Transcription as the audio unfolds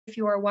if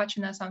you are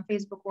watching us on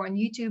Facebook or on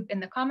YouTube in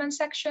the comment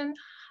section.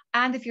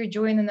 And if you're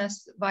joining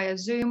us via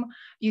Zoom,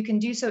 you can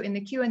do so in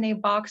the Q&A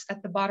box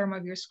at the bottom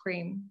of your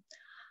screen.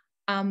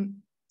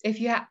 If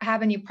you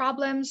have any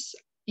problems,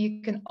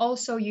 you can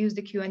also use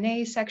the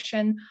Q&A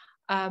section,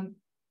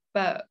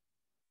 but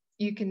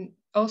you can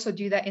also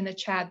do that in the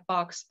chat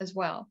box as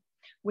well,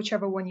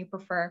 whichever one you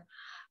prefer.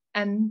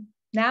 And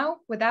now,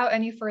 without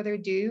any further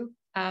ado,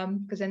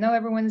 because I know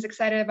everyone is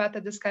excited about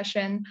the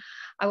discussion,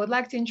 I would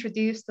like to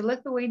introduce the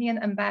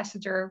Lithuanian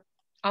ambassador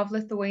of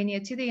Lithuania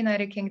to the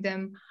United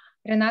Kingdom,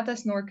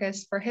 Renatas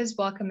Norkus, for his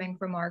welcoming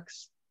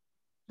remarks.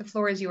 The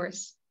floor is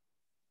yours.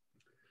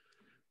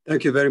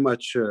 Thank you very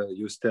much,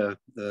 Justa.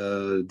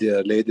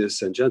 Dear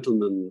ladies and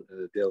gentlemen,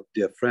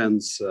 dear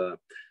friends,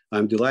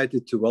 I'm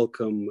delighted to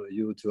welcome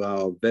you to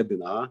our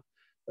webinar,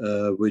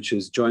 which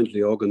is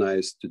jointly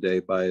organized today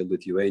by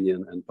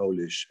Lithuanian and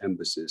Polish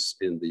embassies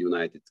in the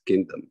United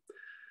Kingdom.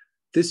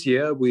 This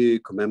year, we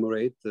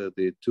commemorate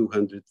the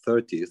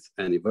 230th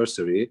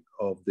anniversary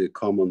of the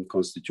Common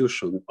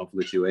Constitution of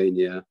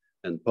Lithuania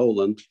and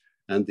Poland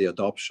and the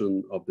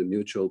adoption of the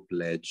mutual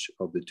pledge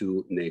of the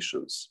two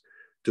nations.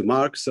 To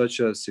mark such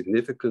a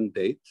significant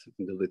date,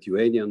 the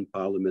Lithuanian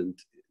Parliament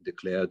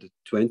declared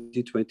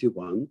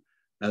 2021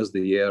 as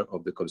the year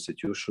of the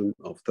Constitution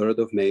of 3rd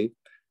of May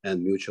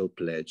and mutual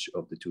pledge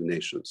of the two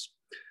nations.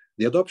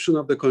 The adoption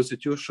of the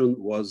Constitution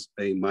was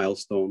a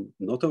milestone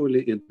not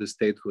only in the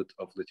statehood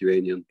of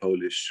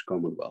Lithuanian-Polish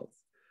Commonwealth.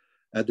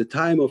 At the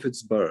time of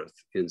its birth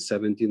in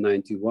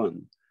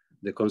 1791,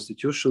 the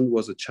Constitution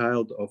was a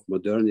child of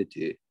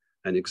modernity,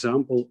 an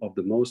example of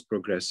the most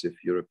progressive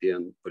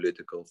European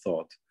political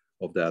thought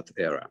of that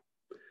era.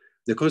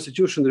 The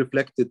Constitution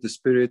reflected the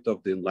spirit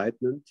of the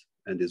Enlightenment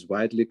and is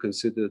widely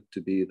considered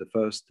to be the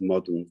first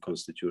modern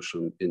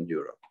constitution in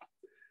Europe.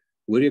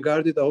 We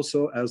regard it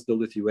also as the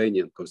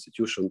Lithuanian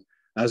Constitution,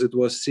 as it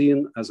was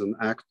seen as an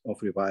act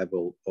of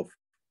revival of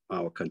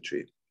our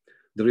country.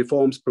 The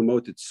reforms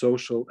promoted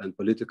social and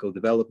political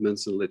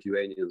developments in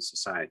Lithuanian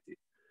society.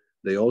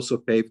 They also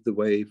paved the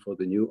way for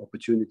the new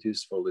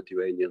opportunities for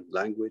Lithuanian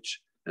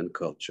language and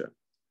culture.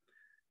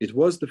 It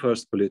was the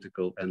first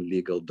political and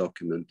legal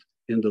document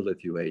in the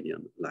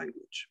Lithuanian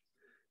language.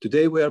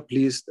 Today, we are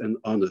pleased and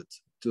honored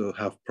to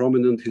have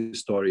prominent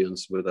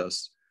historians with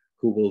us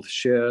who will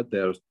share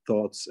their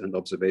thoughts and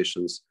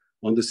observations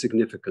on the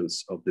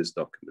significance of this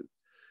document.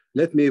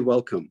 Let me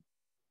welcome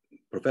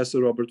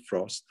Professor Robert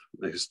Frost,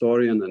 a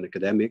historian and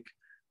academic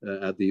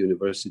at the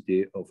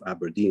University of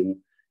Aberdeen.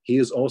 He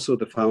is also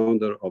the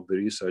founder of the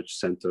Research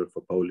Center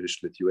for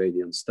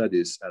Polish-Lithuanian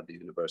Studies at the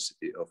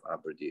University of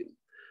Aberdeen.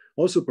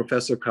 Also,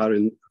 Professor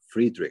Karin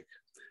Friedrich,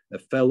 a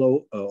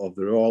fellow of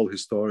the Royal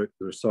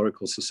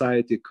Historical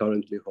Society,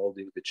 currently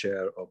holding the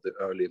chair of the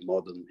Early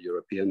Modern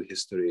European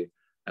History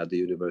at the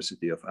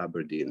University of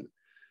Aberdeen.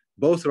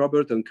 Both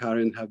Robert and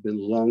Karin have been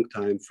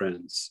longtime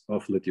friends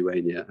of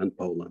Lithuania and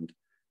Poland,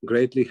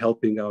 greatly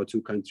helping our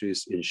two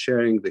countries in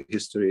sharing the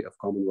history of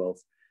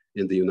Commonwealth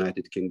in the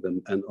United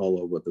Kingdom and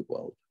all over the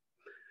world.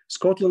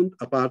 Scotland,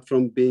 apart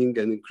from being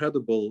an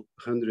incredible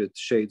 100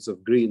 shades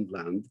of green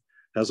land,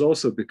 has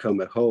also become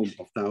a home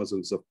of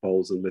thousands of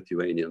Poles and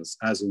Lithuanians,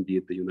 as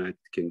indeed the United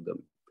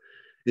Kingdom.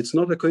 It's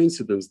not a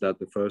coincidence that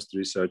the first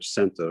research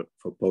center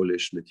for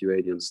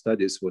Polish-Lithuanian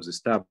studies was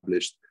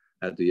established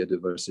at the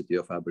University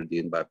of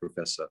Aberdeen by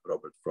Professor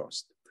Robert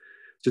Frost.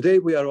 Today,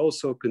 we are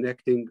also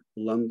connecting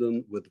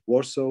London with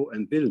Warsaw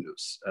and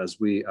Vilnius, as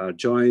we are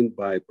joined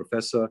by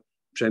Professor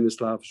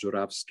Przemysław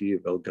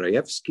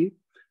Żurawski-Welgrajewski,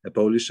 a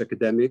Polish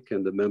academic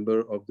and a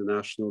member of the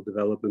National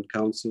Development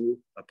Council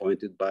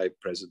appointed by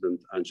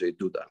President Andrzej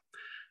Duda,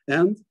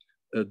 and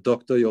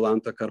Dr.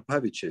 Jolanta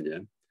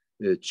Karpavičienė,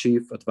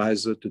 Chief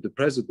Advisor to the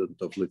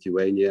President of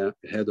Lithuania,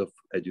 Head of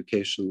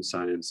Education,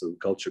 Science and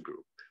Culture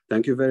Group.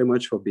 Thank you very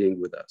much for being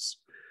with us.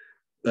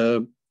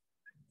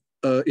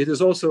 It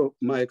is also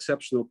my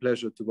exceptional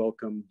pleasure to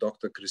welcome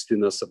Dr.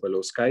 Kristina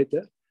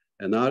Sabaliauskaitė,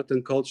 an art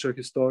and culture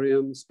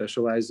historian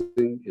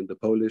specializing in the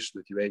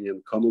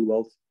Polish-Lithuanian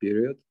Commonwealth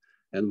period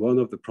and one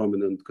of the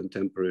prominent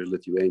contemporary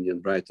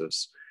Lithuanian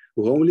writers,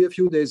 who only a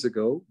few days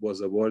ago was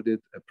awarded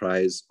a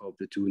prize of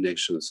the two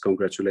nations.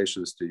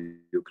 Congratulations to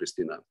you,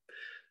 Kristina.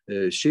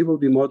 She will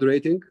be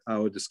moderating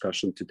our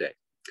discussion today.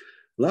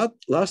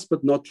 Last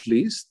but not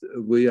least,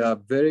 we are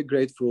very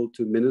grateful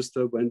to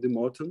Minister Wendy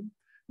Morton,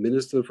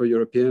 Minister for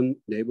European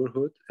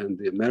Neighborhood and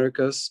the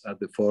Americas at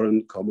the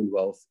Foreign,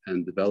 Commonwealth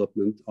and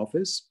Development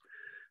Office.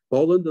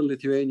 Poland and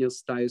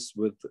Lithuania's ties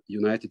with the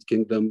United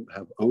Kingdom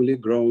have only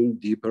grown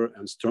deeper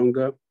and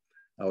stronger.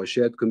 Our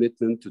shared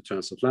commitment to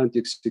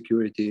transatlantic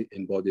security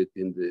embodied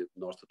in the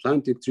North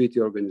Atlantic Treaty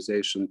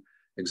Organization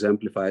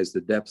exemplifies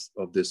the depth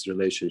of this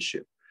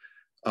relationship.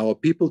 Our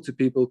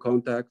people-to-people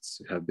contacts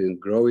have been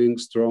growing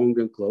strong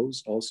and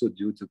close, also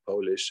due to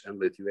Polish and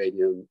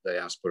Lithuanian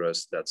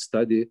diasporas that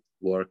study,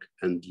 work,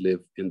 and live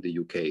in the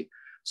UK.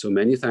 So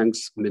many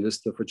thanks,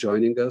 Minister, for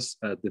joining us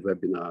at the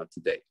webinar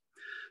today.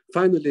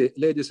 Finally,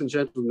 ladies and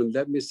gentlemen,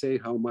 let me say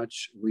how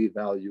much we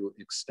value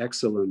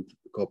excellent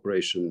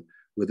cooperation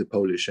with the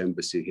Polish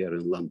Embassy here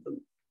in London.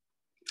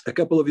 A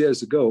couple of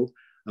years ago,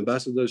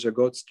 Ambassador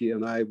Zagotski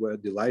and I were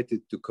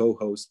delighted to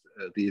co-host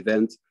the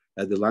event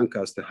at the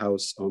Lancaster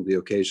House on the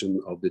occasion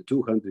of the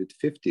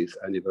 250th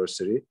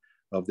anniversary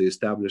of the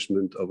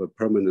establishment of a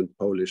permanent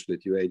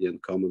Polish-Lithuanian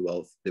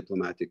Commonwealth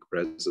diplomatic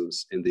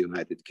presence in the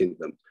United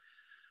Kingdom.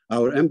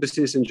 Our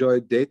embassies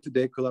enjoyed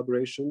day-to-day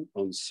collaboration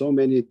on so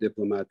many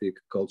diplomatic,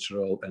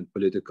 cultural, and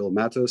political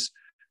matters,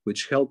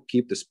 which help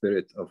keep the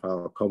spirit of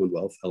our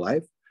Commonwealth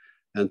alive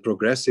and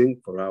progressing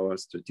for our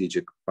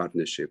strategic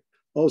partnership,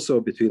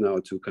 also between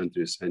our two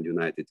countries and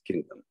United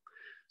Kingdom.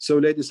 So,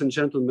 ladies and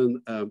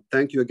gentlemen,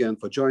 thank you again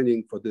for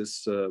joining for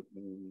this,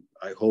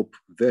 I hope,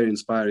 very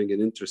inspiring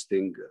and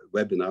interesting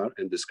webinar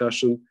and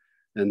discussion.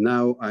 And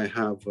now I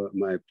have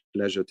my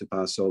pleasure to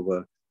pass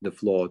over the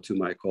floor to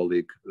my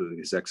colleague,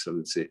 His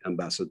Excellency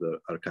Ambassador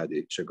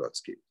Arkady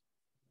Zagotski.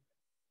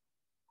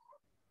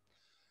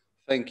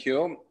 Thank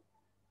you.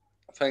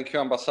 Thank you,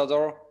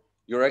 Ambassador.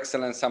 Your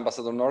Excellency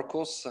Ambassador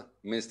Norkus,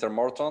 Minister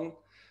Morton,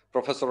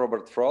 Professor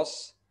Robert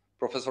Frost,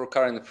 Professor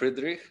Karen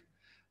Friedrich,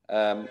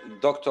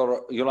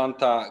 Dr.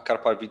 Jolanta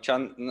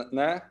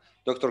Karpawiciane,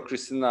 Dr.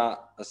 Krystyna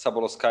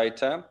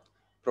Sabolowskaite,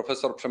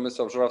 Professor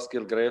Przemysław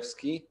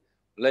Żurawski-Elgrajewski,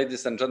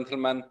 ladies and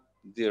gentlemen,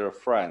 dear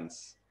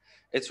friends.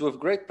 It's with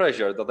great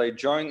pleasure that I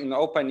join in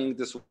opening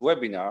this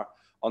webinar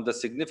on the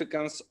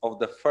significance of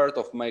the 3rd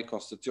of May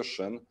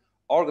Constitution,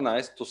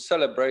 organized to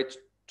celebrate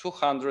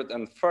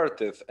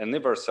 230th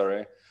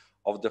anniversary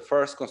of the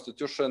first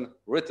constitution,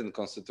 written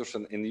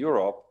constitution in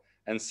Europe,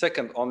 and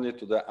second only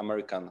to the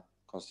American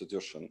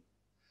Constitution.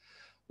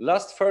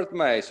 Last 3rd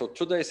May, so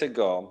 2 days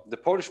ago, the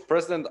Polish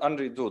President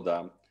Andrzej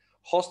Duda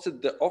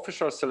hosted the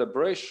official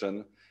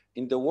celebration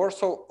in the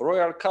Warsaw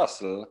Royal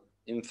Castle,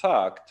 in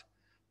fact,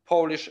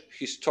 Polish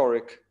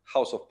historic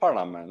House of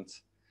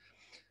Parliament.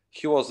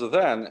 He was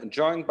then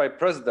joined by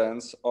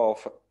presidents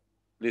of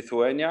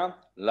Lithuania,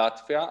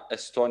 Latvia,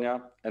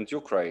 Estonia, and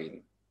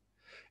Ukraine.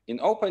 In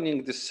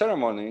opening this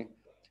ceremony,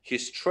 he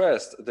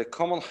stressed the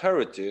common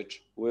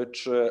heritage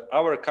which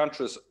our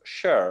countries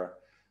share,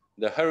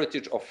 the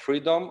heritage of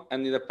freedom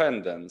and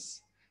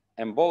independence,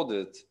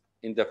 embodied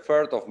in the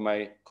 3rd of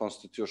May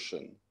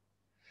Constitution,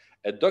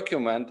 a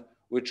document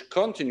which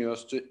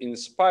continues to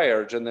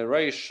inspire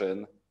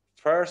generation,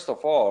 first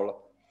of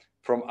all,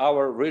 from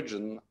our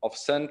region of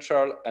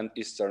Central and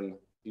Eastern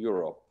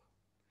Europe.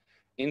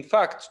 In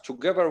fact,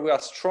 together we are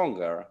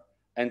stronger,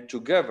 and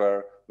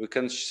together we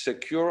can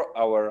secure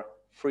our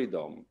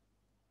freedom.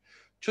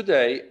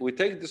 Today, we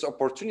take this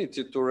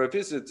opportunity to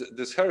revisit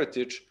this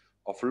heritage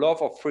of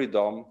love of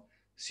freedom,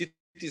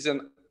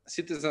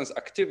 citizens'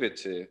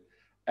 activity,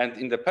 and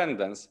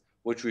independence,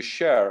 which we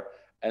share,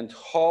 and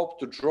hope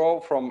to draw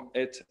from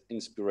it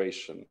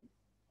inspiration.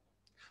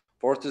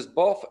 For it is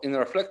both in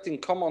reflecting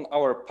common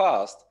our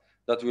past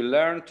that we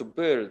learn to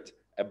build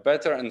a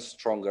better and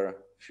stronger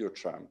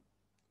future.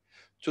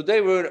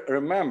 Today we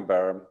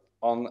remember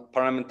on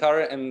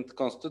parliamentary and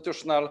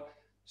constitutional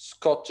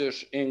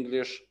Scottish,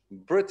 English,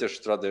 British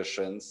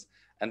traditions,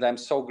 and I'm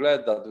so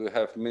glad that we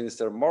have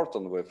Minister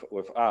Morton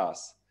with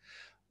us.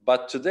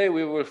 But today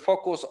we will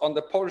focus on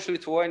the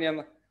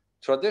Polish-Lithuanian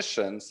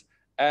traditions,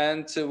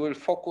 and we'll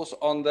focus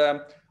on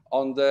the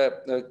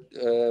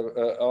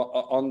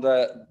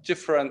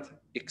different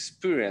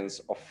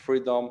experience of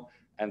freedom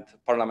and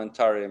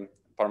parliamentary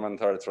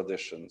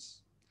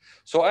traditions.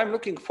 So I'm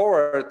looking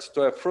forward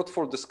to a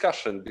fruitful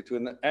discussion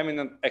between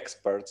eminent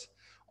experts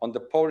on the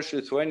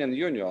Polish-Lithuanian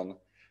Union,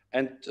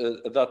 and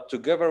that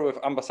together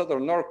with Ambassador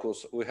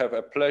Norkus, we have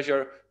a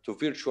pleasure to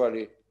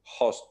virtually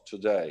host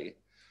today.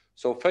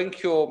 So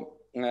thank you,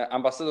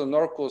 Ambassador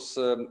Norkus,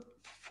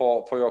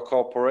 for your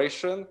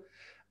cooperation.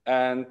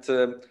 And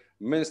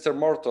Minister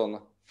Morton,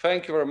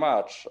 thank you very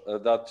much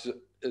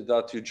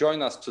that you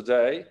join us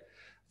today.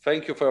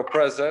 Thank you for your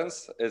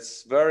presence.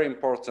 It's very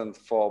important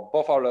for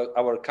both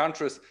our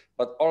countries,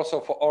 but also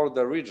for all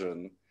the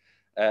region.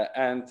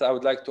 And I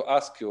would like to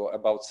ask you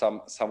about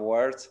some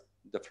words.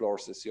 The floor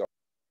is yours.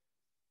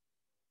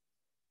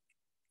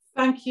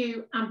 Thank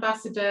you,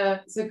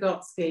 Ambassador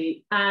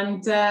Zagotski,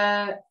 and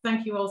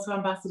thank you also,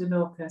 Ambassador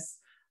Norkus,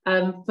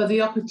 for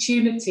the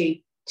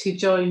opportunity to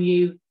join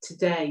you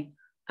today.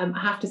 I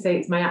have to say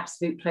it's my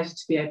absolute pleasure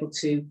to be able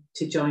to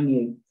join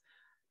you.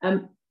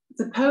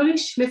 The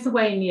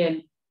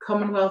Polish-Lithuanian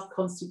Commonwealth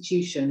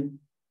Constitution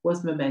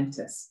was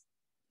momentous.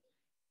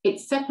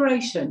 Its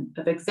separation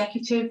of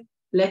executive,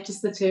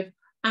 legislative,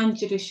 and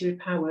judiciary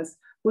powers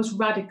was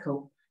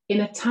radical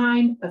in a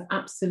time of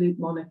absolute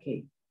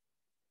monarchy.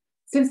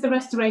 Since the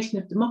restoration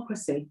of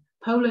democracy,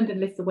 Poland and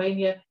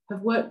Lithuania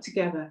have worked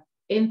together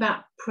in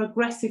that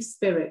progressive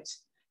spirit,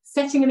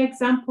 setting an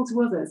example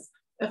to others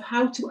of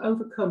how to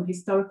overcome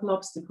historical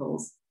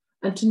obstacles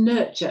and to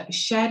nurture a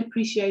shared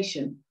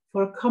appreciation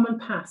for a common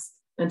past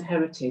and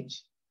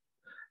heritage.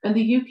 And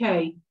the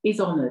UK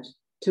is honoured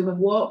to have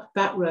walked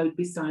that road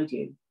beside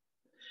you.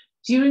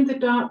 During the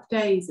dark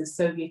days of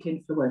Soviet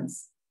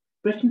influence,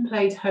 Britain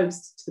played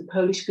host to the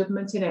Polish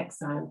government in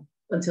exile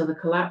until the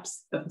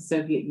collapse of the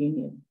Soviet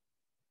Union.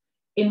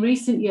 In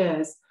recent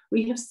years,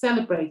 we have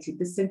celebrated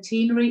the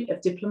centenary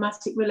of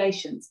diplomatic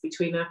relations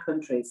between our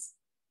countries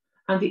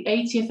and the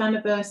 80th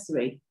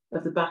anniversary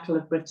of the Battle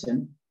of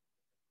Britain,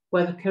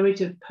 where the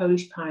courage of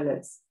Polish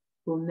pilots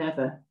will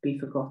never be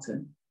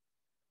forgotten.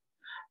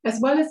 As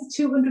well as the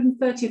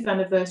 230th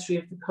anniversary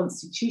of the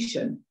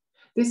Constitution,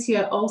 this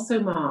year also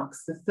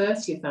marks the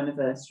 30th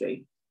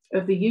anniversary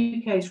of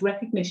the UK's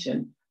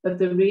recognition of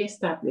the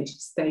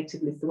re-established state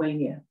of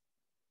Lithuania.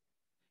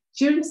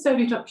 During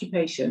Soviet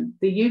occupation,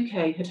 the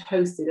UK had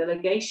hosted a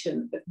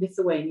legation of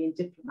Lithuanian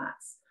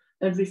diplomats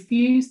and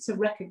refused to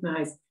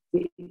recognise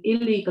the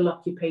illegal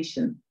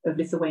occupation of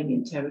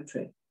Lithuanian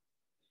territory.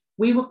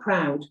 We were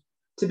proud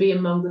to be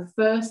among the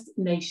first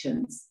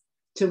nations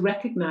to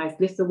recognise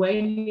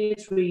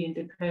Lithuania's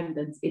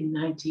re-independence in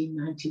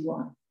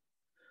 1991.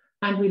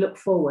 And we look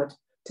forward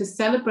to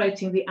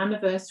celebrating the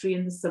anniversary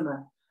in the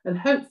summer and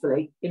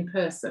hopefully in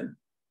person.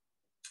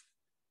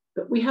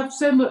 But we have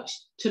so much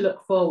to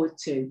look forward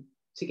to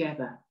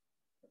together.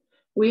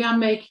 We are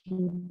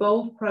making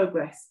bold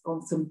progress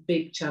on some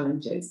big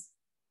challenges,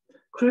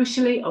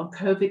 crucially on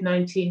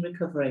COVID-19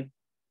 recovery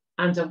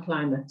and on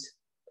climate,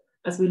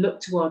 as we look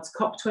towards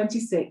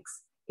COP26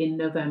 in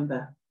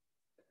November.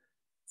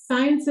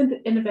 Science and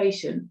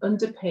innovation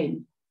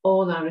underpin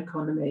all our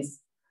economies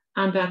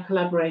and our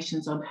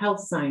collaborations on health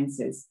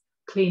sciences,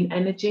 clean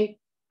energy,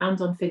 and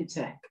on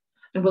fintech,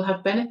 and will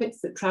have benefits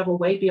that travel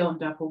way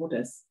beyond our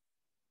borders.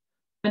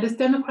 And as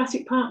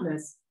democratic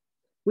partners,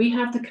 we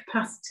have the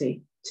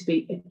capacity to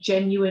be a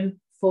genuine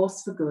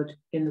force for good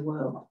in the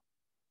world.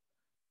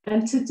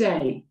 And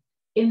today,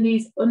 in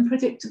these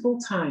unpredictable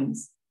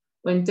times,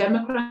 when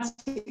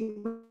democratic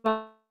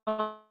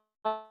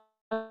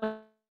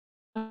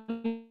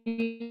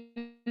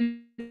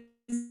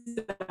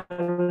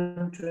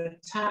under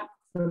attack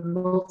from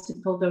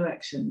multiple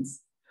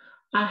directions,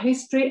 our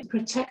history to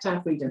protect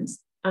our freedoms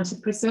and to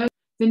preserve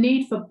the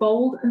need for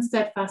bold and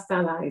steadfast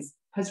allies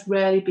has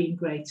rarely been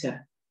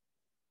greater.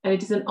 And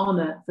it is an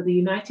honour for the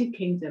United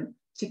Kingdom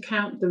to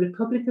count the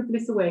Republic of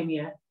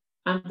Lithuania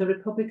and the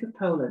Republic of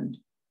Poland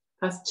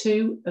as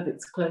two of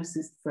its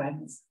closest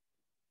friends.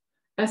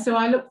 And so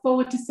I look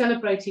forward to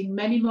celebrating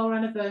many more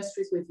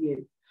anniversaries with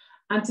you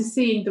and to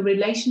seeing the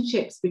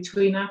relationships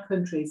between our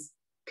countries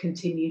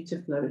continue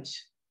to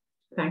flourish.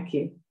 Thank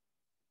you.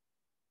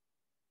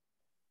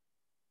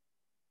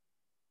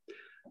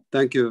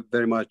 Thank you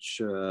very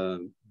much,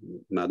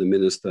 Madam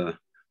Minister,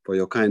 for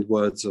your kind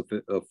words of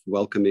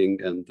welcoming,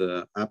 and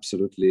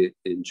absolutely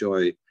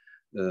enjoy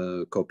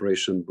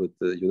cooperation with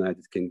the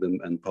United Kingdom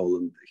and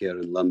Poland here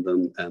in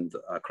London and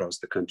across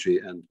the country.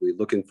 And we're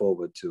looking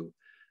forward to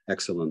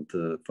excellent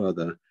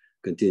further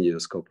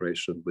continuous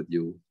cooperation with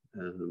you.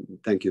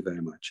 Thank you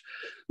very much.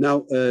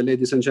 Now,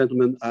 ladies and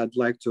gentlemen, I'd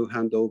like to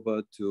hand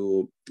over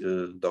to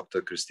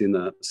Dr.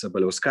 Kristina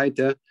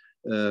Sabaliauskaitė,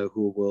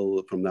 who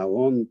will from now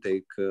on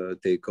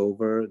take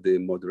over the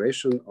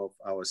moderation of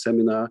our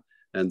seminar,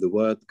 and the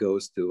word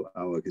goes to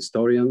our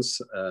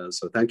historians.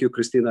 So thank you,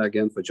 Kristina,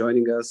 again for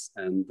joining us,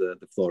 and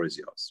the floor is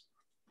yours.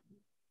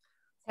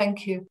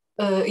 Thank you.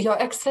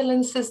 Your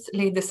Excellencies,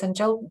 ladies and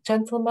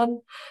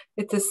gentlemen,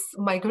 it is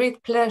my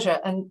great pleasure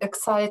and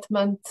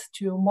excitement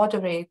to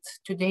moderate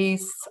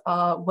today's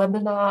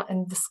webinar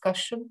and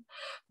discussion,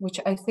 which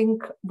I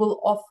think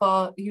will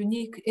offer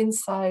unique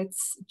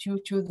insights due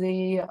to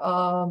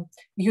the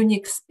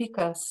unique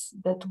speakers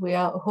that we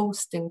are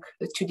hosting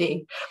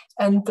today.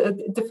 And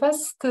the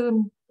first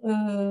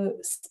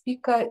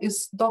speaker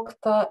is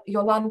Dr.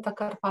 Jolanta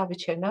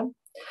Karpavičienė.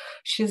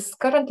 She's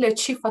currently a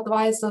chief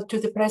advisor to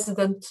the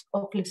President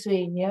of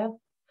Lithuania,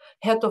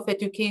 head of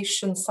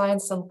Education,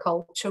 Science and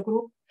Culture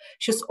Group.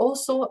 She's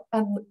also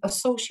an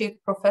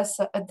associate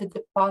professor at the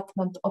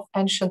Department of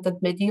Ancient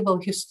and Medieval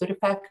History,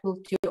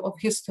 Faculty of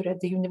History at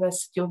the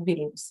University of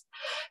Vilnius.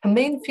 Her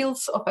main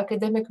fields of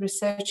academic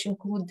research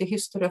include the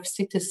history of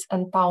cities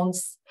and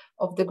towns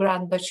of the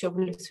Grand Duchy of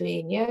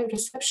Lithuania,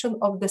 reception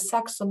of the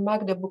Saxon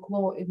Magdeburg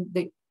law in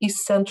the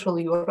East Central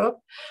Europe,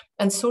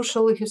 and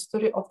social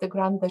history of the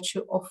Grand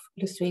Duchy of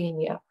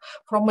Lithuania.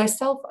 From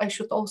myself, I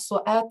should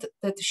also add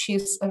that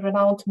she's a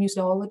renowned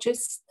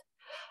museologist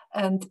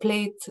and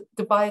played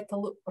the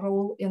vital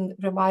role in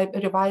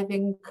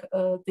reviving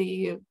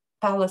the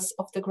Palace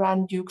of the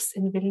Grand Dukes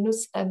in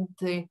Vilnius and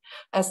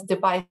as the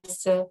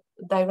vice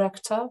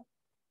director.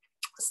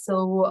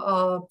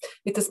 So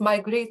it is my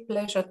great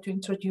pleasure to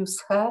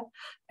introduce her,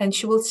 and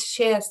she will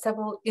share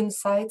several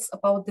insights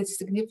about the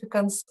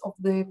significance of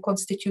the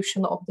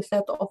Constitution of the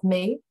 3rd of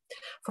May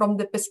from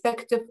the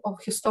perspective of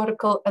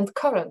historical and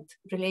current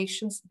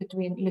relations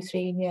between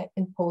Lithuania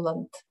and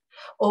Poland.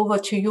 Over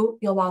to you,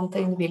 Jolanta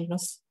in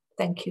Vilnius.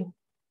 Thank you.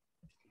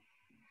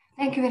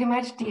 Thank you very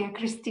much, dear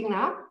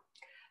Kristina.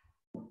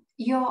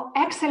 Your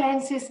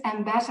Excellencies,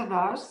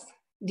 ambassadors,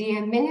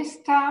 dear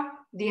Minister,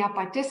 dear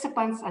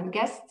participants and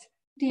guests,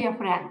 dear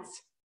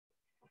friends.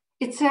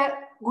 It's a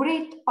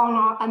great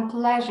honor and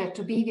pleasure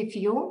to be with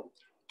you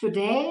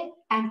today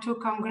and to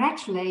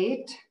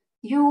congratulate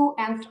you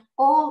and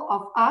all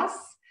of us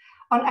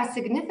on a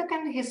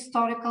significant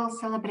historical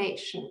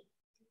celebration,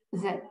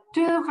 the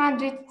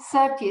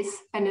 230th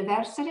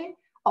anniversary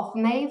of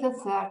May the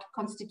 3rd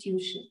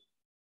Constitution.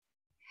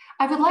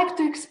 I would like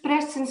to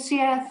express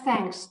sincere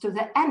thanks to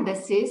the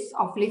embassies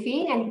of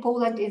Lithuania and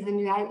Poland in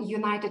the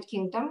United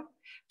Kingdom,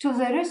 to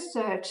the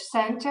Research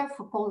Center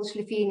for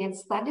Polish-Lithuanian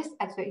Studies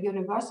at the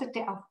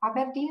University of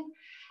Aberdeen,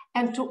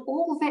 and to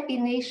all the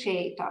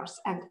initiators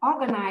and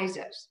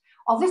organizers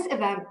of this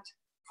event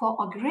for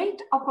a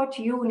great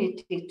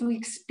opportunity to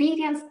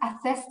experience a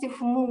festive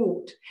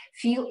mood,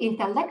 feel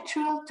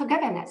intellectual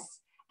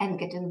togetherness, and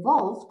get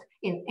involved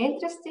in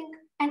interesting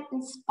and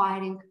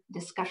inspiring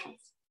discussions.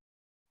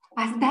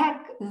 As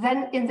back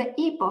then in the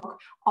epoch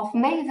of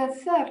May the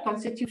 3rd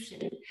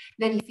Constitution,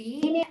 when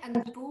Lithuania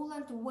and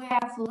Poland were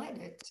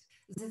flooded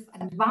with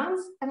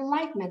advanced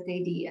Enlightenment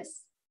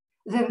ideas,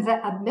 then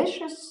the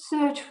ambitious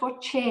search for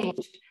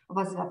change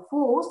was the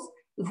force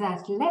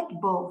that led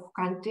both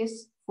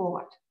countries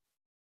forward.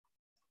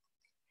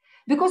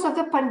 Because of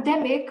the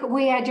pandemic,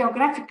 we are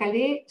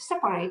geographically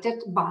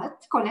separated but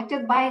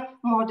connected by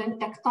modern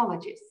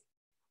technologies.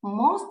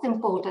 Most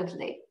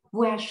importantly,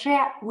 we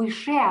share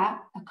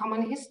a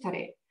common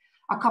history,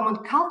 a common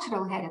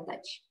cultural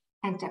heritage,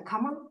 and a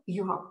common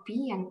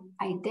European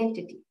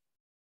identity.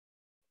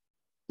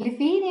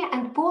 Lithuania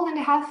and Poland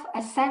have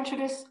a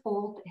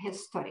centuries-old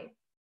history.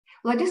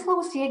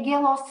 Władysław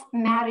Jagiełłow's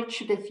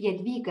marriage with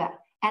Jadwiga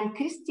and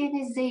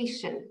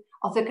Christianization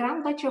of the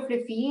Grand Duchy of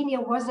Lithuania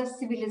was a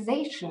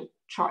civilization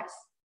choice.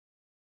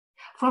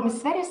 From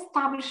its very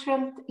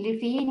establishment,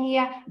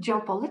 Lithuania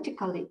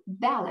geopolitically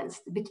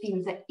balanced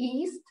between the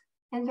East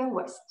and the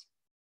West.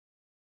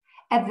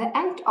 At the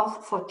end of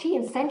the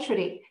 14th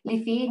century,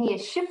 Lithuania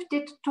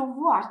shifted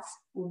towards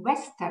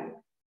Western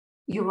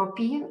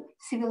European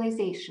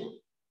civilization,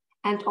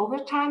 and over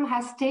time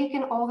has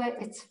taken over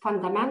its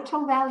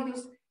fundamental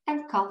values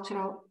and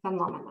cultural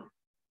phenomena.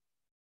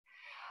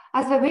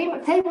 As the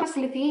famous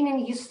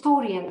Lithuanian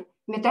historian,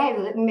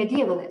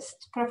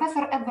 medievalist,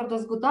 Professor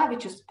Edvardas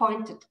Gudavičius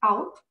pointed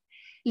out,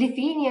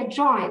 Lithuania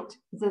joined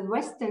the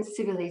Western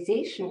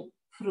civilization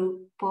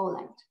through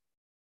Poland.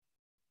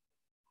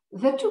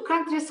 The two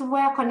countries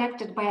were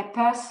connected by a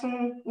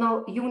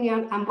personal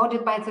union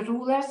embodied by the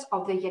rulers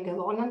of the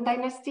Jagiellonian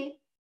dynasty.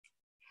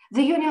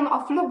 The Union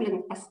of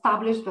Lublin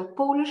established the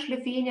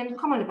Polish-Lithuanian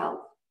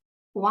Commonwealth,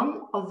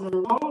 one of the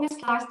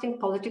longest-lasting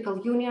political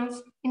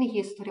unions in the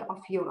history of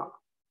Europe.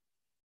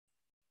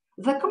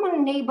 The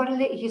common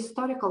neighborly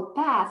historical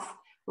path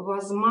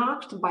was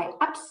marked by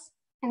ups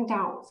and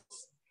downs,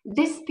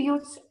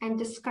 disputes and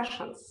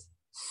discussions,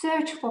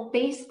 search for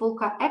peaceful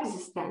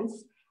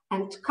coexistence,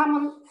 and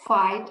common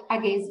fight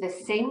against the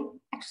same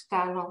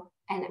external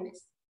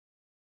enemies.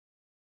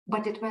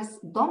 But it was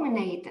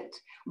dominated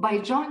by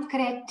joint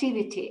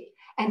creativity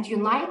and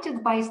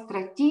united by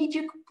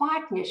strategic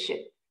partnership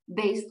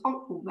based on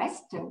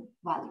Western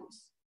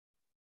values.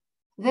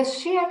 The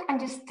shared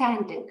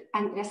understanding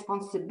and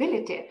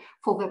responsibility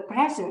for the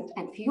present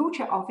and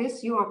future of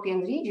this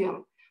European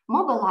region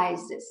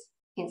mobilizes,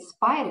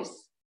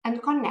 inspires,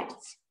 and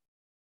connects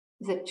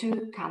the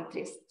two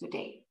countries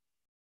today.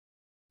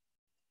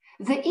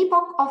 The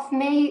epoch of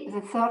May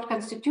the 3rd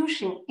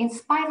Constitution,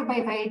 inspired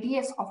by the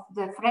ideas of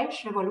the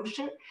French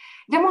Revolution,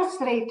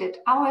 demonstrated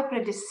our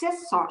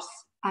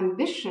predecessors'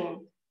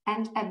 ambition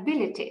and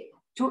ability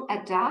to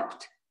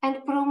adapt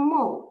and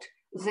promote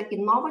the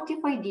innovative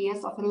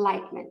ideas of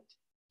enlightenment.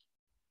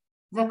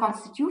 The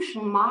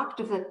Constitution marked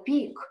the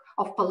peak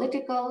of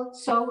political,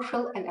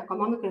 social, and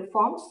economic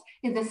reforms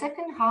in the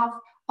second half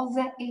of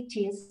the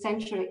 18th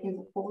century in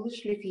the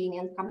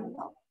Polish-Lithuanian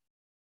Commonwealth.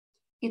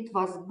 It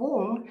was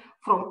born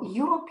from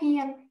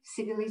European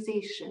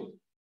civilization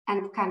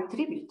and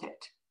contributed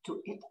to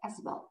it as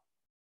well.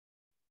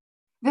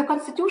 The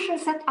Constitution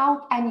set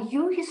out a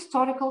new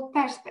historical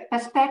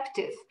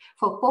perspective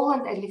for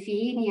Poland and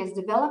Lithuania's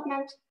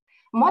development,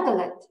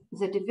 modeled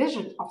the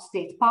division of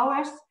state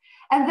powers,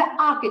 and the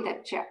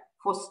architecture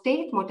for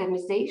state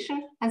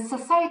modernization and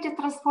society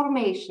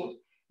transformation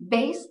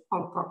based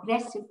on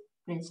progressive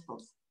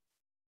principles.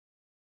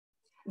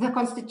 The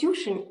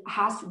Constitution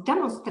has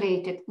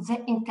demonstrated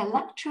the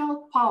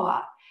intellectual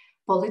power,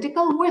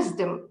 political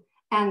wisdom,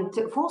 and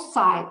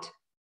foresight,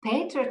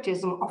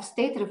 patriotism of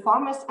state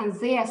reformers and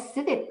their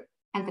civic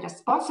and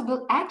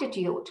responsible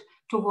attitude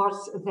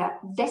towards the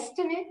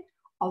destiny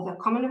of the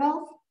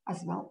Commonwealth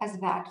as well as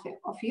that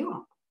of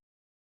Europe.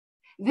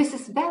 This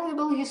is a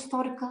valuable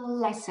historical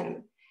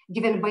lesson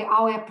given by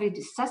our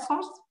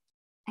predecessors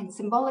and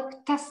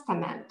symbolic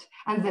testament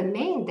and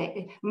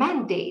the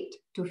mandate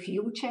to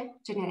future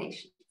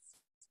generations.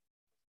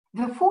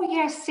 The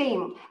 4-year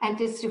Sejm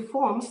and its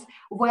reforms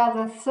were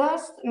the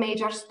first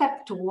major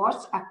step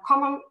towards a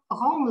common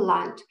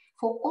homeland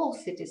for all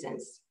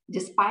citizens,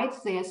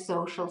 despite their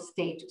social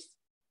status.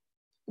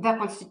 The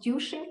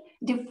Constitution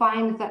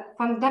defined the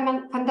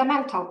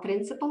fundamental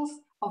principles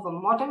of a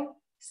modern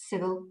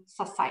civil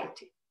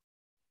society.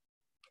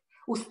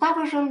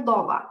 Ustawa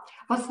Rządowa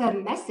was the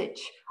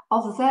message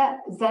of the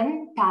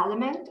then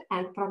parliament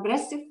and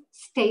progressive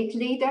state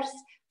leaders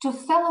to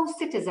fellow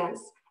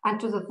citizens and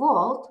to the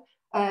world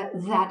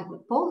that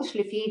the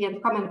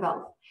Polish-Lithuanian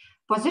Commonwealth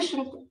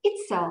positioned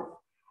itself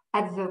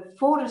at the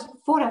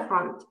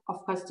forefront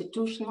of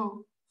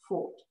constitutional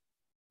thought.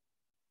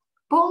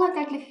 Poland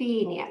and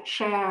Lithuania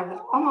share the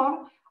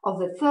honor of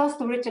the first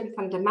written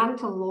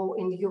fundamental law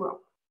in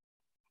Europe.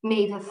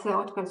 May the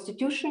Third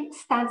Constitution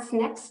stands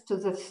next to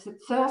the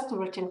first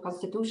written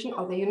Constitution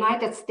of the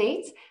United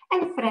States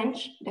and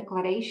French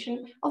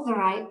Declaration of the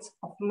Rights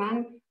of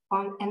Man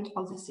and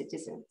of the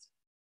Citizens.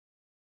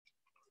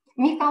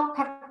 Michał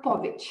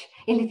Karpovich,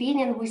 in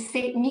Lithuanian we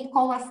say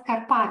Mykolas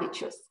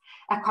Karpavičius,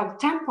 a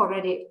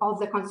contemporary of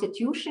the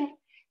Constitution,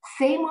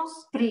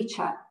 famous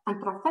preacher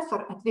and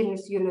professor at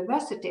Vilnius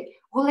University,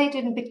 who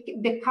later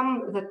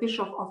became the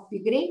Bishop of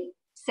Vigrai,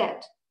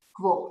 said,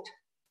 quote,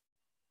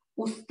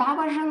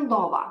 Ustava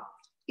Zhendova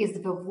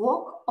is the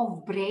work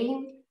of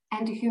brain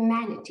and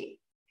humanity,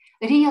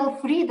 real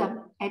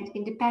freedom and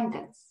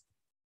independence.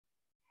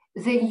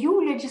 The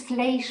new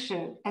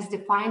legislation, as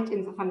defined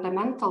in the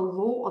fundamental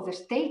law of the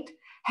state,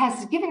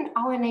 has given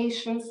our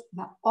nations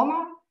the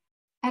honor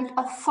and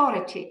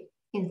authority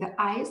in the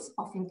eyes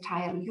of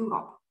entire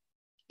Europe.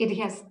 It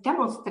has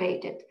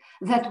demonstrated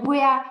that we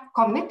are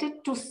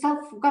committed to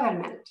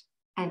self-government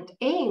and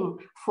aim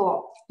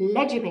for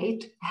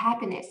legitimate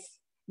happiness,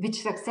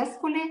 which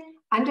successfully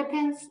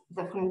underpins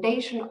the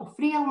foundation of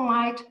real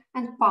might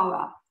and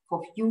power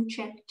for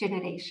future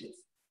generations.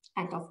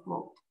 End of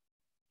quote.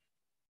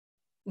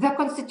 The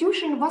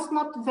Constitution was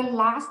not the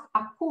last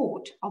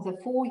accord of the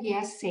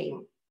 4-year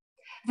Sejm.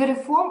 The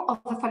reform of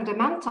the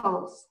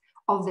fundamentals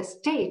of the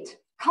state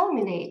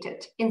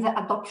culminated in the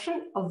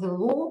adoption of the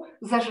law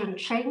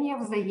Zarządzenie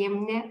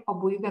Wzajemne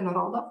Obojga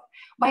Narodów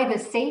by the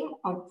Sejm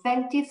on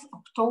 20th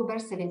October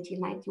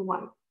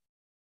 1791.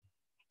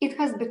 It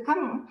has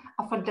become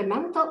a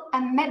fundamental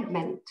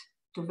amendment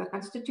to the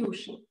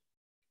Constitution.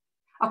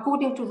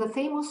 According to the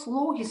famous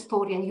law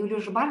historian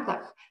Juliusz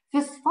Bardach,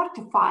 this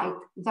fortified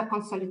the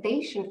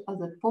consolidation of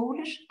the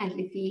Polish and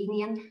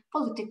Lithuanian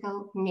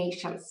political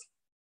nations.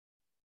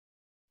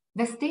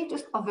 The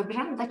status of the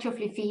Grand Duchy of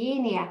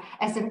Lithuania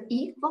as an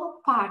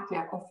equal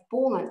partner of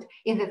Poland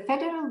in the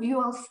federal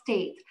dual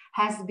state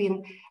has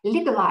been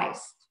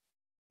legalized.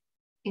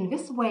 In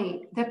this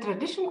way, the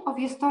tradition of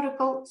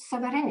historical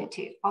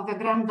sovereignty of the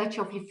Grand Duchy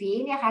of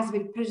Lithuania has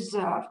been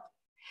preserved,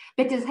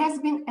 but it has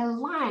been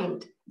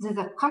aligned with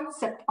the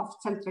concept of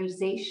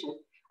centralization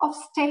of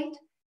state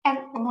and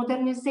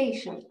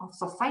modernization of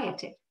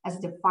society as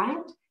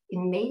defined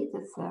in May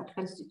the Third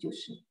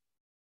Constitution.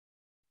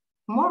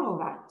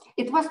 Moreover,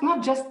 it was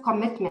not just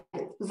commitment,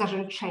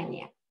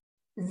 Zarządzenie.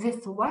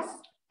 This was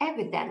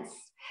evidence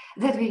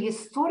that the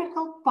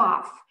historical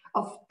path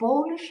of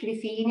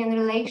Polish-Lithuanian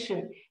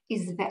relation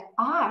is the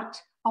art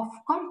of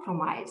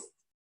compromise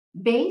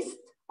based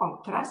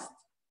on trust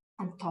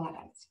and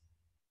tolerance.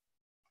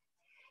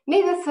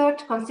 May the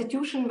Third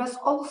Constitution was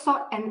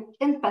also an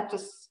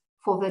impetus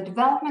for the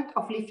development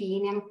of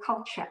Lithuanian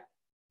culture.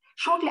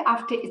 Shortly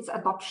after its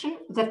adoption,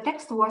 the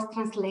text was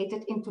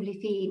translated into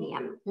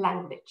Lithuanian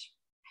language.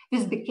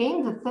 This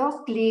became the first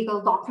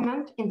legal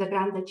document in the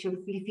Grand Duchy of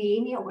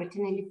Lithuania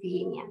written in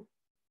Lithuanian.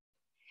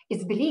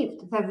 It's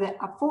believed that the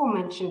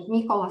aforementioned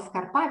Mykolas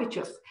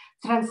Karpavičius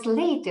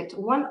translated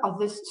one of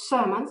these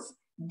sermons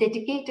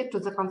dedicated to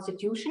the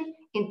Constitution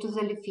into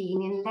the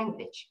Lithuanian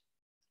language.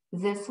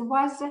 This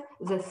was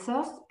the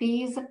first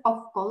piece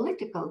of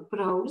political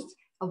prose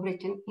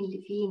written in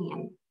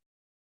Lithuanian.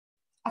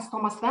 As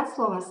Thomas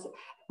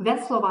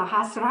Venclova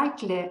has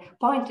rightly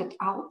pointed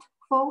out,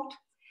 quote,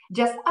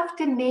 just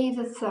after May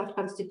the Third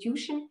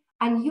Constitution,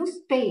 a new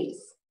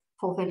space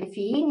for the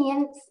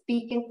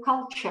Lithuanian-speaking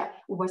culture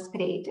was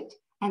created,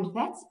 and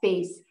that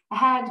space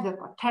had the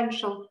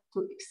potential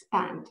to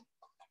expand.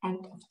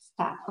 End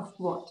of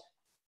quote.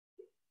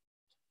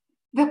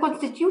 The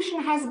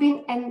Constitution has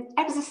been in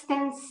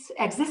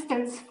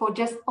existence for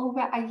just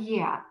over a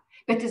year,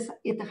 but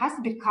it has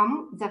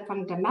become the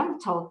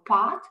fundamental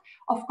part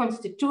of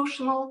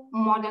constitutional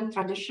modern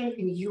tradition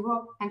in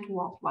Europe and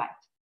worldwide.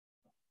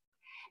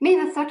 May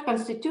the Third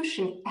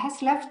Constitution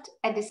has left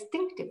a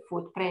distinctive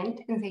footprint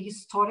in the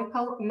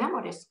historical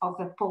memories of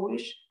the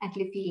Polish and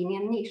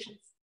Lithuanian nations.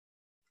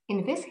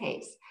 In this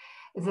case,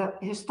 the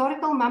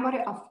historical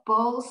memory of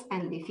Poles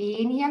and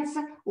Lithuanians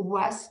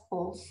was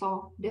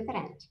also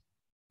different.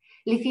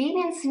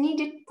 Lithuanians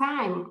needed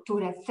time to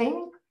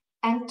rethink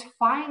and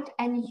find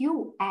a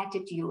new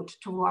attitude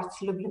towards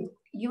Lublin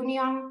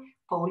Union,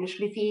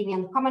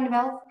 Polish-Lithuanian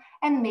Commonwealth,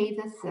 and May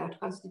the Third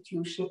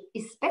Constitution,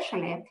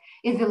 especially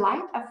in the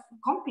light of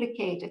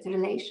complicated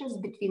relations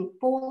between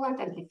Poland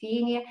and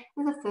Lithuania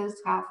in the first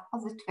half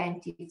of the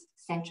 20th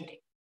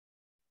century.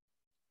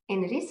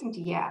 In recent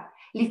years,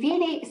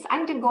 Lithuania is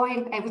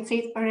undergoing, I would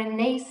say, a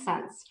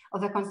renaissance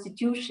of the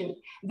Constitution,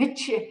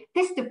 which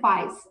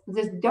testifies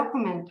this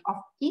document of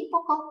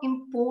epochal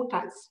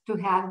importance to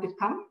have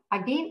become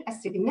again a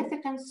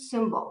significant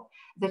symbol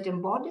that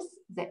embodies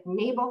the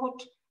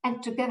neighborhood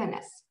and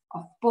togetherness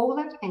of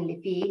Poland and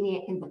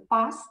Lithuania in the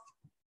past,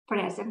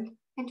 present,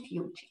 and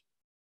future.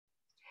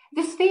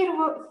 This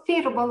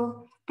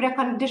favorable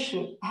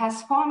precondition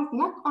has formed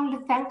not only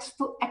thanks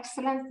to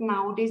excellent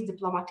nowadays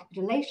diplomatic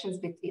relations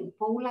between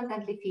Poland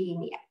and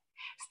Lithuania,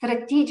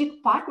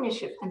 strategic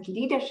partnership and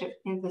leadership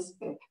in this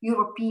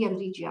European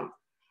region,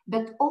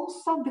 but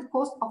also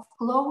because of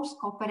close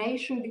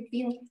cooperation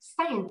between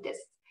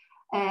scientists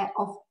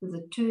of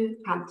the two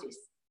countries.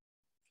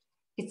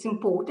 It's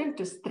important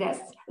to stress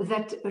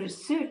that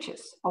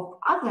researchers of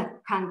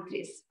other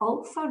countries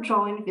also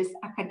join this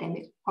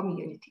academic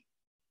community.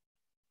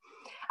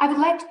 I would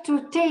like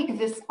to take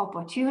this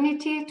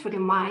opportunity to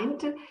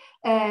remind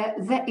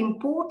the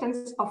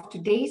importance of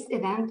today's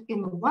event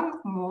in one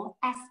more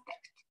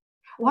aspect.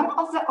 One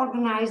of the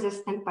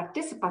organizers and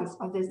participants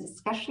of this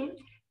discussion,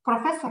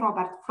 Professor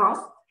Robert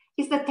Frost,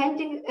 is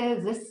attending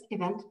this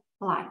event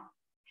live.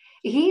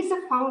 He is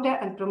the founder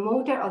and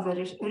promoter of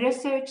the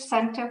Research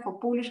Center for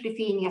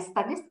Polish-Lithuania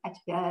Studies at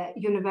the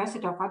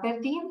University of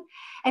Aberdeen,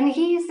 and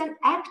he is an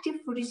active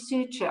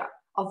researcher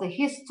of the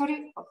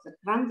history of the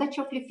Grand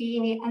Duchy of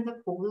Lithuania and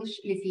the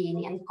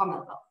Polish-Lithuanian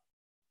Commonwealth.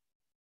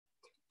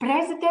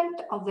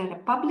 President of the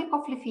Republic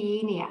of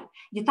Lithuania,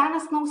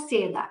 Gitanas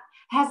Nausėda,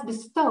 has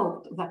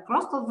bestowed the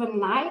Cross of the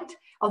Knight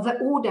of the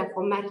Order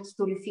for Merit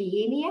to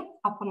Lithuania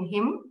upon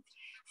him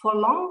for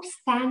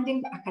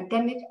long-standing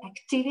academic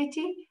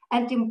activity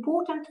and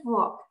important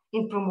work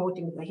in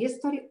promoting the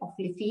history of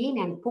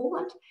Lithuania and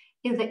Poland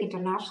in the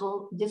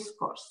international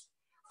discourse,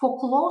 for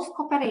close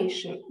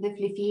cooperation with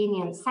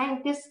Lithuanian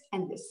scientists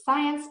and with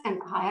science and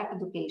higher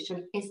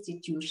education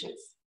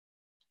institutions.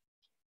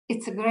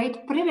 It's a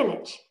great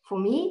privilege for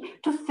me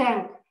to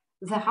thank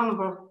the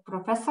honorable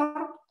professor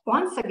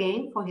once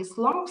again for his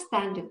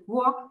long-standing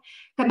work,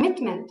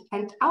 commitment,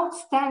 and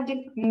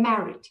outstanding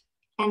merit,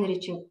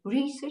 enriching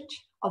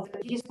research of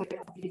the history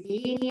of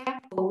Lithuania,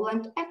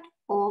 Poland, and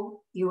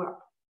all Europe.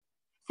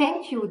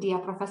 Thank you, dear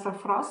Professor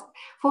Frost,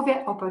 for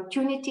the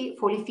opportunity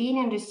for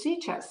Lithuanian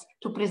researchers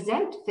to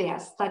present their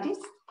studies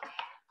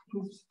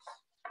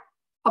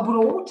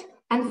abroad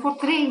and for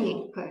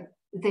training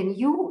the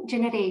new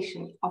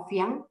generation of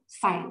young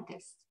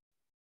scientists.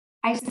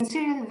 I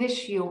sincerely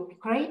wish you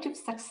creative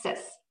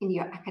success in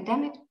your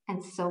academic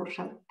and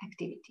social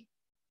activity.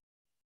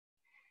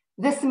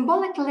 The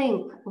symbolic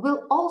link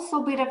will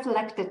also be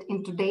reflected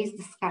in today's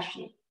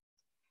discussion.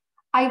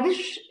 I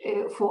wish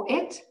for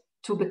it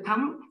to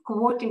become,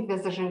 quoting the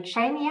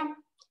Zhenshenia,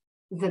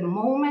 the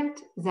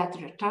moment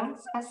that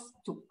returns us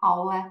to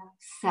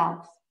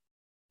ourselves,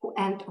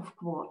 end of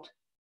quote.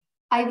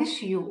 I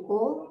wish you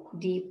all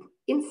deep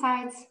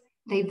insights,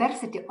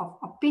 diversity of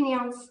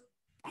opinions,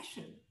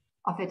 passion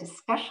of the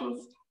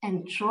discussions,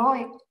 and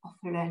joy of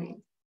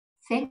learning.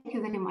 Thank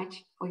you very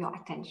much for your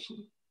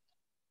attention.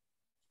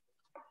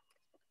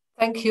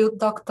 Thank you,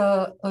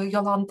 Dr.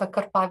 Jolanta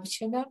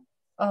Karpavičienė,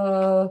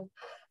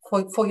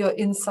 for your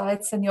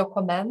insights and your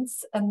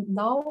comments. And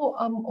now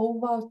I'm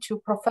over to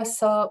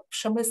Professor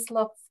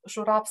Przemysław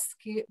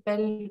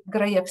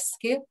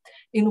Żurawski-Belgrajewski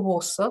in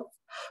Warsaw,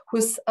 who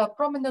is a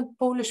prominent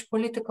Polish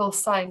political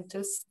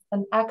scientist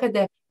and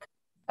academic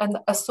and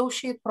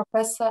associate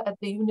professor at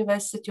the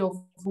University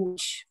of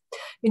Łódź.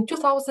 In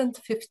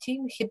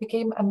 2015, he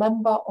became a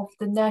member of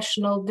the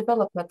National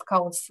Development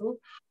Council,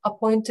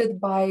 appointed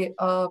by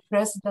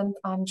President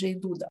Andrzej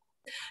Duda.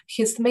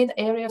 His main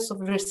areas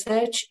of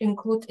research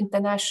include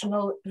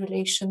international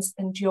relations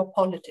and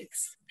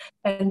geopolitics.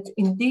 And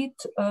indeed,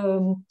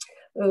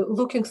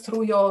 looking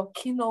through your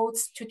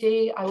keynotes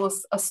today, I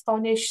was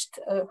astonished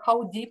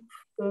how deep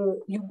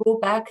you go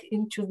back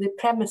into the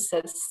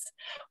premises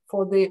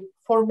for the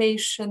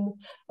formation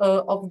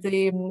of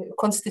the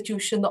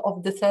Constitution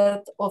of the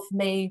 3rd of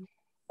May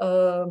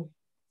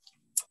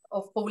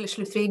of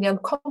Polish-Lithuanian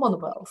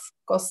Commonwealth,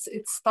 because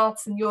it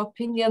starts, in your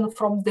opinion,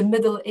 from the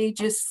Middle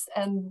Ages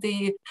and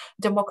the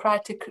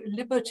democratic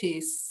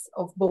liberties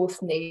of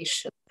both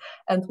nations.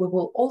 And we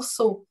will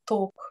also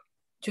talk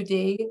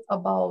today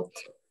about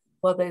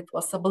whether it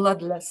was a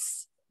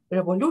bloodless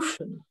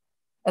revolution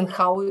and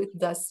how it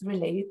does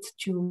relate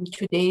to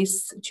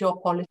today's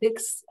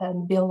geopolitics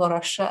and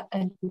Belarus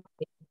and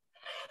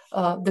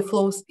Ukraine. The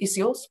floor is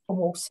yours,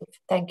 Promosov.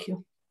 Thank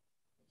you.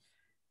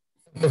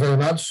 Thank you very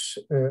much.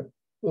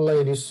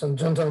 Ladies and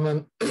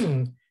gentlemen,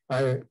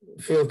 I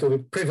feel to be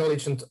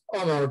privileged and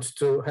honored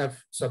to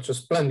have such a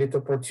splendid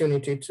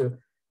opportunity to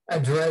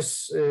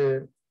address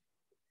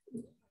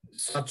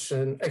such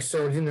an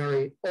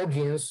extraordinary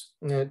audience,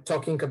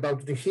 talking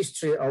about the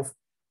history of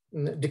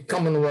the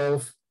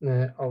Commonwealth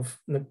of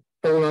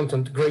Poland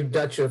and Great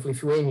Duchy of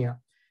Lithuania.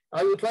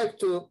 I would like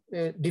to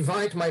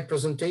divide my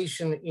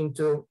presentation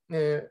into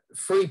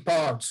 3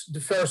 parts. The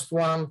first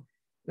one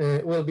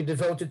will be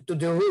devoted to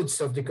the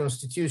roots of the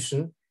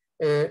Constitution,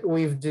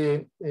 with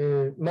the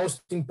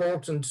most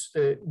important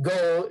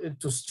goal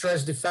to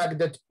stress the fact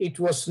that it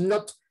was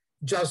not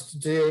just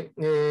the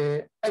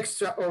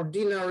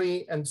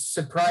extraordinary and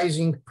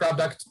surprising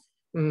product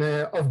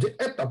of the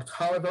epoch.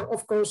 However,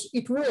 of course,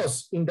 it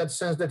was, in that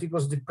sense that it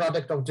was the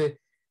product of the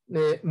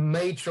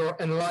major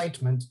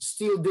enlightenment.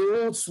 Still, the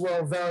roots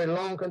were very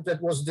long, and that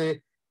was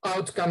the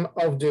outcome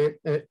of the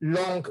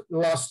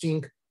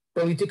long-lasting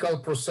political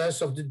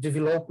process of the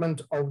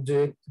development of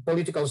the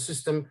political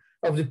system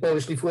of the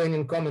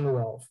Polish-Lithuanian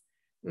Commonwealth.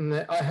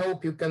 I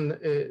hope you can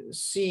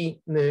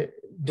see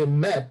the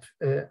map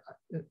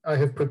I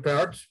have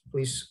prepared.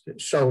 Please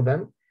show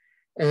them.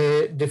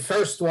 The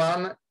first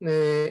one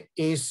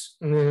is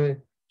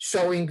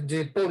showing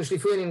the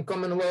Polish-Lithuanian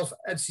Commonwealth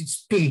at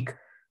its peak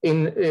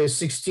in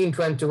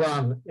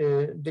 1621,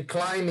 the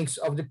climax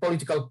of the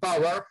political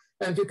power,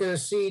 and you can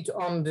see it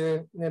on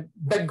the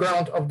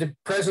background of the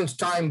present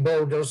time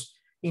borders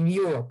in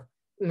Europe.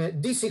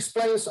 This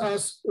explains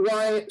us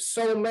why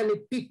so many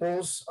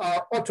peoples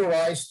are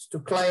authorized to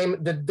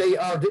claim that they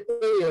are the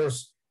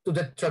heirs to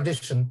that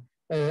tradition,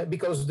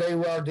 because they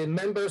were the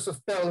members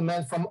of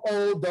parliament from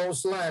all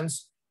those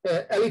lands,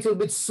 a little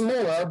bit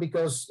smaller,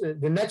 because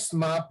the next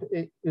map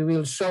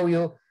will show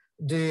you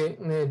the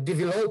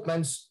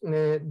developments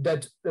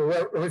that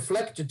were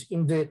reflected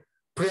in the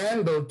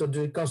preamble to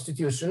the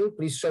constitution.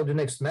 Please show the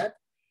next map.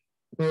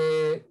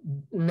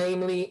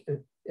 Namely,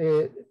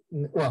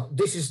 well,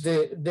 this is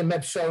the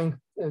map showing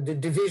the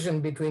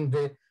division between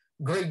the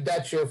Great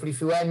Duchy of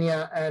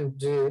Lithuania and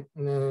the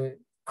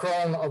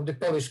crown of the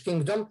Polish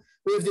kingdom,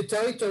 with the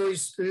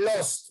territories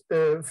lost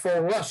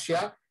for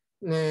Russia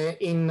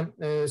in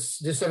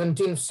the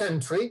 17th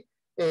century.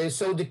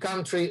 So the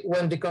country,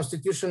 when the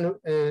constitution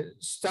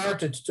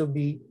started to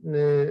be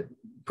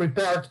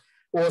prepared,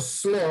 was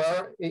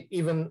smaller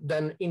even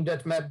than in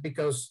that map,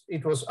 because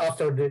it was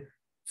after the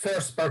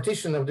first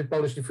partition of the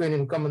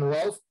Polish-Lithuanian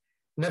Commonwealth.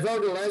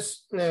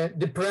 Nevertheless,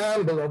 the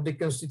preamble of the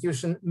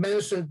constitution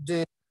mentioned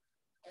the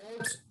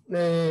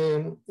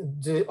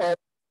old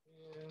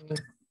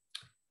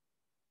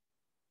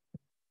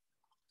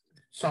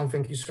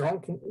something is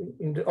wrong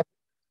in the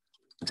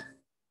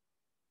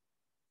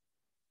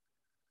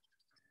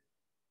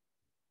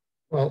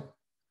well,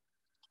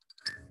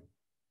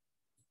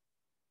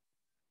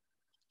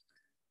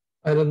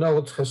 I don't know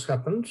what has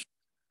happened.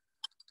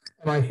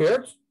 Am I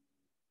heard?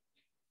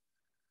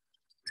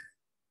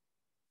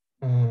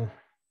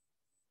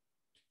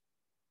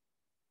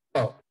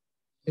 Oh,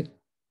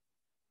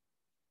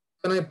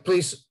 can I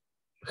please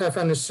have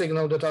any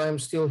signal that I am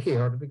still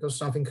here, because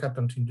something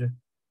happened in the...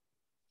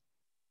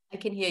 I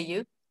can hear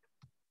you.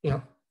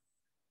 Yeah.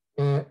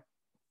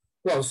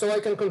 Well, so I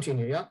can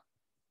continue, yeah?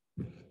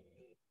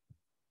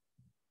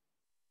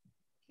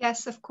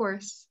 Yes, of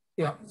course.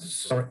 Yeah,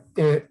 sorry.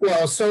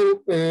 Well,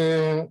 so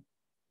in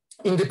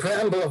the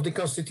preamble of the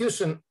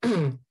Constitution,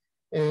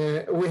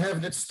 we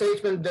have that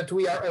statement that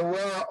we are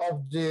aware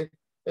of the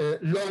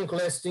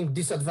long-lasting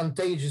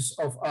disadvantages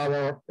of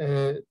our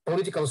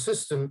political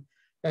system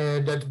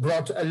that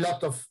brought a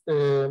lot of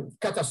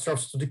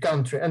catastrophes to the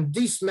country. And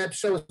this map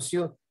shows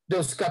you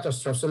those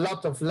catastrophes, a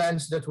lot of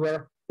lands that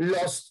were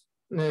lost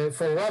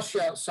for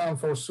Russia, some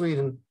for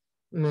Sweden.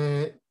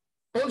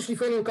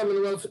 Polish-Lithuanian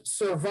Commonwealth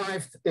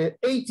survived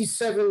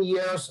 87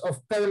 years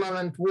of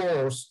permanent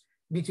wars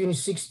between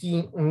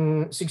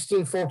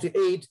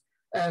 1648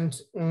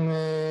 and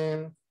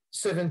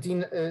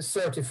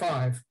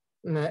 1735,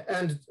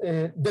 and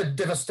that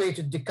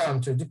devastated the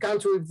country. The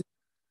country with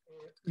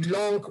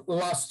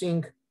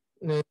long-lasting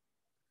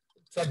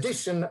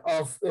tradition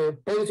of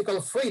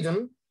political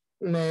freedom,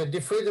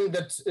 the freedom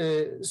that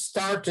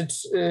started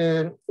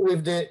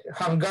with the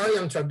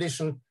Hungarian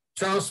tradition,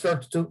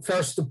 transferred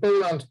first to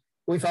Poland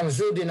with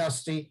Anjou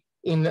dynasty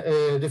in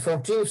the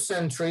 14th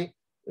century,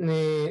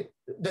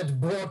 that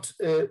brought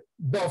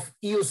both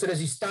ius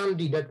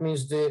resistandi, that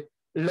means the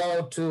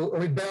law to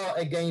rebel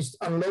against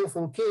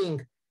unlawful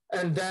king,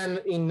 and then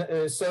in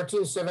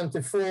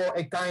 1374,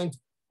 a kind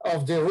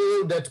of the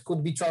rule that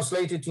could be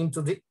translated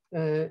into the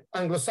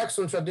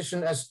Anglo-Saxon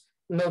tradition as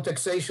no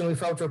taxation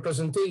without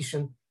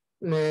representation.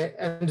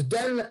 And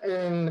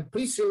then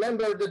please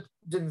remember that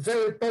the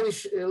very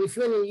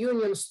Polish-Lithuanian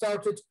Union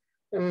started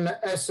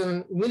as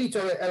a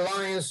military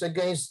alliance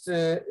against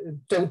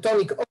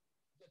Teutonic that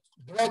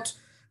brought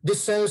the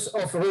sense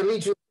of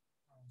religion,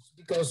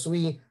 because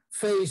we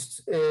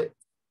faced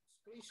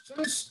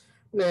Christians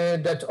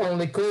that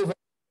only covered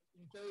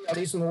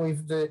imperialism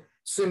with the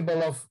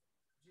symbol of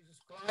Jesus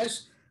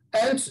Christ,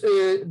 and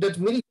that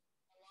military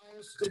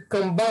alliance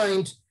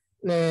combined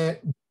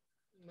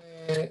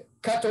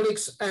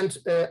Catholics and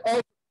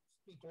all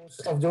peoples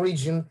of the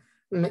region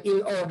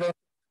in order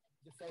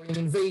the foreign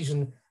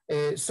invasion,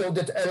 so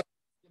that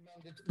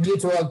demanded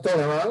mutual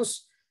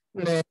tolerance.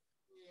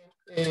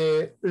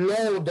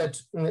 Law that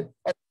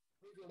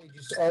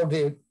privileges or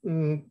the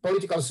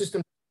political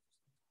system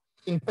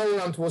in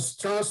Poland was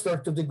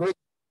transferred to the Great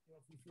Duchy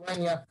of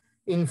Lithuania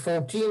in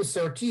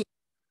 1413,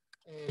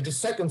 the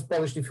second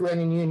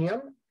Polish-Lithuanian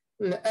Union,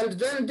 and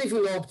then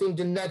developed in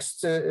the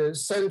next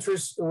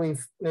centuries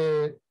with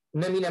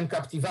Neminem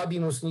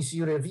captivabimus nisi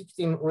iure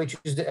victim, which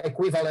is the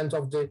equivalent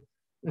of the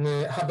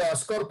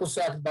Habeas Corpus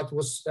Act, but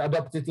was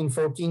adopted in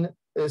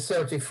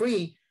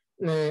 1433,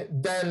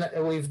 then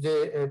with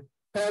the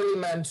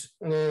parliament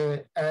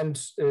and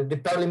the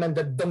parliament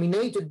that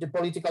dominated the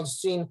political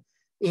scene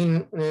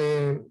in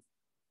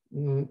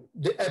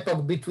the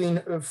epoch between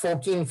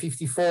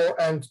 1454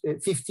 and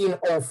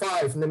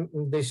 1505.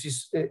 This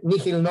is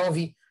nihil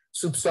novi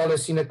sub sole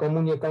sine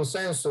communia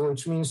consenso,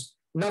 which means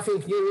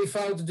nothing new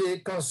without the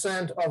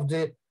consent of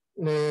the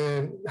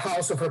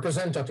House of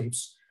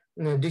Representatives.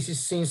 This is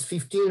since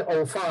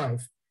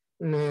 1505.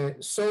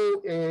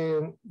 So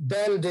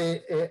then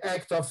the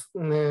Act of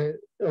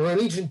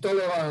Religion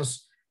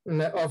Tolerance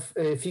of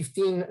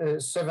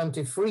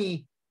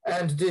 1573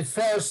 and the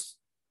first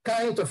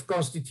kind of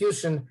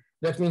constitution,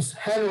 that means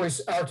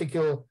Henry's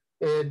article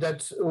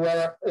that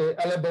were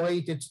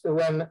elaborated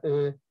when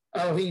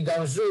Henri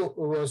d'Anjou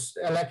was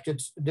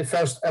elected, the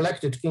first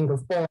elected king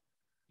of Poland.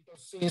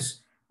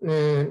 Since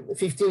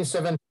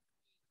 1570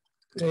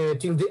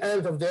 till the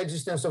end of the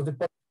existence of the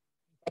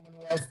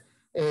Commonwealth,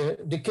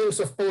 the kings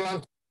of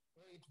Poland,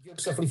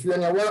 dukes of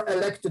Lithuania, were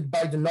elected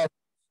by the nobles.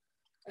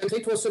 And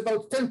it was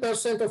about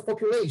 10% of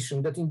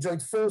population that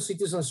enjoyed full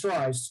citizens'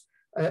 rights.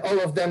 All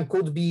of them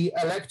could be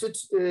elected,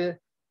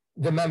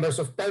 the members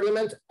of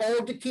parliament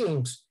or the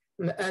kings,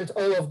 and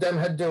all of them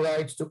had the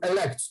right to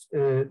elect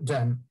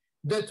them.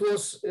 That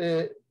was,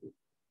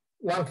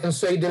 one can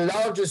say, the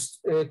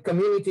largest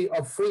community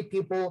of free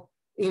people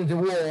in the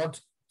world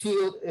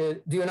till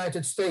the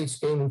United States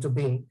came into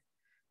being.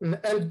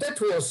 And that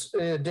was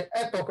the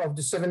epoch of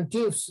the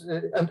 17th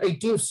and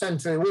 18th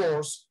century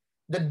wars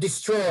that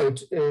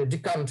destroyed the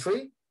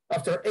country.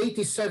 After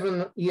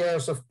 87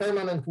 years of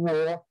permanent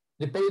war,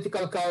 the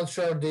political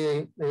culture,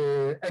 the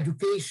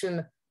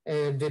education,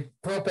 the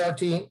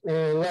property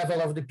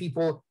level of the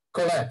people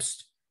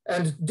collapsed.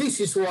 And this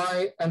is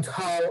why and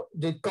how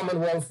the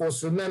Commonwealth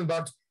was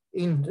remembered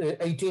in the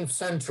 18th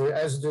century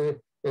as the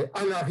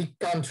anarchic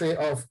country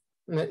of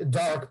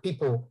dark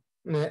people.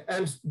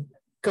 And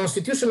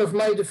Constitution of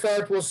May the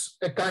 3rd was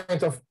a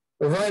kind of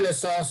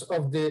renaissance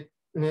of the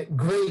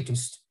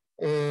greatest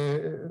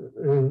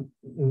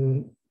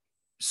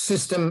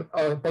system,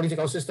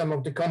 political system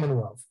of the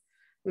Commonwealth.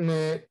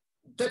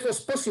 That was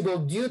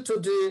possible due to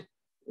the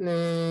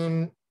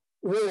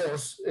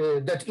wars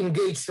that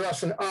engaged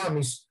Russian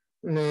armies,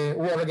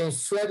 war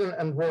against Sweden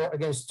and war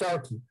against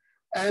Turkey.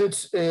 And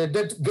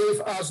that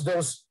gave us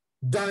those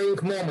dying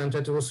moment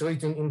that was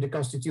written in the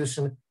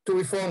Constitution to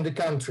reform the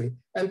country.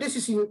 And this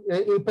is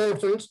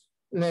important.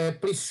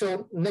 Please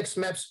show next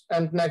maps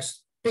and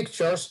next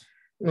pictures.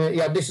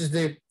 Yeah, this is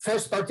the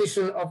first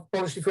partition of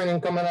Polish-Lithuanian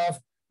Commonwealth.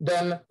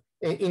 Then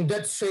in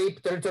that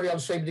shape, territorial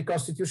shape, the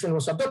Constitution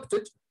was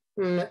adopted.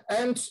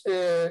 And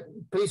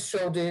please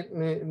show the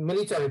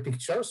military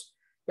pictures.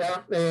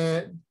 Yeah,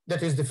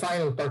 that is the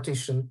final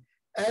partition.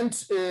 And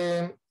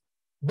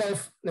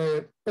both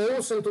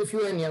Poles and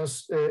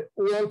Lithuanians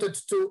wanted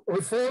to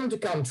reform the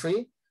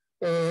country,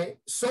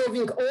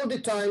 solving all the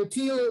time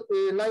till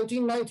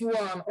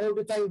 1991, all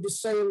the time the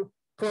same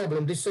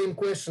problem, the same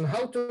question,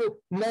 how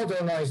to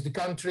modernize the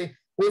country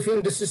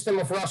within the system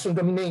of Russian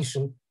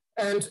domination.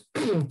 And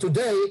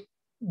today,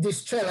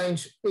 this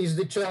challenge is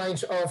the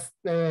challenge of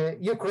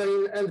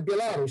Ukraine and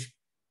Belarus.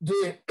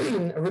 The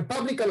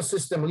republican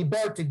system,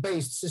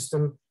 liberty-based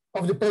system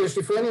of the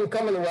Polish-Lithuanian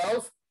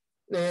Commonwealth,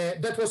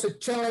 that was a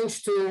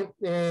challenge to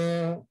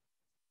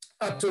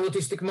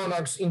absolutistic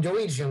monarchs in the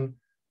region,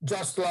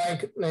 just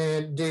like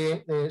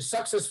the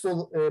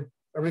successful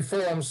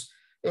reforms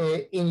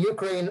in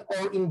Ukraine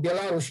or in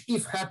Belarus,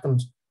 if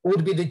happened,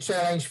 would be the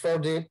challenge for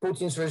the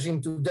Putin's regime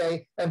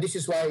today. And this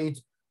is why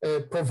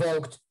it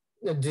provoked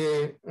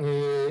the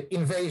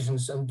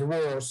invasions and the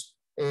wars.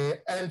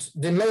 And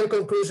the main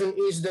conclusion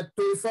is that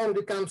to reform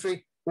the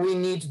country, we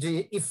need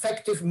the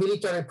effective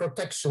military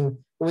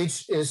protection,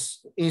 which is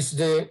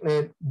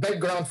the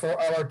background for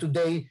our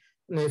today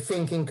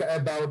thinking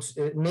about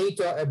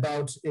NATO,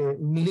 about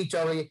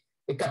military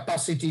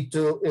capacity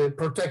to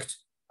protect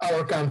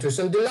our countries.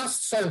 And the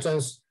last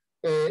sentence,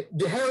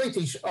 the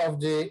heritage of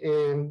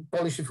the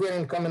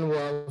Polish-Lithuanian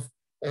Commonwealth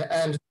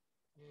and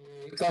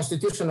the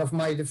Constitution of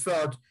May the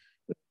 3rd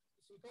is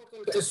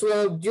important as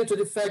well due to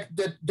the fact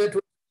that that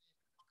was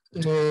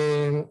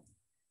the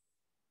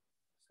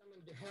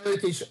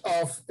heritage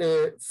of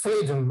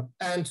freedom.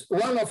 And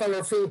one of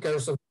our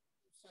thinkers of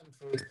the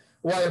century,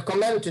 while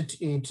commented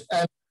it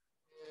and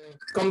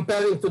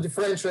comparing to the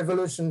French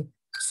Revolution,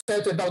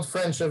 said about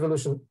French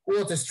Revolution,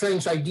 what a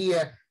strange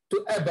idea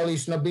to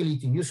abolish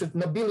nobility. You should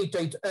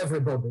nobilitate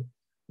everybody.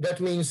 That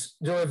means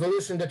the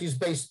revolution that is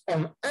based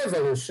on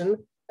evolution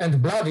and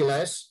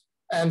bloodiless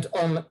and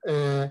on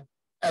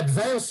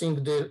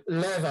advancing the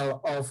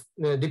level of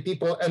the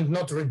people and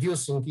not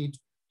reducing it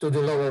to the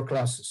lower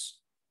classes.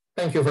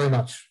 Thank you very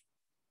much.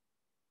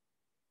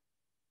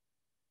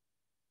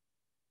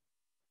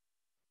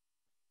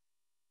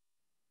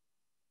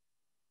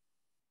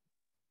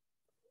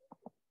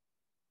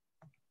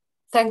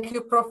 Thank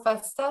you,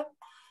 Professor,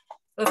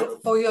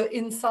 for your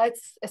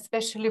insights,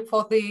 especially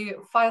for the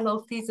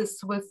final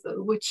thesis,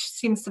 which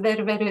seems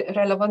very, very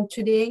relevant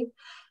today.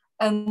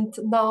 And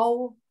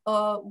now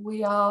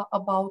we are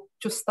about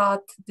to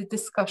start the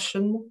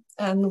discussion.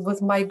 And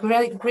with my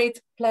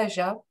great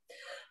pleasure,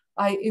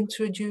 I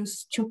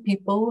introduce two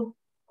people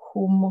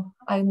whom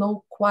I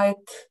know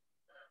quite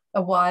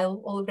a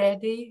while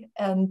already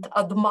and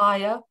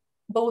admire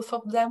both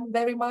of them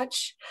very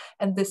much.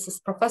 And this is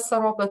Professor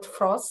Robert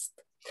Frost,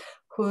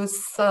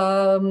 who's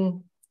a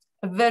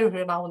very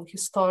renowned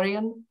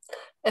historian,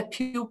 a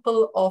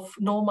pupil of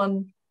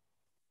Norman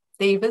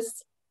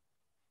Davis,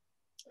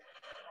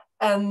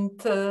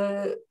 and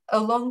a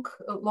long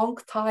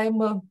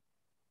time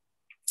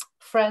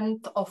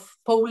friend of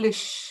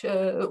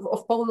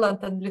Poland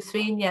and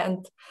Lithuania,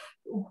 and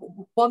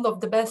one of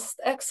the best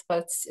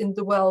experts in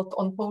the world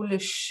on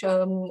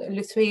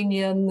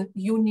Polish-Lithuanian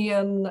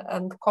Union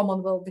and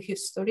Commonwealth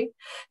history.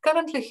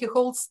 Currently, he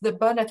holds the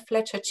Burnett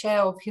Fletcher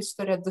Chair of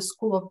History at the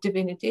School of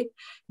Divinity,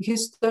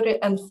 History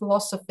and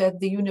Philosophy at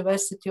the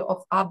University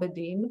of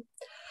Aberdeen.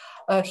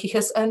 He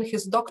has earned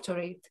his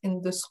doctorate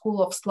in the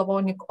School of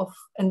Slavonic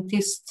and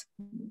East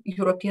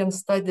European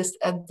Studies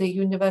at the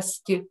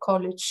University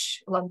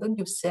College London,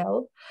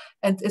 UCL,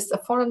 and is a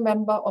foreign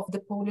member of the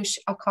Polish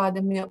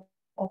Academy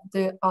of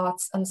the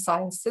Arts and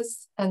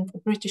Sciences and a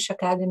British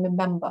Academy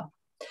member.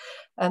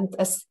 And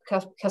as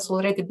has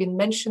already been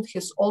mentioned,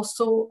 he's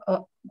also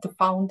the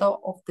founder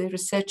of the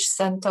Research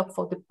Center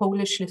for the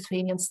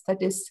Polish-Lithuanian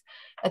Studies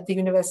at the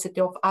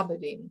University of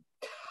Aberdeen.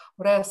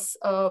 Whereas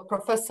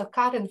Professor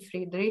Karin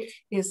Friedrich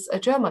is a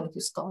German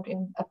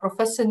historian, a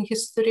professor in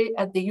history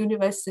at the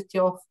University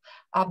of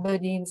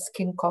Aberdeen's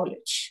King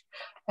College.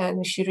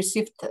 And she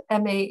received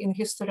MA in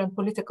History and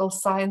Political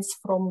Science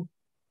from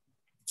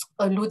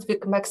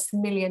Ludwig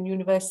Maximilian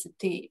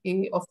University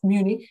of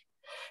Munich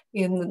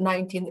in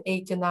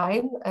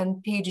 1989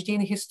 and PhD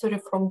in history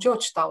from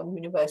Georgetown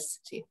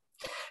University.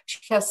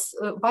 She has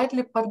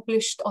widely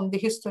published on the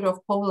history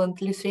of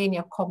Poland,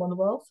 Lithuania,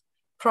 Commonwealth,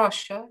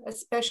 Prussia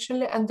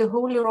especially, and the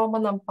Holy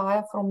Roman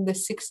Empire from the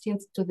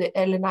 16th to the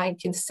early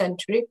 19th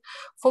century,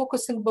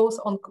 focusing both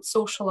on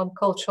social and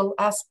cultural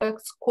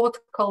aspects, court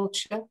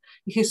culture,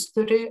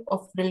 history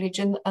of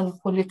religion and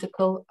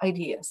political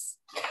ideas.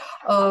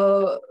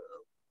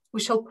 We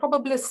shall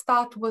probably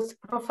start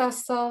with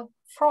Professor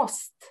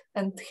Frost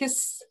and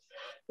his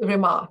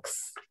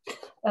remarks.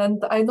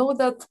 And I know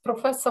that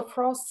Professor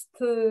Frost,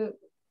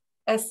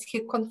 as he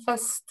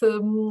confessed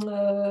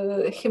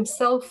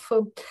himself,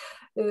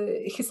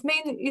 his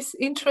main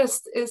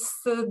interest is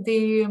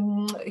the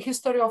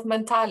history of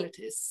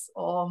mentalities,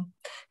 or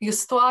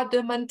histoire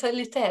de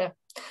mentalité.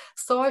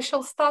 So I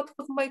shall start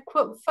with my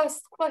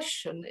first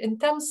question. In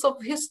terms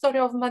of history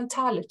of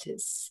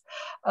mentalities,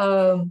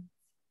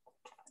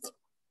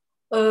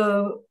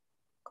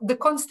 the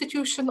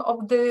Constitution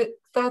of the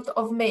 3rd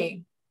of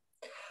May,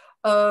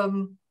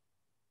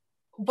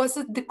 was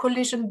it the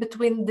collision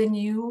between the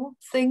new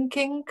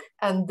thinking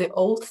and the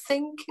old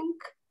thinking?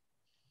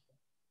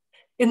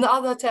 In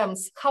other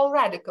terms, how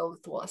radical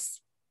it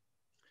was?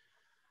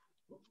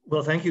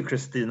 Well, thank you,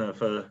 Christina,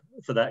 for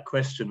that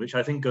question, which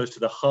I think goes to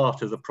the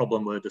heart of the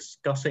problem we're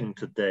discussing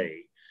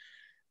today.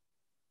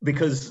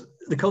 Because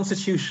the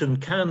Constitution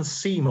can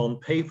seem on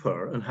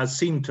paper, and has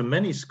seemed to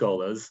many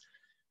scholars,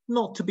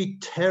 not to be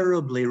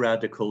terribly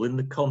radical in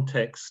the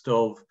context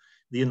of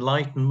the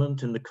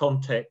Enlightenment, in the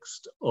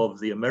context of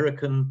the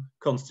American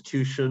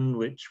Constitution,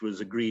 which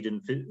was agreed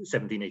in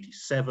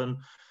 1787,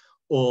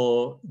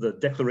 or the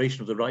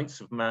Declaration of the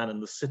Rights of Man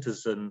and the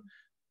Citizen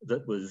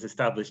that was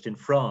established in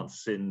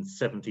France in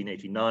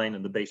 1789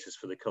 and the basis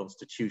for the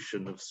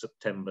Constitution of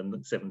September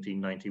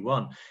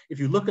 1791. If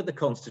you look at the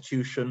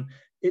Constitution,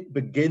 it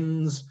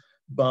begins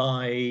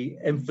by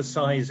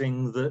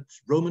emphasizing that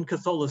Roman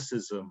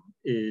Catholicism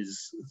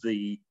is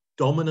the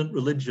dominant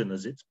religion,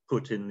 as it's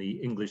put in the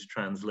English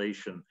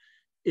translation,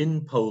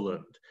 in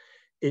Poland.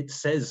 It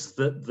says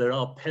that there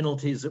are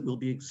penalties that will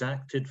be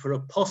exacted for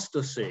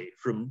apostasy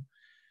from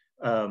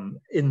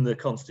in the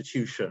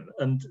Constitution.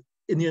 And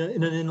in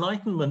an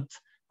Enlightenment,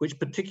 which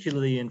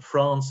particularly in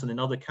France and in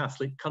other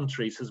Catholic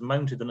countries has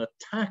mounted an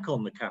attack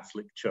on the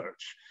Catholic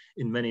Church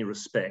in many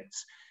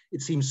respects,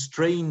 it seems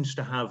strange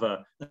to have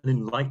an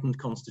enlightened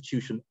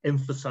constitution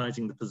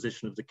emphasizing the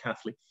position of the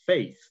Catholic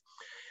faith.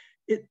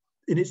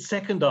 In its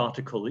second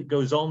article, it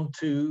goes on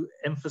to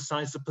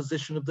emphasize the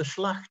position of the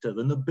Szlachta,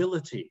 the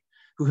nobility,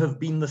 who have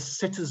been the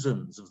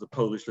citizens of the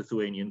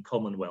Polish-Lithuanian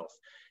Commonwealth,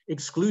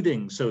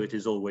 excluding, so it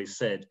is always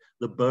said,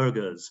 the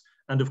burghers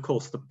and of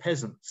course the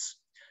peasants.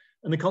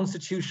 And the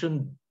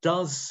Constitution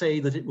does say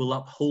that it will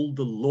uphold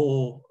the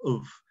law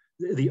of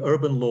the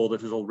urban law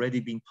that has already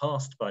been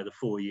passed by the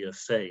Four-Year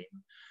Sejm.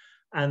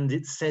 And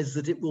it says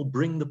that it will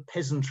bring the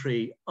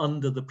peasantry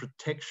under the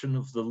protection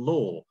of the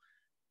law.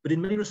 But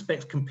in many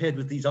respects, compared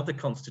with these other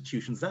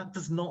constitutions, that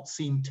does not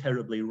seem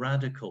terribly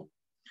radical.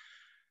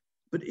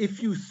 But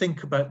if you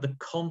think about the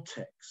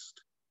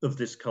context of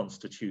this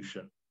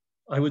constitution,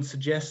 I would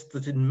suggest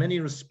that in many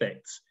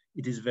respects,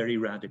 it is very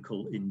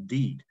radical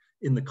indeed,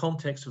 in the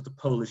context of the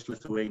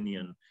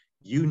Polish-Lithuanian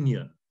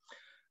Union.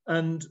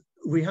 And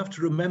we have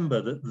to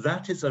remember that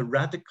that is a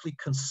radically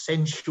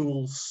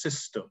consensual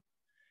system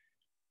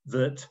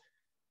that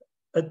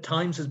at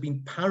times has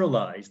been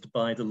paralyzed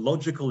by the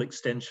logical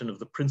extension of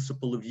the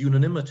principle of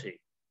unanimity,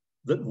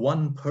 that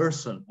one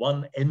person,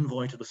 one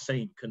envoy to the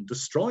Sejm can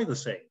destroy the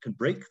Sejm, can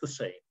break the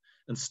Sejm,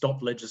 and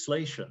stop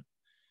legislation.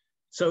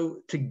 So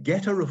to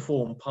get a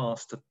reform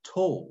passed at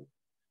all,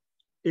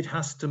 it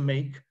has to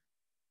make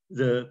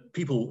the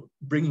people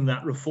bringing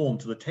that reform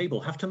to the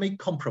table have to make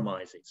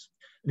compromises.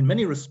 In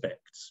many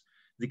respects,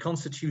 the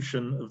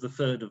Constitution of the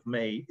 3rd of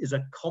May is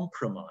a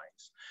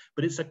compromise,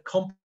 but it's a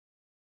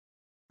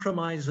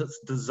compromise that's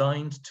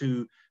designed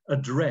to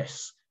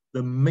address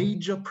the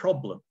major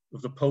problem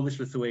of the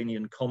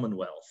Polish-Lithuanian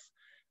Commonwealth,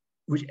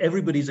 which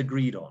everybody's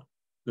agreed on.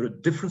 There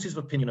are differences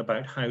of opinion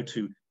about how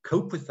to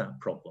cope with that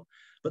problem,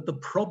 but the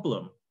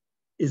problem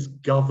is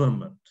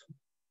government.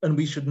 And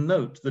we should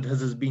note that,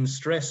 as has been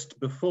stressed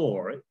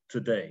before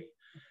today,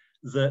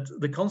 that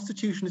the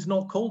constitution is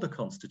not called a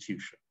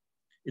constitution.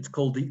 It's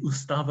called the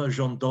Ustawa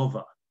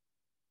Rządowa,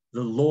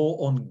 the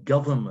law on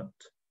government,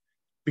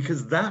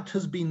 because that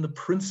has been the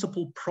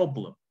principal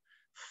problem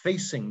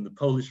facing the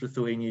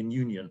Polish-Lithuanian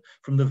Union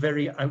from the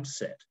very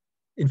outset.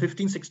 In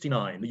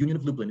 1569, the Union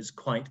of Lublin is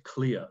quite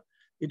clear.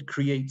 It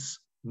creates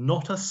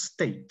not a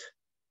state,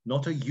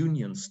 not a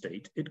union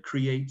state, it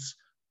creates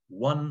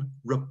one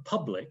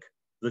republic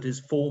that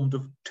is formed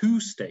of 2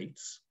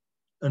 states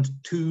and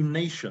 2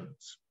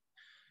 nations.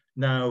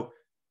 Now,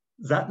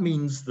 that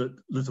means that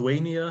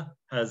Lithuania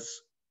has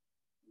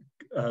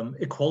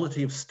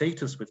equality of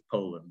status with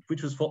Poland,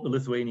 which was what the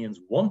Lithuanians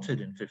wanted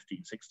in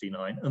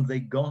 1569, and they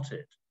got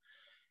it.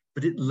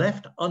 But it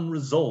left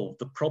unresolved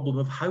the problem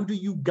of how do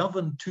you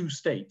govern 2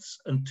 states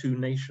and 2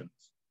 nations?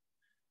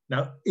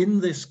 Now, in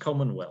this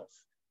Commonwealth,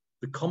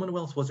 the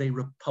Commonwealth was a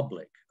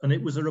republic, and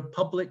it was a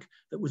republic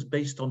that was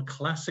based on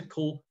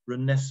classical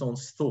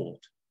Renaissance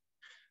thought,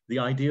 the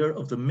idea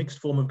of the mixed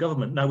form of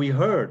government. Now, we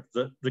heard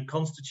that the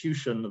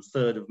Constitution of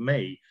 3rd of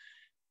May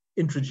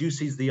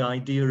introduces the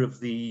idea of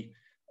the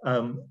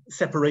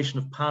separation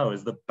of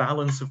powers, the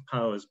balance of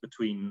powers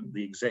between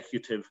the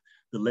executive,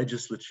 the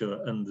legislature,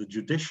 and the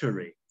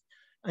judiciary.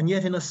 And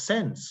yet, in a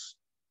sense,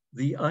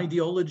 the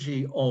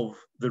ideology of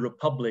the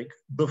Republic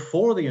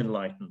before the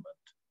Enlightenment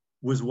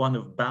was one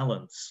of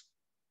balance,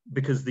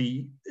 because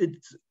it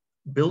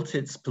built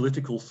its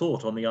political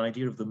thought on the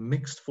idea of the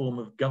mixed form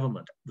of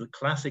government, the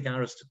classic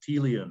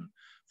Aristotelian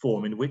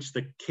form in which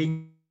the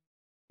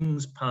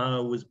king's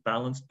power was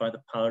balanced by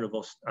the power of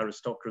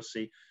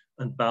aristocracy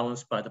and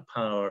balanced by the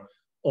power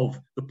of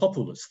the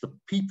populace, the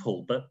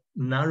people, but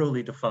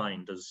narrowly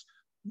defined as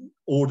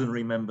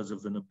ordinary members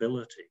of the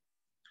nobility.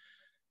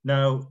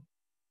 Now,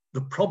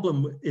 the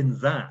problem in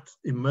that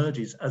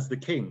emerges as the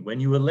king. When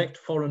you elect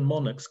foreign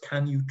monarchs,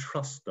 can you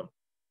trust them?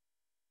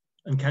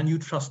 And can you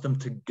trust them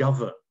to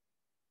govern?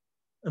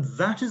 And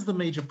that is the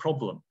major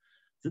problem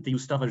that the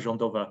Ustawa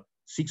Rządowa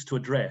seeks to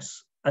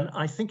address. And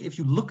I think if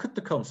you look at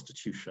the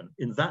constitution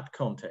in that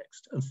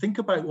context and think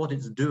about what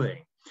it's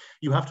doing,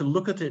 you have to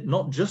look at it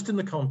not just in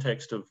the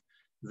context of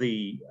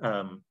the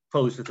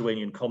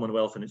Polish-Lithuanian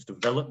Commonwealth and its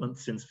development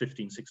since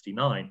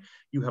 1569,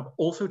 you have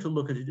also to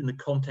look at it in the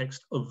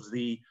context of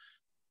the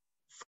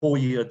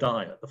 4-year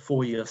Diet, the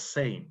 4-year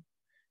Sejm,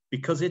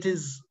 because it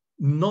is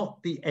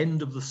not the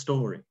end of the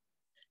story.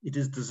 It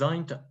is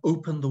designed to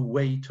open the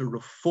way to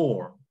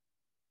reform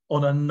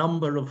on a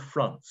number of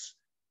fronts.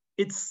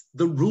 It's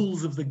the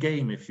rules of the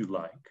game, if you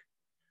like,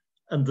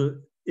 and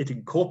it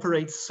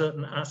incorporates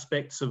certain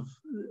aspects of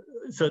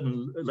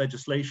certain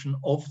legislation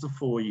of the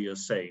 4-year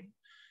Sejm,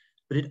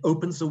 but it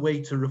opens the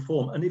way to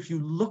reform. And if you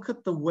look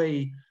at the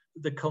way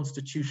the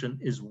Constitution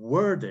is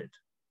worded,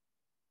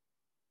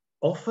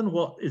 often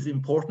what is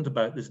important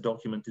about this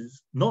document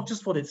is not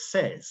just what it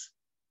says,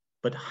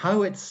 but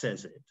how it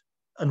says it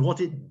and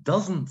what it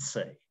doesn't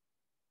say.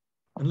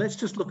 And let's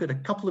just look at a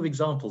couple of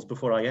examples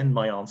before I end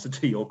my answer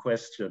to your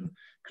question,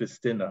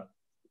 Christina.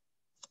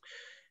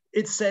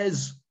 It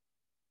says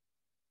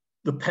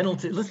the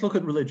penalty, let's look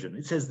at religion.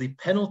 It says the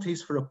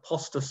penalties for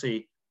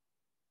apostasy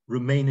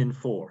remain in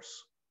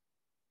force.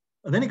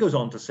 And then it goes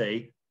on to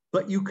say,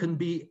 but you can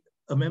be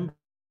a member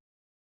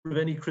of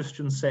any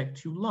Christian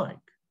sect you like.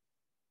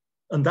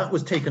 And that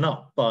was taken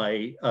up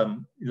by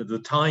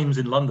the Times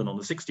in London on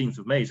the 16th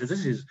of May. So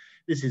this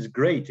is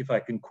great, if I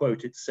can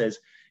quote. It says,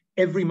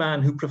 every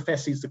man who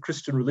professes the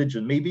Christian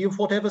religion may be of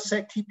whatever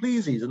sect he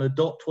pleases and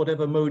adopt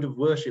whatever mode of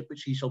worship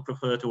which he shall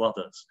prefer to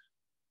others.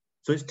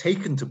 So it's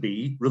taken to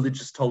be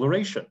religious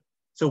toleration.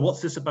 So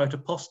what's this about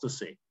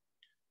apostasy?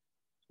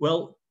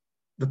 Well,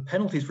 the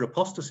penalties for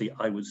apostasy,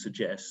 I would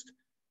suggest,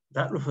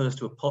 that refers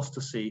to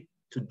apostasy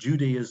to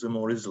Judaism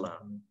or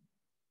Islam.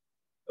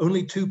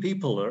 Only 2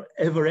 people are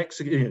ever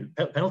executed.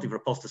 Penalty for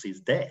apostasy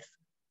is death,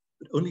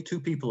 but only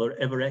 2 people are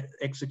ever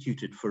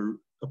executed for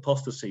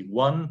apostasy.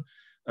 One,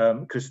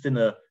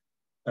 Krystyna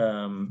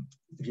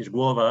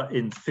Wierzgłowa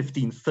in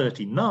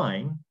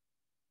 1539,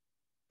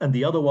 and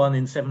the other one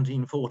in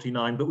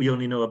 1749, but we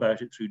only know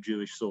about it through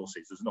Jewish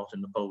sources. It's not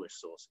in the Polish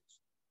sources.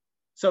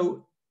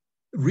 So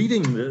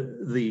reading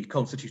the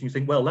Constitution, you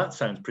think, well, that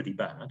sounds pretty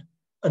bad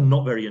and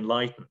not very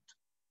enlightened.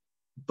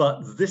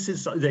 But this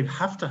is, they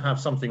have to have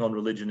something on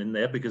religion in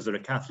there because there are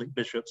Catholic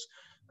bishops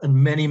and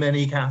many,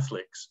 many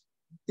Catholics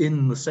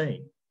in the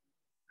Sejm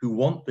who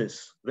want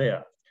this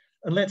there.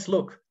 And let's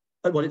look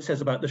at what it says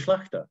about the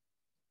Szlachta.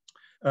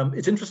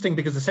 It's interesting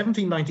because the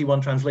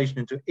 1791 translation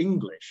into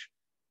English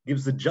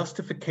gives the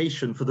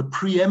justification for the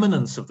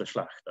preeminence of the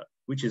Szlachta,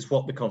 which is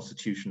what the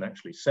Constitution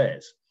actually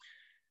says.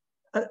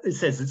 It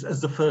says it's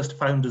as the first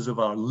founders of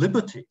our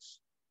liberties.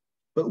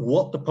 But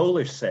what the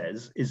Polish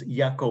says is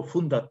jako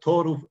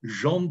fundatorów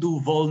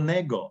rządu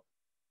wolnego,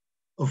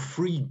 of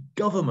free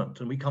government.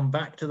 And we come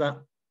back to that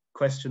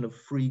question of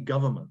free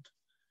government.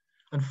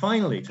 And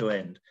finally, to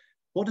end,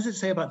 what does it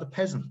say about the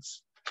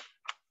peasants?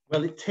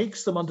 Well, it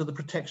takes them under the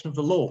protection of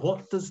the law.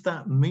 What does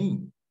that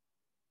mean?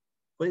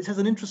 Well, it says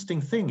an interesting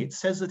thing. It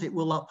says that it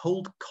will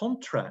uphold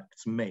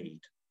contracts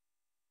made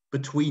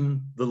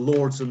between the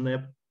lords and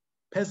their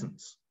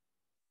peasants.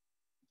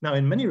 Now,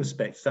 in many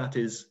respects, that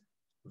is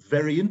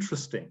very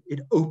interesting. It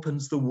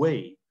opens the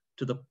way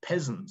to the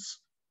peasants,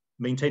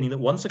 maintaining that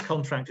once a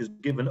contract is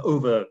given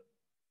over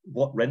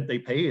what rent they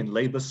pay in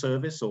labor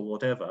service or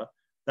whatever,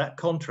 that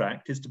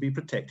contract is to be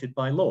protected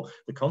by law.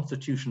 The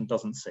Constitution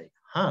doesn't say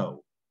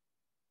how,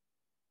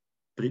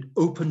 but it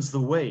opens the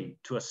way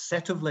to a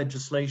set of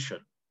legislation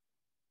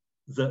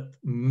that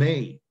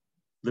may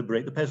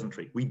liberate the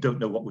peasantry. We don't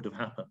know what would have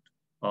happened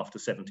after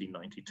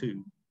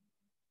 1792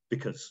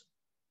 because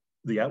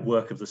the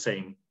work of the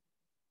same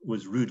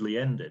was rudely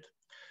ended.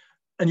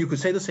 And you could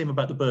say the same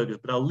about the burghers,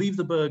 but I'll leave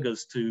the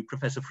burghers to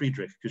Professor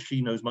Friedrich because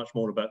she knows much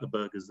more about the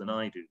burghers than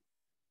I do.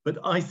 But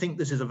I think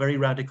this is a very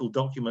radical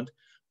document,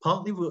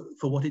 partly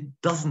for what it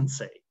doesn't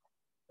say,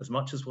 as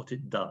much as what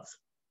it does.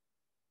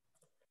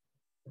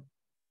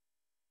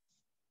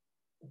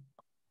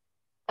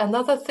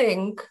 Another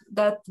thing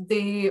that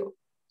the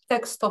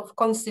text of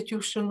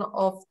Constitution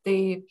of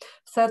the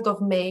 3rd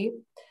of May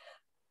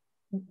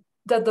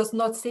that does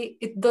not say,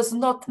 it does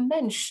not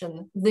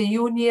mention the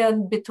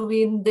union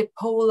between the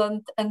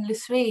Poland and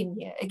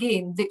Lithuania.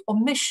 Again, the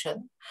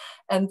omission.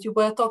 And you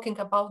were talking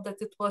about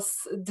that it was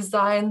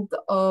designed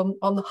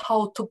on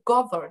how to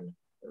govern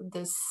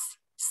this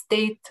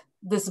state,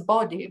 this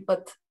body,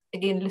 but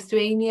again,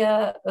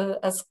 Lithuania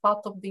as part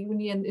of the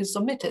union is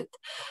omitted.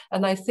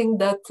 And I think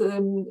that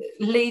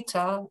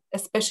later,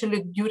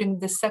 especially during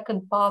the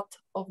second part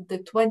of the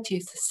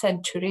 20th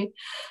century,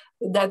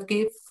 that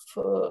gave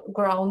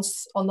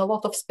grounds on a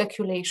lot of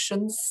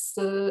speculations,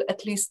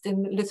 at least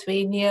in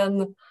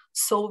Lithuanian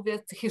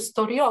Soviet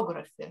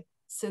historiography.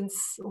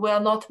 Since we are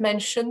not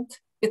mentioned,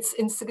 it's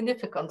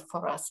insignificant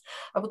for us.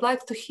 I would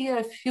like to hear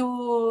a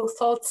few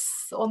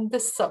thoughts on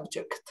this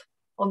subject,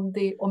 on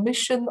the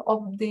omission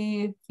of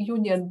the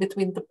union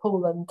between the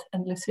Poland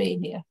and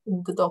Lithuania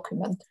in the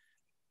document.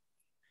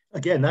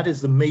 Again, that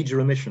is the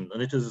major omission.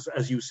 And it is,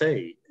 as you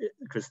say,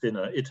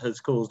 Christina, it has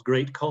caused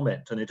great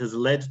comment and it has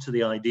led to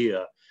the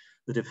idea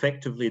that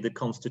effectively the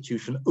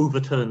Constitution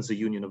overturns the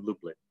Union of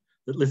Lublin,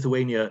 that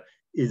Lithuania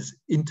is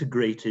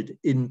integrated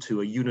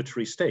into a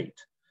unitary state.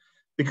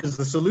 Because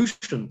the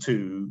solution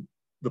to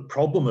the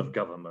problem of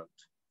government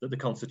that the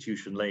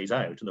Constitution lays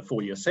out and the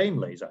 4-year Sejm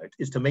lays out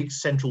is to make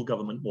central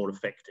government more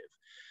effective.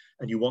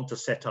 And you want to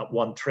set up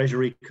one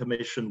Treasury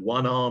Commission,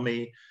 one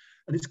army.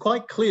 And it's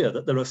quite clear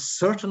that there are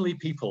certainly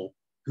people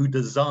who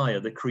desire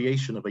the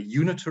creation of a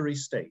unitary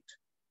state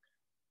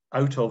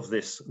out of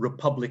this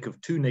republic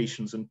of 2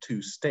 nations and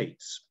 2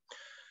 states.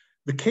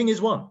 The king is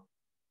one.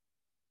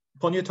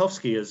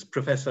 Poniatowski, as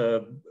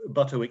Professor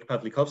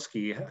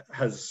Bartowick-Pawlikowski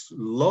has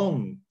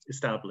long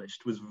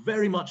established, was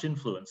very much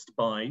influenced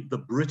by the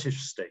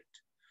British state.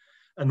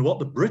 And what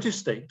the British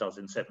state does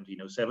in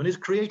 1707 is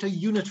create a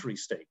unitary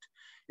state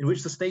in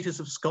which the status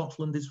of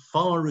Scotland is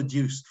far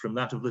reduced from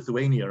that of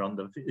Lithuania in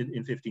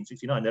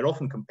 1569. They're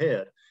often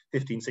compared,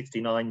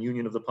 1569,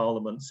 Union of the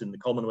Parliaments in the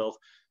Commonwealth,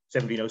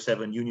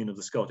 1707, Union of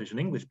the Scottish and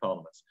English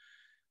Parliaments.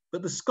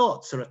 But the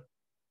Scots are a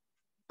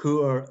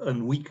poor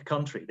and weak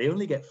country. They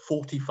only get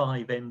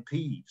 45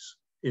 MPs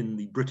in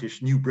the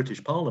new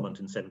British Parliament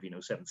in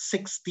 1707,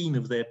 16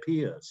 of their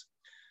peers.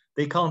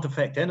 They can't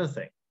affect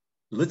anything.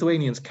 The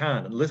Lithuanians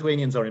can, and the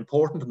Lithuanians are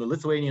important, and the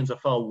Lithuanians are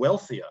far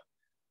wealthier,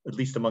 at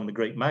least among the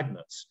great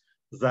magnates,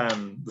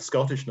 than the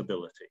Scottish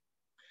nobility.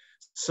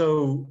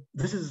 So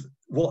this is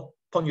what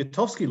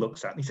Poniatowski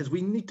looks at, and he says,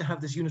 we need to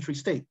have this unitary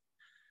state.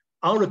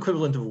 Our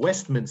equivalent of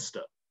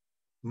Westminster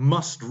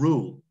must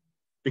rule,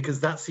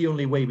 because that's the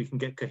only way we can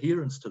get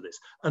coherence to this.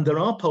 And there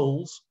are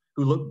Poles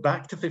who look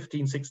back to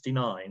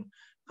 1569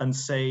 and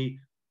say,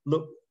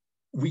 look,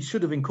 we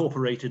should have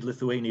incorporated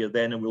Lithuania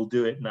then and we'll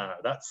do it now.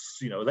 That's,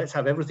 let's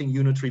have everything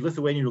unitary.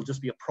 Lithuania will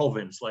just be a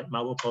province like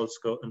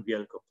Małopolska and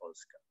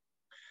Wielkopolska.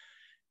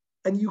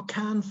 And you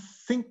can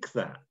think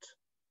that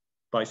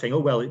by saying, oh,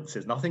 well, it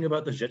says nothing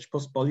about the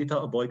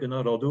Rzeczpospolita Obojga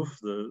Narodów,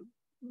 the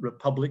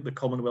republic, the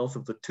commonwealth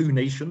of the 2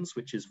 nations,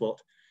 which is what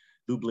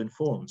Lublin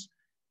forms.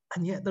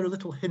 And yet there are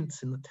little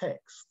hints in the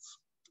texts.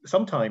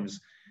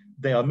 Sometimes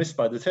they are missed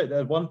by the text.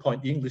 At one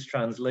point, the English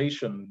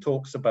translation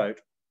talks about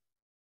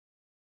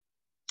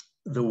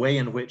the way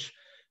in which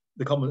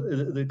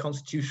the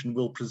Constitution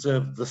will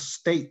preserve the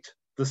state,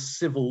 the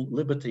civil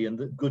liberty and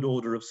the good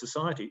order of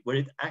society, where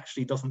it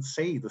actually doesn't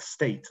say the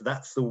state.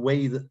 That's the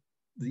way that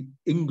the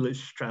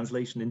English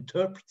translation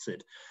interprets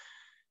it.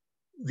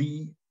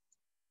 The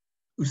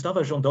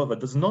Ustawa Rządowa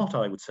does not,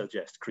 I would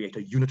suggest, create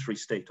a unitary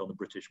state on the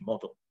British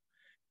model.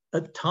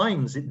 At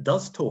times it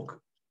does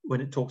talk,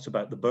 when it talks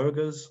about the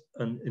burghers,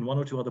 and in one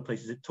or two other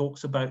places, it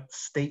talks about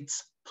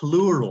states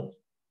plural,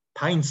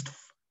 państw,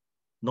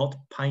 not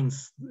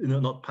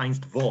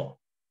państwo.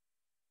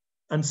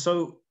 And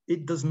so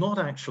it does not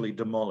actually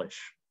demolish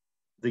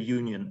the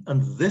union.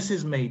 And this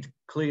is made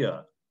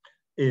clear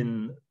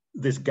in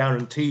this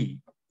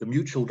guarantee, the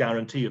mutual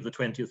guarantee of the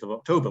 20th of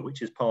October,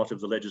 which is part of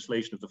the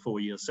legislation of the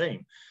 4-year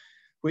Sejm,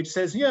 which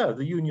says, yeah,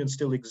 the union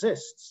still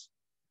exists.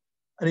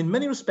 And in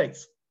many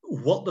respects,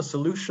 what the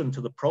solution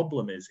to the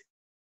problem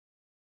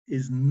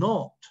is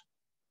not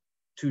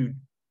to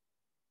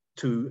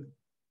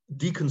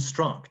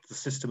deconstruct the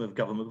system of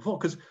government before,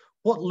 because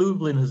what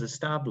Lublin has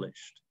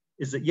established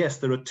is that, yes,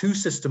 there are two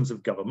systems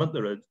of government.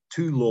 There are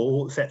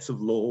two sets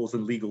of laws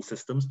and legal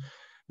systems.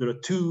 There are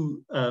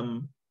two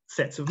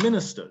sets of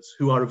ministers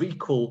who are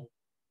equal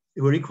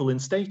in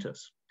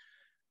status.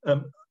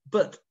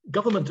 But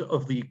government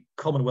of the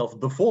Commonwealth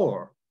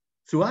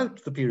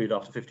throughout the period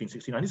after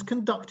 1569 is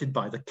conducted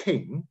by the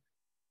king,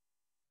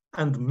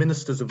 and the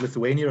ministers of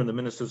Lithuania and the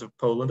ministers of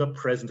Poland are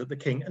present at the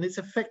king, and it's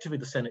effectively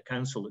the Senate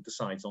Council that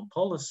decides on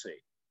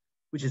policy,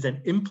 which is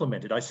then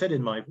implemented. I said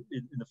in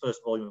the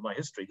first volume of my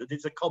history that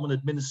it's a common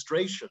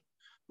administration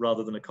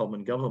rather than a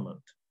common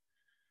government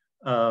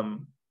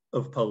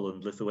of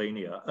Poland,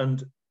 Lithuania.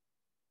 And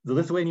the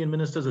Lithuanian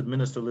ministers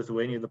administer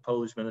Lithuania, the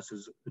Polish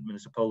ministers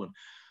administer Poland.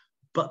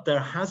 But there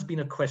has been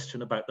a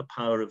question about the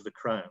power of the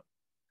crown.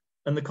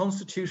 And the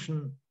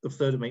Constitution of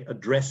 3rd of May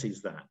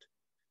addresses that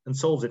and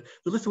solves it.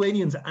 The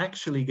Lithuanians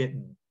actually get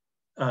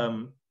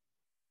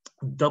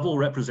double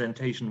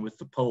representation with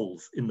the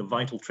Poles in the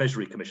Vital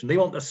Treasury Commission. They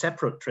want a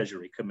separate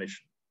Treasury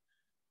Commission,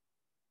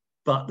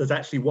 but there's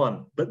actually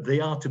one. But they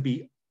are to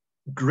be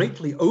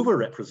greatly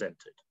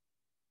overrepresented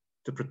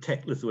to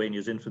protect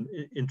Lithuania's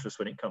interests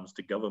when it comes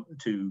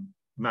to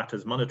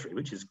matters monetary,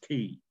 which is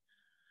key.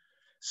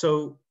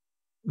 So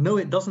no,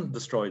 it doesn't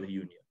destroy the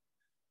union,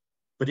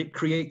 but it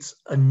creates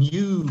a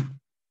new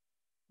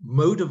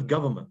mode of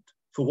government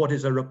for what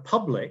is a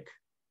republic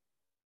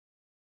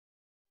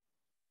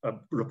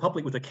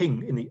with a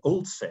king in the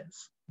old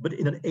sense, but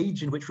in an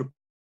age in which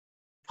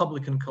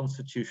republican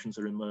constitutions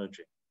are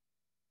emerging.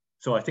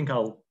 So I think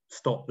I'll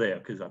stop there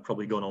because I've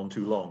probably gone on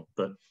too long,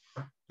 but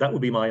that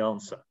would be my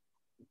answer.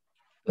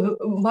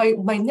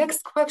 My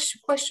next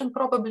question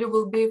probably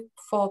will be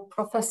for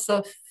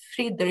Professor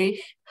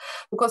Friedrich,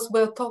 because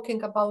we're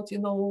talking about,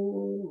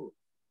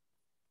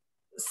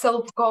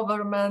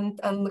 self-government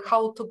and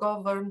how to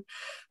govern,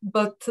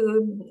 but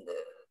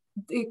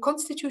the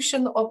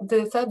Constitution of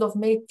the 3rd of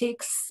May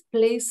takes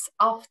place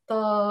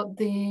after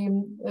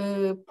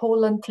the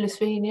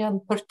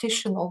Poland-Lithuanian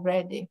partition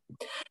already.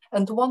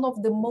 And one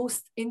of the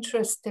most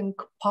interesting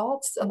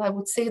parts, and I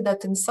would say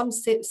that in some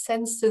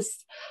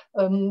senses,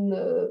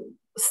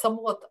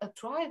 somewhat a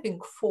driving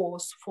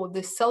force for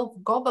the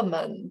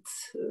self-government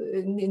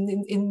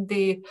in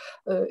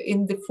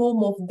the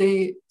form of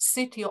the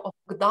city of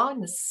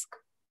Gdańsk,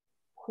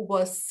 who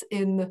was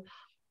in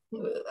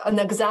an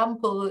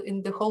example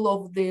in the whole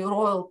of the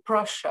Royal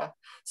Prussia.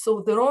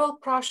 So the Royal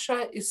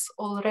Prussia is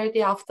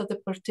already after the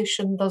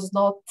partition does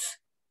not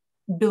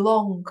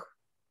belong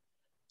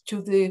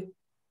to the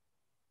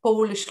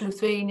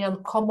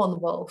Polish-Lithuanian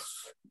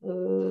Commonwealth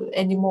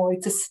anymore.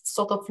 It is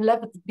sort of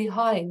left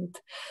behind.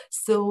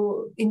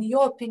 So in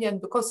your opinion,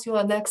 because you're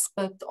an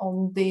expert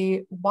on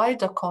the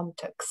wider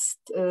context,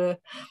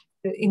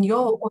 in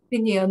your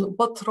opinion,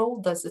 what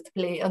role does it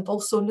play? And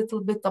also a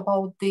little bit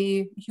about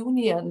the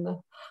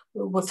union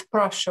with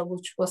Prussia,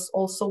 which was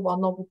also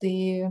one of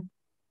the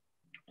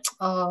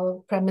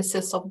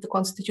premises of the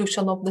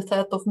Constitution of the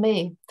 3rd of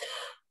May.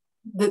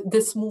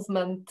 This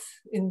movement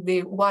in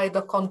the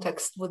wider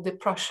context with the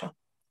Prussia.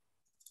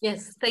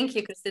 Yes, thank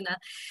you, Christina.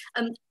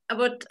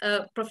 What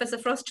Professor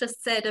Frost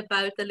just said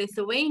about the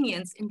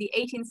Lithuanians in the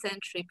 18th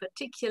century,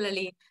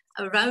 particularly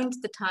around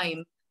the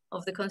time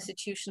of the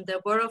Constitution,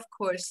 there were, of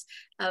course,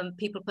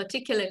 people,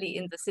 particularly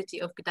in the city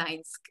of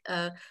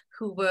Gdańsk,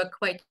 who were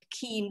quite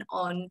keen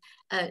on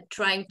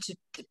trying to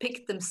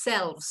depict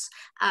themselves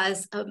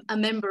as a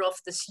member of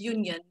this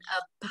union,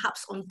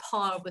 perhaps on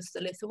par with the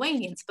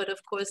Lithuanians. But of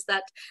course,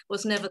 that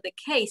was never the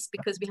case,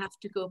 because we have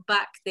to go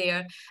back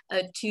there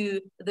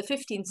to the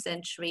 15th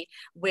century,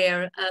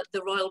 where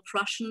the Royal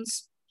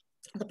Prussians,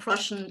 the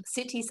Prussian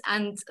cities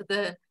and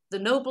the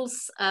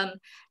nobles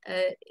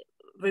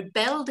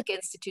rebelled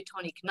against the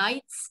Teutonic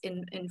Knights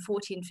in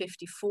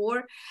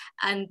 1454,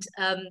 and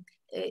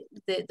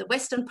the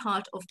western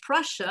part of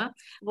Prussia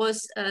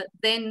was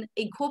then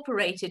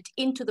incorporated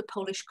into the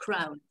Polish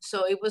crown.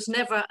 So it was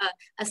never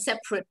a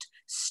separate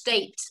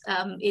state.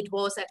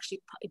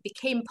 It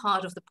became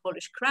part of the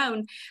Polish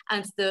crown,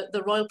 and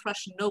the Royal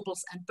Prussian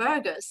nobles and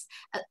burghers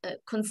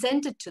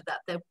consented to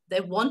that.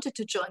 They wanted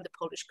to join the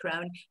Polish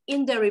crown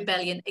in their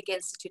rebellion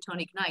against the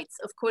Teutonic Knights.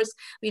 Of course,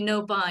 we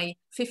know by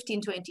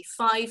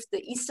 1525,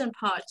 the eastern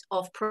part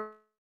of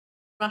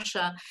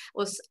Prussia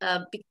was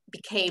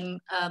became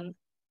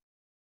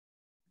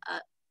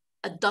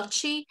a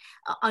duchy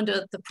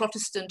under the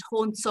Protestant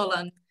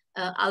Hohenzollern,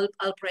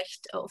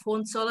 Albrecht of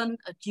Hohenzollern,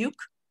 a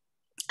duke.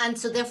 And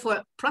so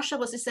therefore Prussia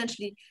was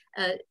essentially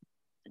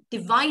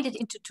divided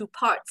into two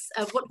parts.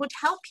 What would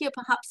help here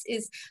perhaps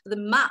is the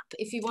map.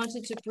 If you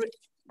wanted to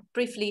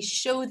briefly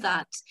show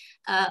that,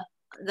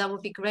 that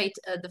would be great.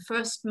 The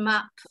first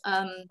map,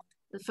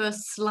 the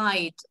first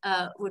slide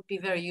would be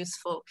very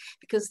useful,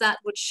 because that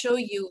would show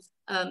you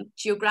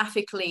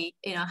geographically,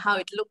 how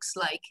it looks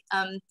like.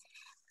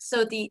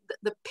 So the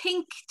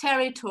pink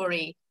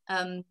territory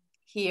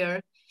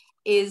here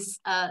is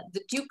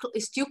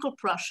ducal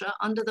Prussia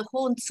under the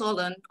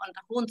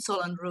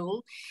Hohenzollern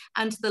rule,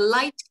 and the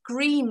light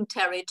green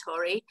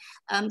territory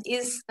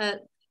is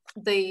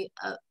the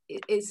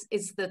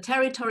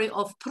territory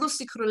of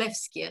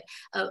Prusy-Królewskie,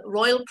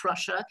 Royal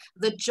Prussia,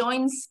 that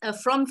joins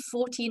from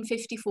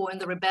 1454 in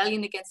the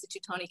rebellion against the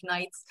Teutonic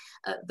Knights,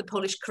 the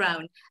Polish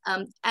crown.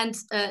 And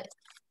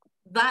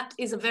that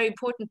is a very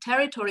important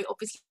territory,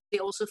 obviously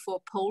also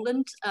for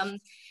Poland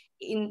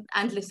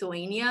and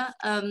Lithuania,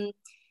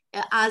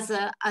 as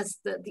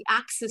the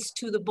access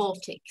to the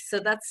Baltic. So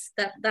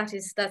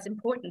that's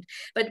important.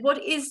 But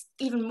what is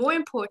even more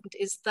important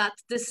is that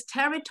this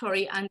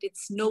territory and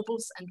its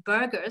nobles and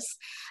burghers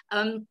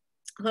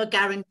were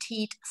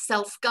guaranteed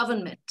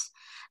self-government.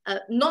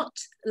 Not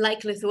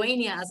like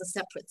Lithuania as a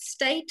separate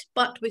state,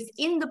 but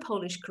within the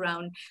Polish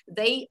crown,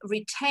 they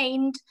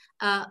retained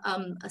a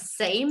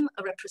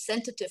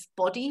representative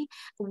body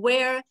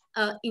where,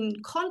 in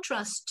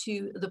contrast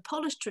to the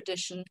Polish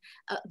tradition,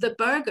 the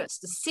burghers,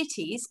 the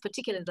cities,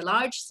 particularly the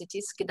large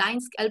cities,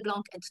 Gdańsk,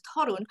 Elbląg, and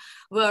Torun,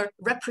 were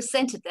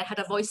represented. They had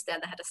a voice there,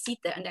 they had a seat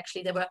there, and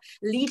actually they were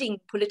leading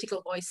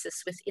political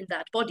voices within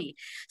that body.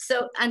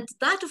 So, and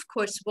that of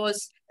course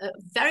was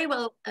very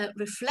well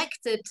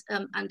reflected,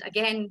 and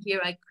again,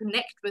 here I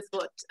connect with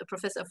what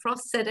Professor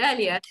Frost said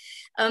earlier,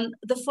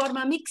 the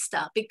forma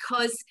mixta,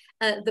 because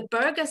the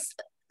burghers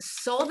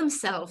saw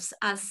themselves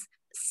as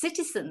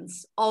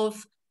citizens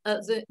of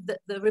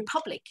the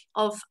Republic,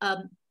 of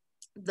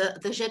the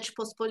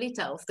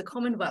Rzeczpospolita, of the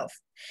Commonwealth.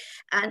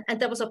 And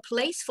there was a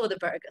place for the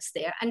burghers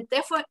there. And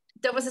therefore,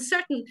 there was a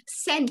certain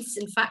sense,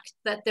 in fact,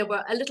 that they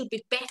were a little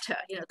bit better,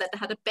 that they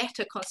had a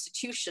better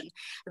constitution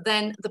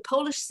than the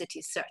Polish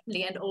cities,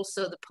 certainly, and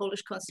also the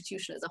Polish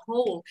constitution as a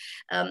whole,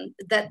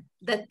 that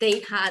they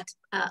had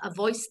a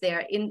voice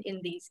there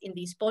in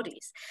these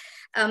bodies.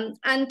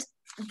 And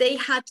they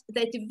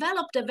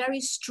developed a very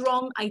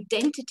strong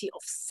identity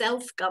of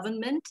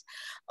self-government,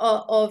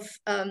 of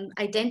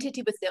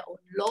identity with their own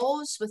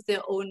laws, with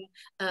their own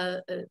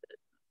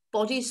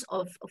bodies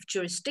of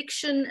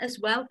jurisdiction as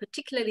well,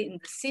 particularly in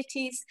the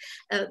cities.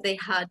 They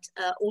had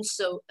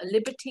also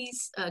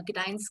liberties.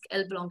 Gdańsk,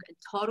 Elbląg, and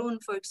Torun,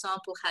 for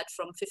example, had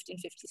from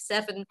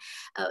 1557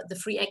 the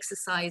free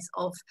exercise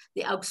of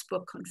the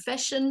Augsburg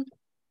Confession.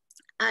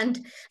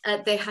 And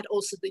they had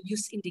also the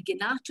jus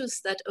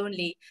indignatus, that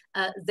only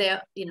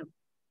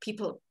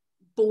people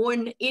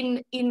born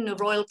in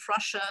Royal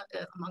Prussia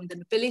among the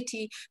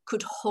nobility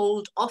could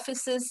hold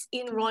offices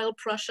in Royal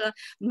Prussia,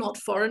 not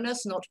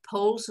foreigners, not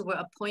Poles who were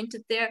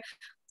appointed there.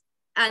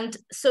 And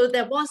so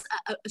there was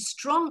a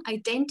strong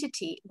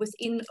identity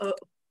within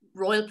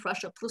Royal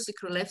Prussia,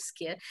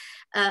 Prusy-Królewskie,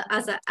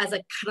 as a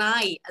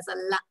kraj, as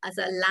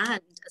a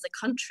land, as a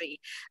country.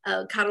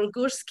 Karol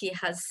Górski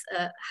has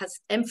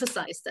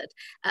emphasized that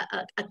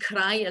a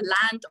kraj, a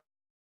land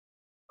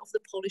of the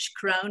Polish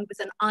crown, with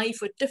an eye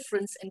for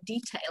difference and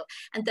detail,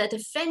 and that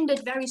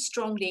defended very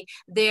strongly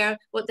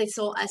what they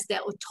saw as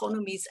their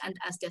autonomies and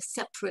as their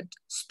separate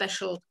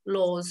special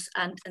laws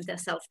and their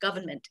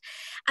self-government.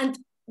 And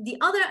the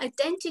other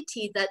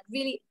identity that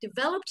really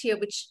developed here,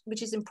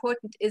 which is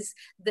important, is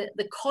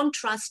the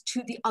contrast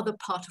to the other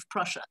part of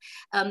Prussia,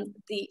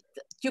 the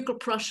Ducal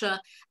Prussia,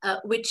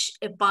 which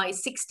by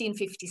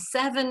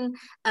 1657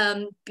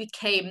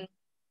 became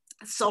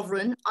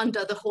sovereign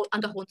under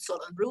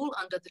Hohenzollern rule,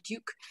 under the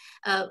Duke,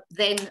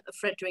 then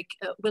Frederick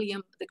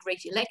William the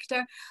Great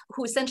Elector,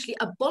 who essentially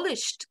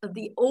abolished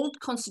the old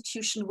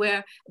constitution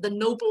where the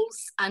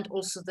nobles and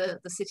also the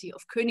city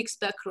of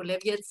Königsberg,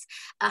 Królewieś,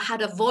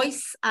 had a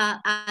voice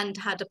and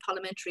had a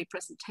parliamentary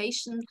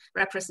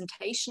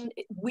representation.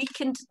 It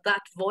weakened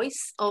that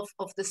voice of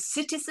the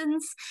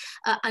citizens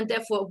and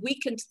therefore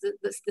weakened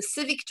the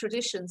civic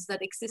traditions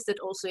that existed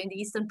also in the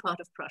eastern part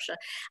of Prussia,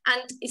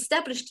 and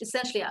established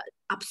essentially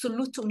absolutum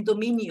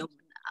dominium,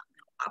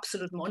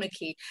 absolute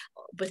monarchy,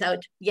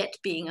 without yet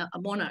being a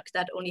monarch.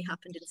 That only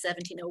happened in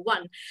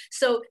 1701.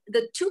 So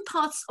the two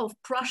parts of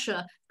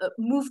Prussia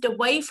moved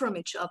away from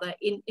each other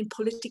in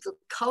political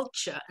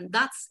culture, and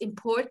that's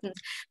important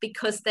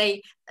because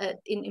they,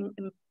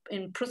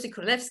 in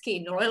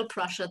Prusy-Królewskie, in Royal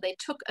Prussia, they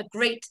took a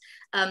great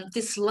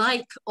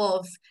dislike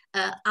of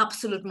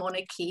absolute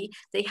monarchy.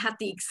 They had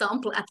the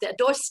example at their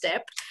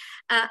doorstep,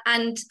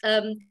 and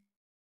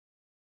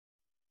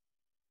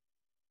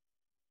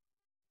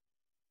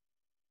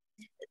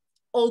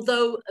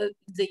although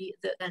the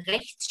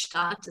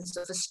Rechtsstaat,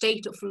 so the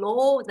state of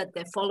law, that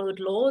they followed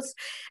laws,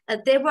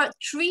 they were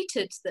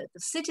treated, the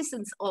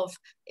citizens of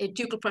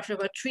Ducal Prussia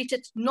were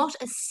treated not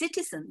as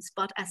citizens,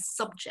 but as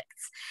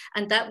subjects.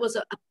 And that was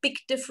a big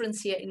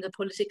difference here in the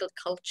political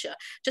culture.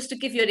 Just to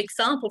give you an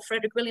example,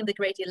 Frederick William the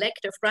Great,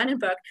 Elector of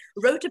Brandenburg,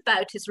 wrote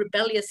about his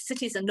rebellious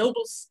cities and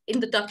nobles in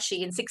the duchy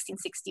in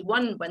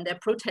 1661 when they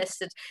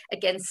protested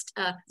against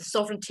the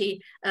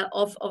sovereignty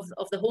of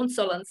the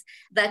Hohenzollerns,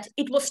 that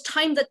it was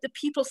time that the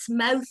people's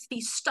mouth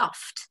be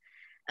stuffed.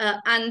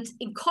 And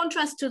in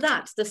contrast to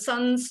that, the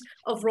sons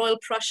of Royal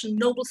Prussian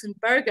nobles and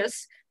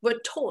burghers were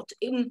taught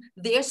in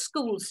their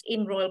schools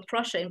in Royal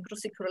Prussia, in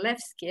Prusy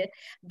Królewskie,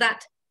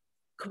 that,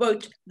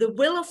 quote, the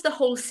will of the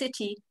whole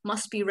city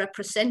must be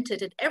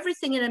represented, and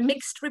everything in a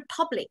mixed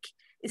republic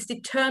is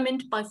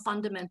determined by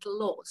fundamental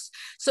laws.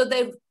 So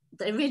they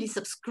really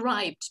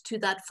subscribed to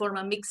that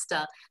forma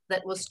mixta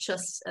that was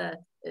just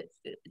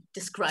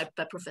described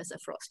by Professor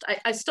Frost.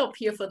 I stop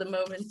here for the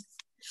moment.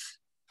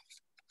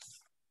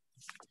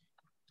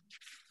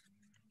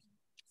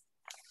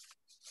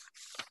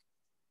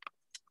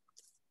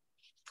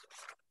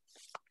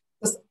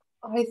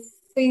 I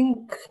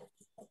think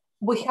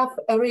we have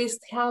a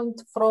raised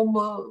hand from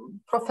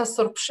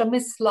Professor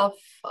Przemysław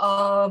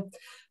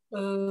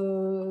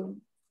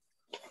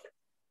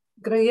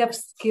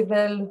Grajewski.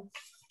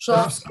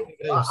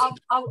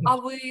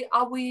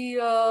 Are we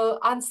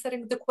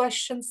answering the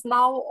questions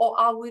now, or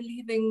are we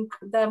leaving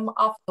them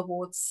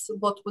afterwards?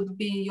 What would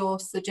be your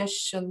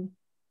suggestion,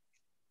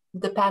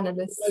 the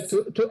panelists?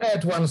 To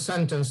add one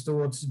sentence to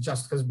what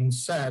just has been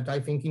said, I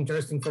think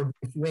interesting for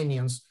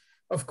Lithuanians.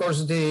 Of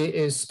course,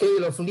 the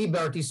scale of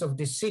liberties of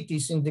the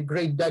cities in the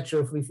Great Duchy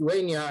of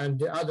Lithuania and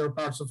the other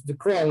parts of the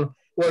Crown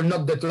were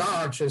not that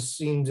large as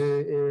in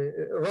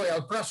the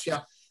Royal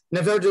Prussia.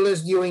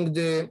 Nevertheless, during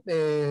the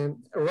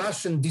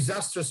Russian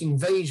disastrous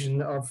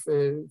invasion of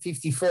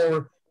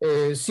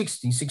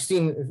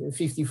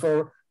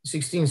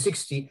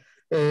 1660,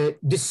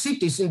 the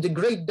cities in the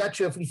Great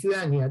Duchy of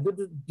Lithuania,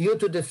 due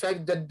to the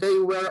fact that they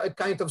were a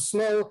kind of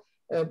small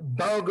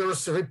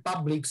burghers'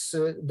 republics,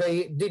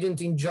 they didn't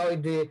enjoy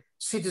the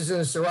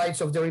citizens' rights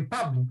of the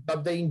republic,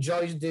 but they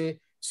enjoyed the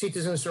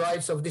citizens'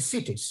 rights of the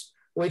cities,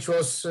 which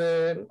was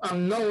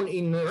unknown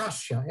in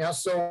Russia. Yeah?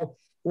 So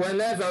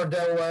whenever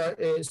there were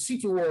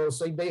city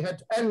walls, if they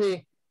had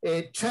any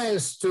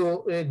chance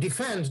to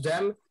defend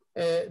them,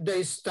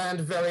 they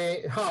stand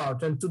very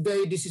hard. And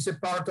today, this is a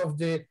part of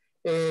the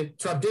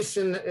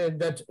tradition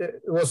that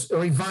was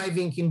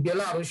reviving in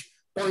Belarus,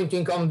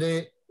 pointing on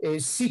the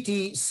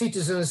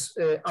citizens'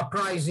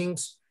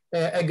 uprisings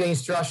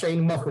against Russia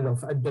in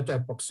Mohyliv at that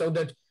epoch. So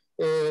that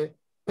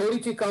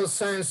political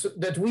sense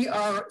that we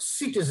are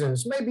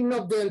citizens, maybe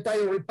not the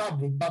entire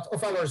republic, but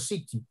of our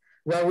city,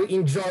 where we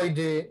enjoy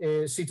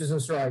the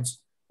citizens' rights.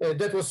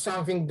 That was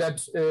something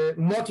that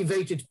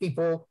motivated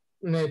people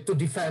to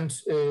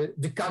defend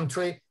the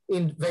country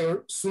in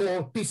their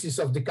small pieces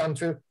of the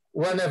country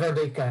whenever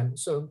they can.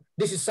 So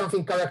this is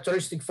something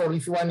characteristic for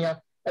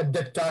Lithuania at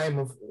that time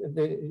of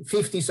the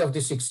 50s of the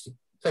 60s.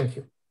 Thank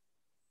you.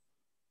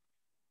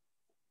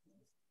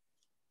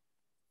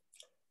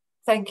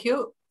 Thank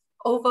you.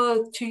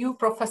 Over to you,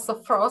 Professor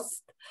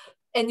Frost.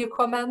 Any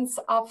comments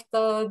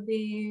after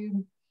the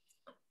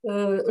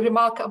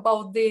remark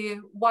about the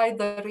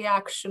wider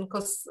reaction?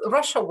 Because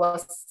Russia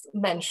was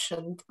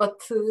mentioned, but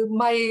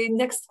my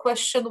next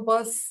question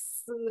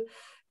was,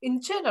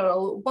 in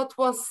general, what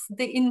was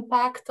the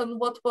impact and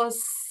what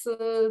was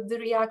the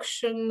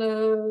reaction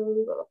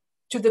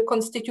to the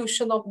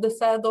constitution of the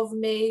 3rd of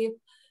May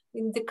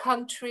in the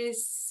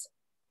countries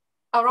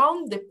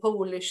around the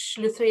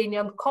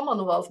Polish-Lithuanian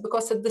Commonwealth?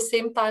 Because at the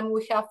same time,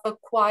 we have a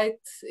quite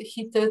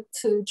heated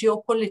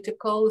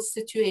geopolitical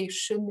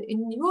situation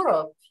in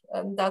Europe,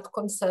 and that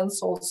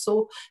concerns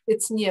also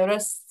its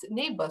nearest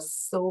neighbors.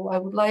 So I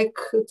would like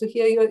to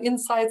hear your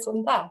insights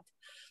on that.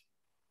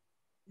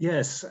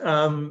 Yes,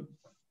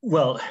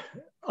 well,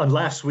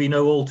 unless we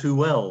know all too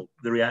well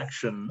the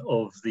reaction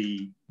of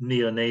the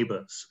near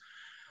neighbors.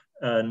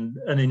 And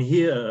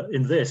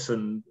in this,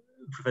 and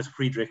Professor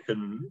Friedrich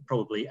can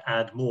probably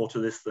add more to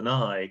this than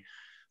I,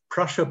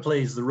 Prussia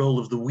plays the role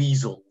of the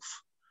weasels,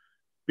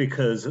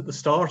 because at the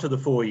start of the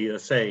 4-year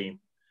Sejm,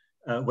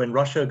 when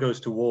Russia goes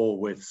to war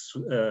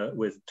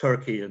with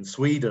Turkey and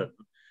Sweden,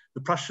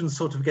 the Prussians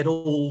sort of get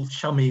all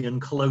chummy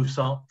and close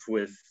up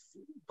with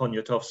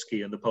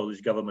Poniatowski and the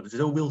Polish government and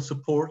says, oh, we'll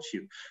support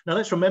you. Now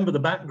let's remember the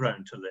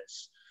background to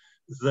this,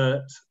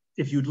 that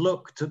if you'd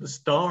looked at the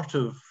start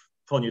of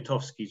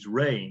Poniatowski's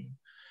reign,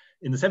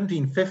 in the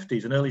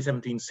 1750s and early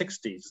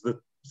 1760s, the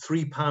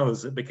 3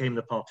 powers that became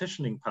the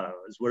partitioning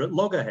powers were at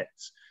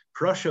loggerheads.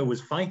 Prussia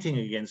was fighting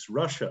against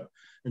Russia,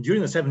 and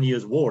during the 7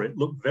 Years' War, it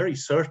looked very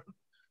certain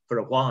for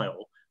a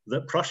while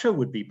that Prussia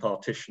would be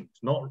partitioned,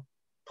 not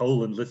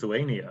Poland,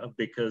 Lithuania,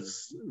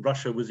 because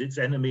Russia was its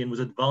enemy and was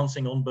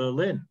advancing on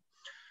Berlin.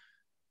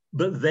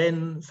 But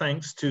then,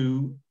 thanks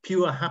to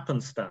pure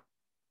happenstance,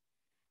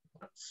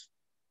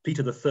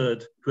 Peter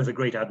III, who has a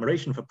great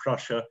admiration for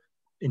Prussia,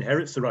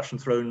 inherits the Russian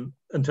throne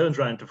and turns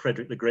around to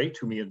Frederick the Great,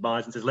 whom he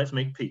admires, and says, let's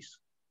make peace.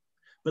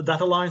 But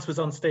that alliance was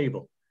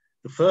unstable.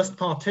 The first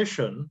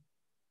partition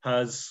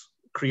has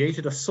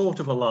created a sort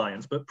of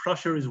alliance, but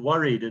Prussia is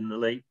worried in the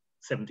late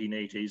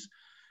 1780s,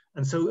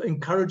 and so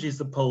encourages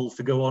the Poles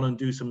to go on and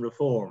do some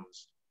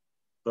reforms.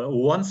 But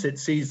once it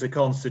sees the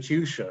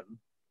constitution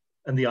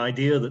and the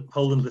idea that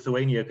Poland,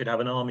 Lithuania could have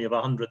an army of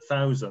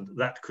 100,000,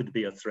 that could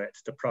be a threat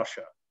to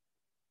Prussia.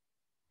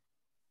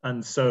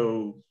 And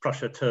so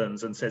Prussia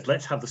turns and says,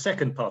 let's have the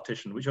second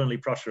partition, which only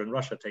Prussia and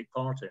Russia take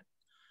part in.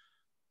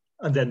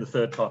 And then the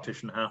third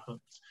partition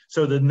happens.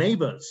 So the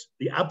neighbors,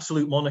 the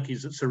absolute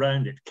monarchies that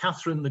surround it,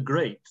 Catherine the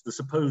Great, the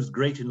supposed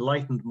great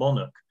enlightened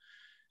monarch,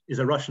 is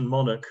a Russian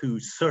monarch who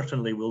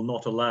certainly will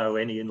not allow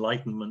any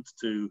enlightenment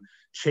to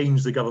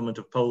change the government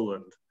of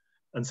Poland.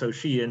 And so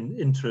she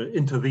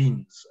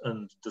intervenes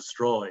and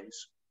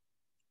destroys,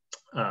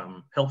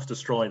 helps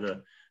destroy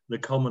the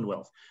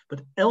Commonwealth.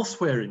 But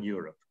elsewhere in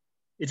Europe,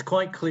 it's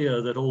quite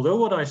clear that although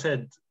what I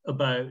said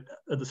about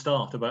at the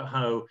start about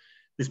how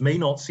this may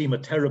not seem a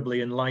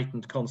terribly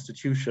enlightened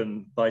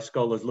constitution by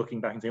scholars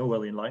looking back and saying, oh,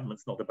 well, the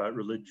Enlightenment's not about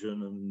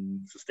religion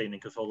and sustaining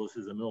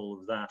Catholicism and all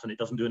of that, and it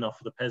doesn't do enough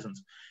for the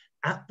peasants.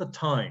 At the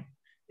time,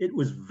 it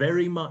was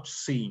very much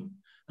seen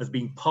as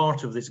being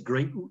part of this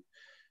great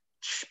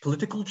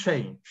political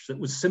change that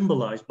was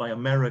symbolized by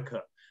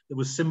America, that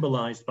was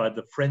symbolized by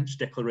the French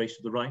Declaration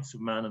of the Rights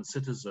of Man and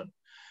Citizen.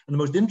 And the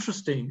most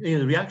interesting,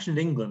 the reaction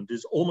in England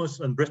is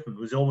almost, and Britain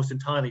was almost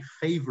entirely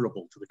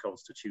favorable to the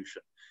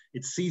Constitution.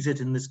 It sees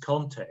it in this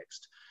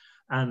context.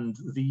 And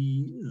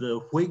the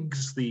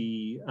Whigs,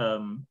 the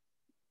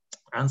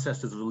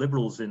ancestors of the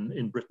Liberals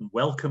in Britain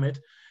welcome it.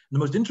 And the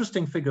most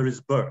interesting figure is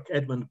Burke,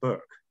 Edmund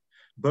Burke.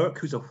 Burke,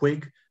 who's a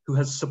Whig, who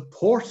has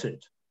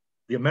supported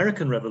the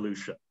American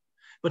Revolution,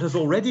 but has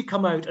already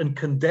come out and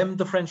condemned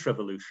the French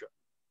Revolution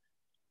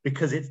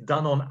because it's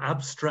done on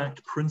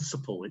abstract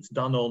principle. It's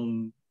done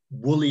on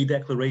woolly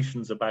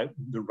declarations about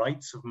the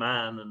rights of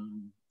man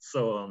and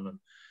so on. And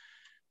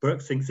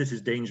Burke thinks this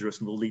is dangerous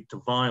and will lead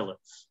to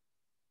violence.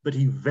 But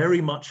he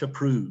very much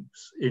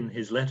approves in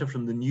his letter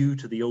from the new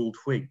to the old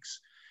Whigs.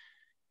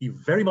 He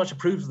very much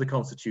approves of the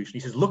Constitution. He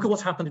says, look at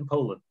what's happened in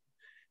Poland.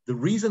 The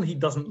reason he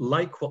doesn't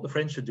like what the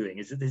French are doing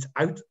is that it's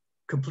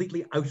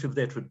completely out of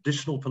their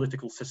traditional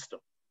political system.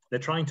 They're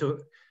trying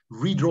to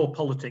redraw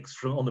politics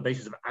on the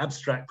basis of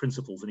abstract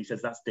principles. And he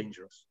says that's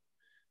dangerous.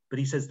 But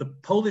he says the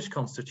Polish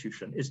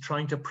constitution is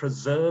trying to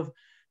preserve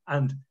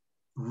and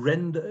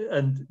render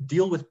and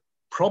deal with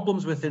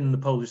problems within the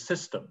Polish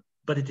system,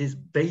 but it is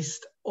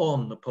based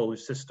on the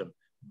Polish system.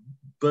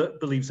 Burke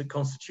believes that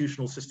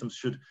constitutional systems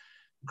should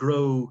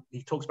grow,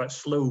 he talks about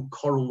slow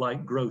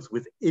coral-like growth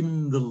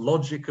within the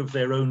logic of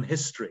their own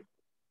history.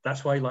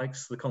 That's why he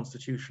likes the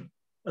constitution.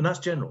 And that's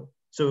general.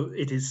 So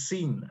it is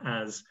seen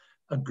as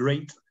a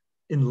great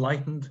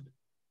enlightened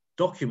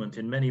document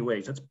in many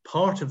ways. It's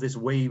part of this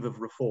wave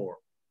of reform.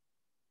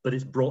 But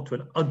it's brought to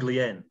an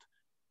ugly end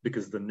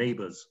because the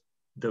neighbors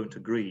don't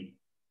agree.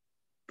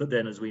 But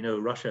then, as we know,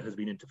 Russia has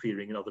been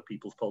interfering in other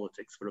people's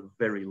politics for a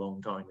very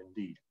long time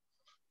indeed.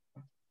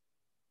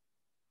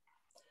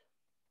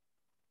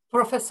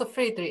 Professor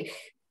Friedrich,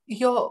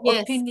 your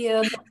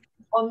opinion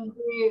on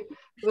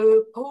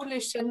the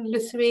Polish and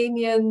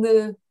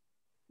Lithuanian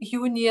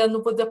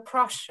union with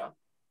Prussia?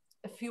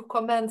 A few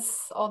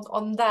comments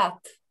on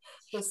that.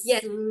 Yes.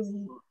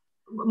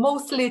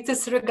 Mostly it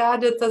is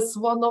regarded as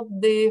one of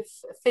the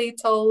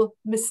fatal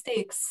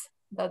mistakes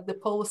that the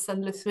Poles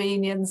and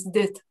Lithuanians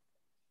did.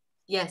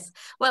 Yes,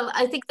 well,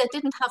 I think they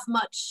didn't have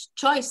much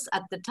choice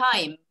at the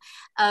time.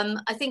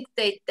 I think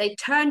they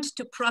turned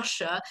to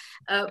Prussia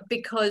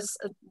because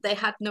they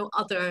had no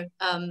other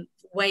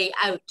way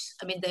out.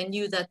 I mean, they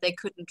knew that they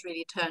couldn't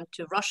really turn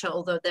to Russia,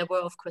 although there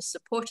were, of course,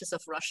 supporters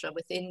of Russia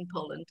within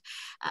Poland,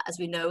 as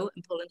we know,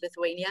 in Poland,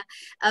 Lithuania.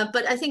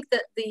 But I think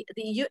that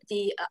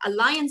the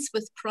alliance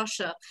with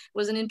Prussia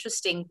was an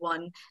interesting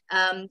one.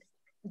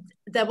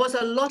 There was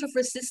a lot of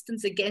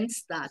resistance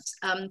against that.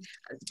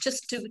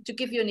 Just to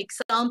give you an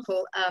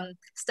example,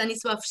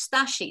 Stanisław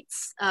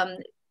Staszic,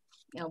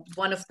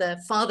 one of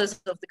the fathers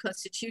of the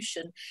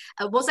Constitution,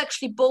 was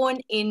actually born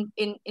in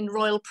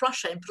Royal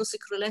Prussia, in Prusy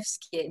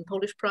Królewskie, in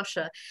Polish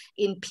Prussia,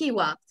 in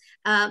Piła.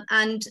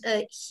 And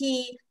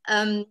he,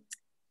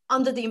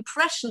 under the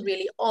impression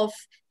really of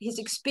his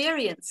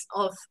experience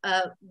of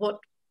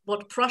what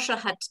Prussia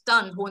had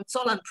done,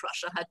 Hohenzollern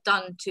Prussia had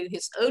done to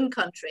his own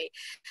country,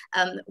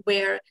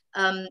 where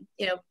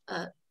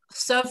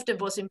serfdom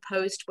was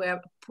imposed,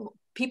 where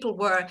people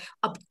were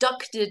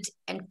abducted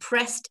and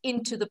pressed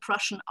into the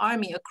Prussian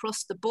army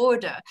across the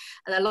border.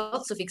 And there are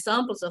lots of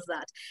examples of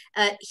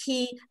that.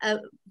 He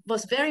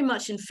was very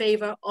much in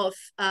favor of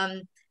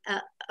the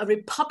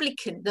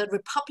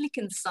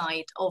Republican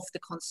side of the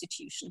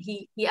Constitution.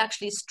 He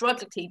actually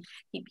struggled. He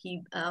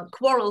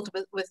quarreled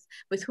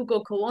with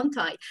Hugo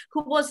Kołłątaj,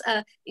 who was,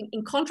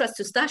 in contrast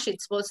to Staszic,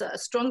 was a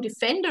strong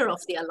defender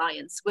of the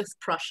alliance with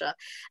Prussia.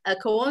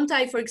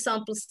 Kołłątaj, for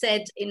example,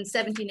 said in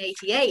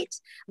 1788,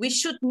 "We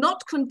should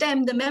not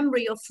condemn the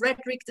memory of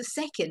Frederick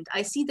II.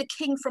 I see the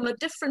king from a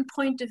different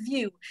point of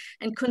view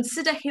and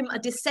consider him a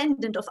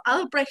descendant of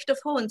Albrecht of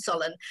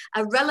Hohenzollern,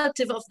 a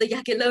relative of the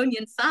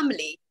Jagiellonian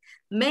family."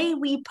 may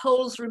we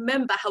Poles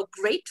remember how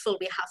grateful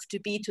we have to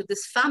be to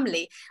this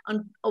family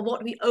and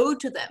what we owe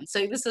to them. So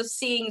it was sort of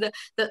seeing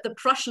the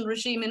Prussian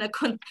regime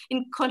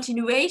in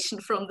continuation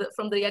from the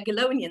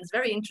Jagiellonians,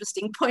 very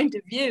interesting point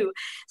of view.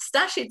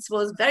 Stachitz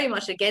was very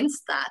much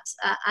against that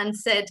and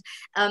said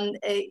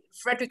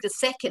Frederick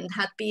II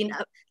had been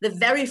the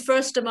very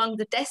first among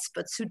the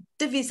despots who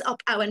divvies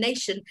up our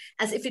nation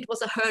as if it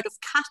was a herd of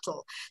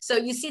cattle. So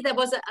you see there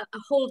was a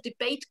whole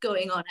debate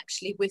going on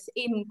actually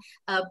within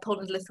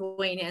Poland,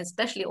 Lithuania,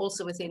 especially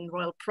also within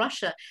Royal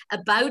Prussia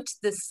about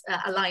this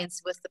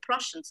alliance with the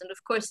Prussians. And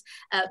of course,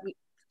 we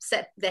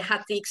said they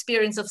had the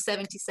experience of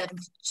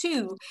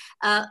 1772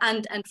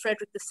 and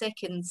Frederick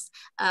II's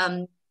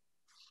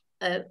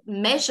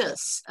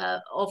measures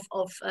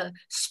of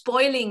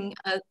spoiling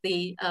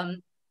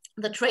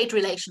the trade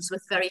relations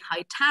with very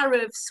high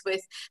tariffs, with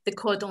the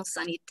cordon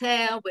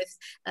sanitaire,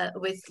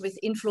 with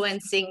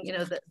influencing, you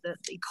know, the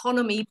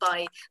economy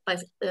by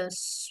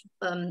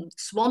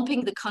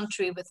swamping the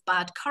country with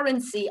bad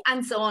currency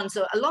and so on.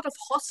 So a lot of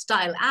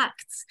hostile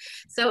acts.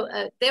 So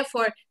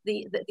therefore,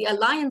 the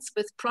alliance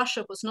with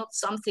Prussia was not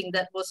something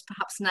that was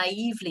perhaps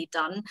naively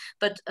done,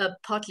 but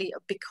partly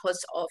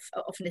because of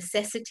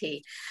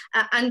necessity.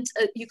 And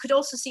you could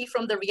also see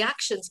from the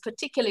reactions,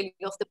 particularly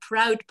of the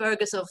proud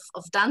burghers of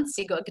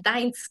Danzig or Gdańsk,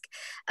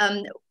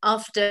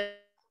 after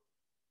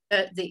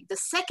the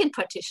second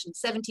partition,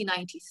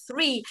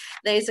 1793,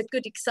 there is a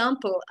good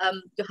example.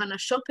 Johanna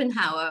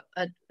Schopenhauer,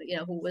 you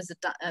know, who was a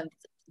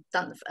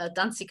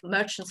Danzig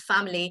merchant's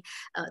family,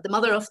 the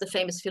mother of the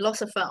famous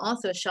philosopher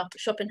Arthur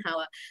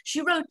Schopenhauer.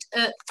 She wrote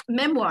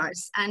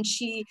memoirs, and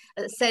she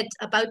said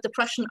about the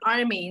Prussian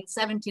army in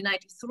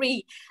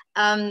 1793,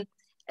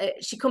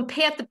 she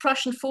compared the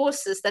Prussian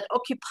forces that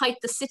occupied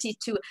the city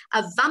to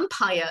a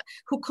vampire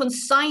who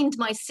consigned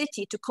my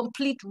city to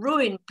complete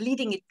ruin,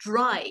 bleeding it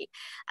dry,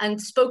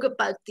 and spoke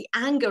about the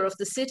anger of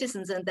the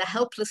citizens and their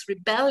helpless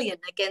rebellion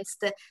against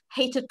the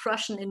hated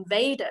Prussian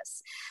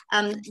invaders.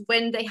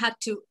 When they had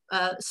to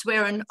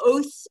swear an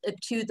oath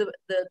to the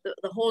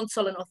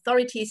Hohenzollern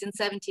authorities in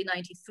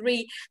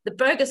 1793, the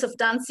burghers of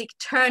Danzig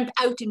turned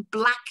out in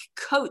black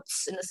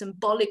coats in a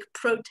symbolic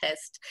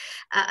protest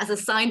as a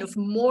sign of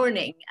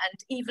mourning.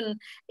 And even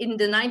in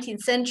the 19th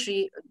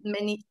century,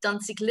 many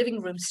Danzig living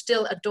rooms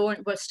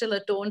were still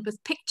adorned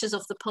with pictures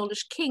of the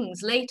Polish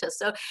kings later.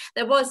 So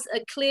there was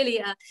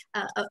clearly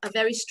a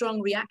very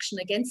strong reaction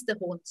against the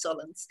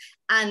Hohenzollerns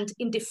and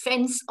in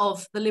defense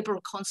of the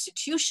liberal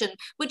constitution,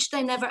 which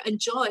they never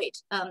enjoyed,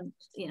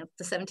 you know,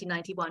 the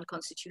 1791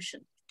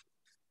 constitution.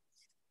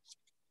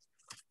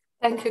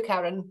 Thank you,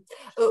 Karen.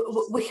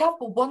 We have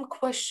one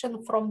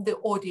question from the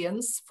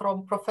audience,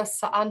 from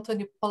Professor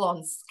Antony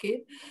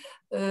Polonsky.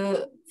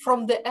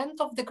 From the end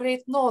of the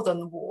Great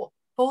Northern War,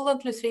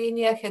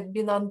 Poland-Lithuania had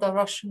been under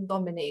Russian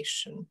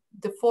domination.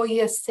 The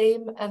 4-year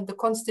Sejm and the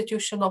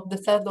Constitution of the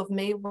 3rd of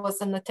May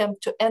was an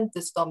attempt to end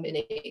this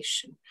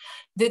domination.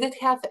 Did it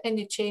have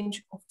any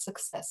change of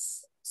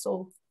success?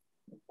 So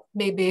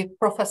maybe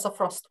Professor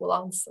Frost will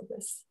answer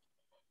this.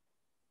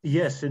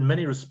 Yes, in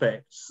many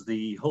respects,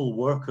 the whole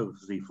work of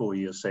the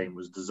 4-year Sejm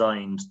was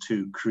designed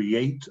to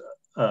create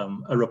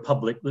a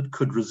republic that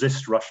could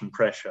resist Russian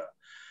pressure.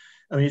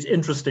 I mean, it's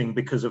interesting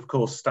because, of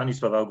course,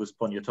 Stanislaw August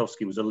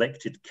Poniatowski was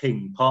elected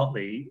king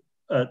partly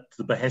at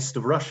the behest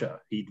of Russia.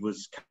 He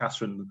was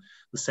Catherine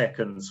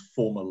II's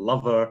former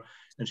lover,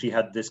 and she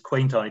had this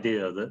quaint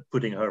idea that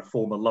putting her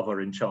former lover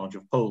in charge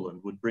of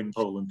Poland would bring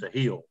Poland to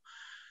heel.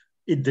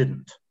 It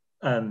didn't.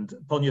 And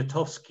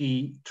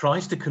Poniatowski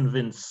tries to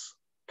convince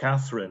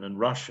Catherine and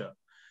Russia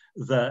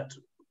that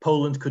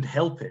Poland could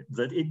help it,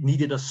 that it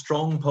needed a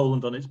strong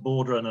Poland on its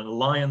border and an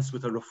alliance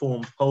with a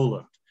reformed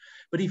Poland.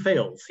 But he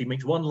fails. He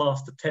makes one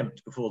last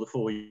attempt before the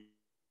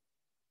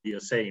 4-year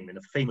Sejm in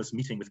a famous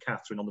meeting with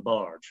Catherine on the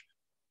barge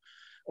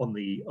on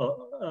the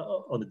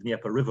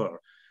Dnieper River.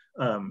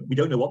 We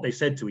don't know what they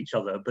said to each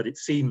other, but it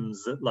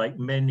seems that, like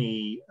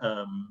many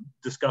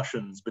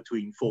discussions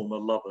between former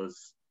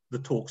lovers, the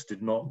talks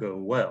did not go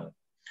well.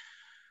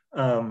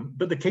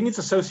 But the king is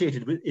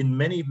associated with, in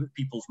many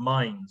people's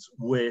minds,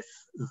 with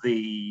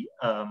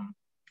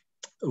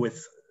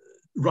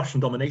Russian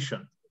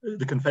domination.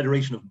 The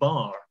Confederation of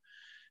Bar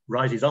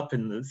rises up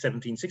in the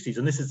 1760s,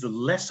 and this is the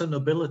lesser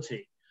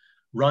nobility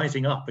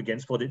rising up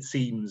against what it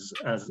seems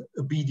as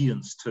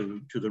obedience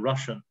to the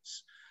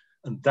Russians.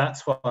 And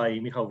that's why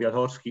Michał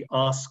Wielhorski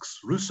asks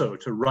Rousseau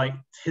to write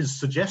his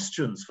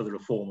suggestions for the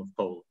reform of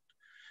Poland.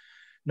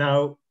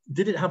 Now,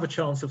 did it have a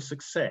chance of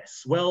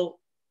success? Well,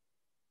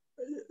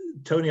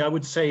 Tony, I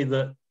would say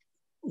that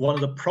one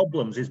of the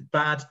problems is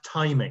bad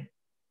timing.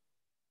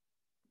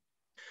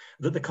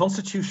 That the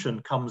constitution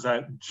comes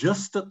out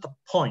just at the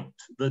point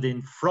that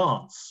in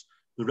France,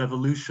 the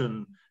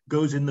revolution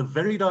goes in the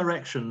very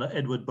direction that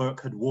Edmund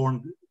Burke had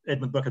warned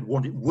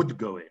it would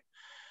go in.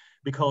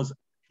 Because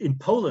in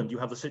Poland, you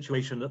have the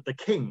situation that the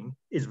king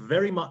is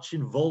very much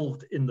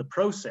involved in the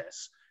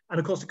process. And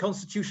of course, the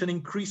constitution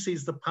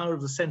increases the power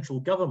of the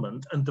central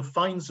government and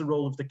defines the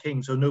role of the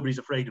king, so nobody's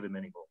afraid of him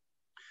anymore.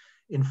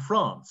 In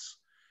France,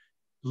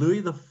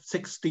 Louis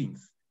XVI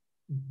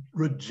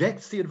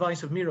rejects the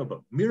advice of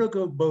Mirabeau.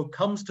 Mirabeau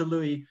comes to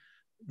Louis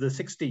the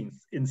 16th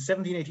in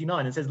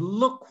 1789 and says,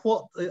 look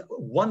what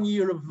 1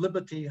 year of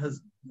liberty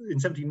has, in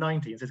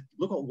 1790, and says,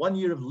 look what 1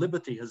 year of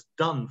liberty has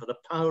done for the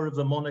power of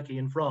the monarchy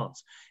in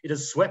France. It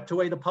has swept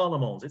away the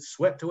parlements, it's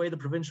swept away the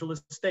provincial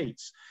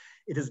estates.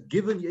 It has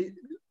given,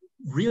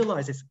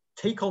 realize this,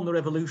 take on the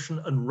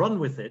revolution and run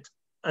with it,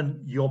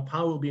 and your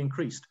power will be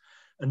increased.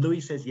 And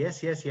Louis says,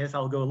 yes, yes, yes,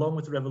 I'll go along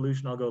with the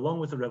revolution, I'll go along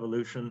with the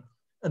revolution,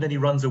 and then he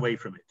runs away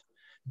from it.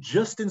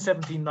 Just in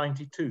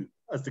 1792,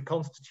 as the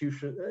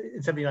Constitution,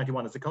 in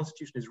 1791, as the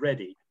Constitution is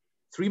ready,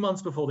 3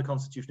 months before the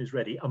Constitution is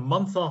ready, a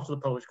month after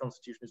the Polish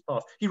Constitution is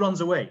passed, he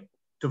runs away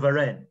to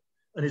Varennes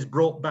and is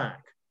brought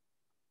back.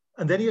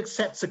 And then he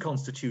accepts the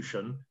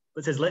Constitution,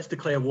 but says, let's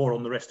declare war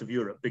on the rest of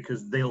Europe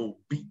because they'll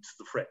beat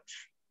the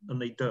French,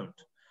 and they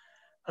don't.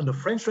 And the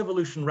French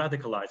Revolution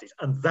radicalizes,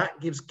 and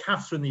that gives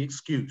Catherine the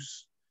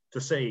excuse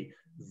to say,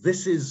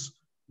 this is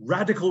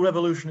radical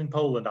revolution in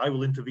Poland. I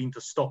will intervene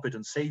to stop it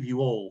and save you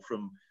all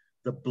from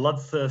the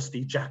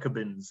bloodthirsty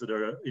Jacobins that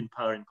are in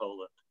power in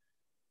Poland.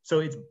 So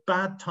it's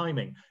bad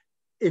timing.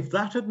 If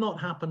that had not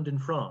happened in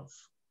France,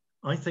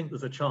 I think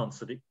there's a chance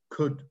that it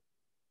could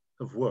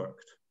have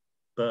worked.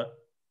 But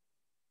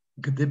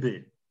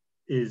gdyby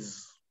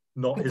is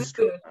not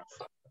history.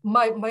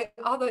 My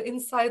other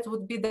insight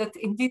would be that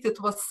indeed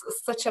it was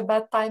such a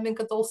bad timing,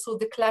 and also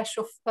the clash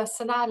of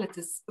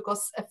personalities,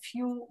 because a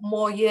few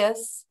more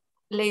years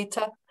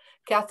later,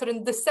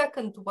 Catherine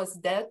II was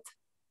dead.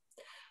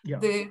 Yeah.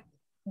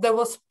 There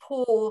was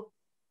Paul,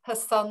 her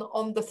son,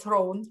 on the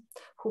throne,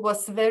 who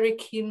was very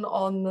keen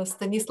on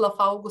Stanislav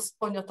August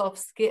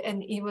Poniatowski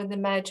and even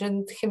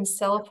imagined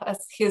himself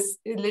as his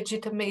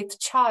illegitimate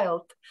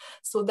child.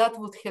 So that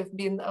would have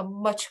been a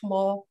much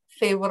more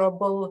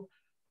favorable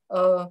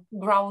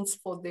grounds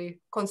for the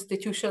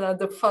Constitution and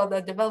the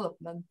further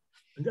development.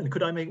 And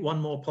could I make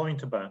one more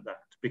point about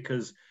that?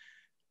 Because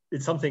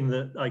it's something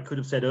that I could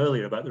have said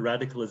earlier about the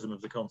radicalism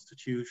of the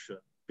Constitution,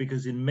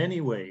 because in many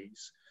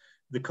ways,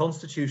 the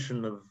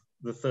Constitution of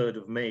the 3rd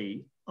of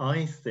May,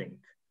 I think,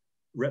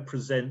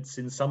 represents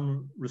in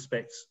some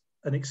respects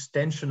an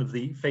extension of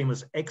the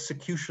famous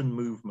execution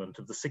movement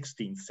of the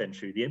 16th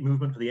century, the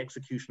movement for the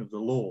execution of the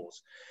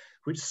laws,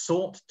 which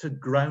sought to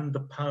ground the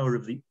power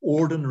of the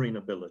ordinary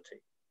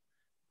nobility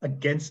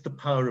against the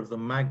power of the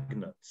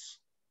magnates,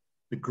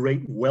 the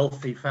great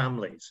wealthy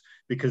families,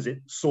 because it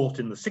sought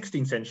in the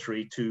 16th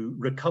century to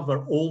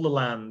recover all the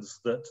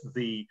lands that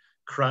the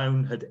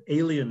crown had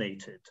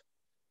alienated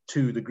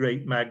to the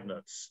great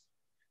magnates,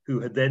 who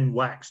had then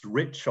waxed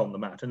rich on the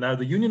matter. Now,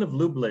 the Union of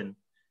Lublin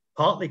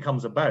partly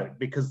comes about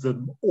because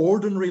the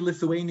ordinary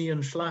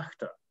Lithuanian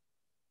Szlachta,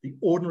 the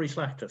ordinary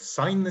Szlachta,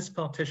 signed this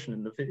partition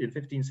in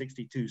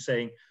 1562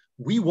 saying,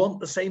 we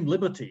want the same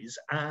liberties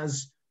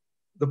as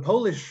the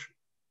Polish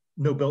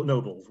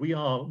nobles. We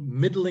are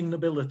middling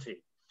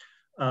nobility.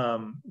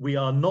 We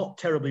are not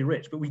terribly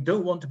rich, but we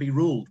don't want to be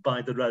ruled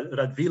by the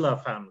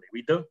Radvila family.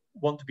 We don't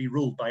want to be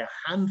ruled by a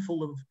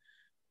handful of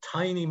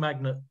tiny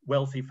magnate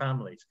wealthy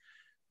families.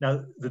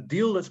 Now, the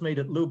deal that's made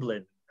at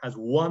Lublin has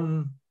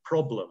one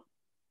problem.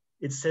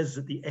 It says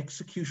that the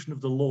execution of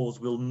the laws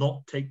will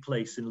not take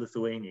place in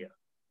Lithuania,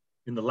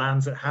 in the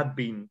lands that had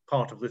been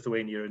part of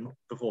Lithuania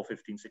before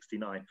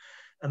 1569.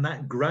 And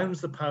that grounds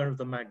the power of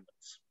the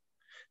magnates.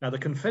 Now, the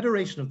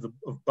Confederation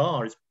of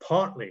Bar is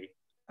partly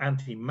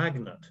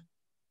anti-magnate.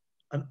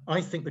 And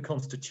I think the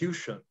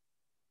Constitution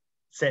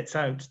sets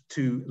out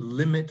to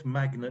limit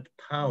magnate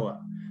power.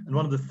 And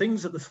one of the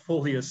things that the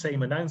Folia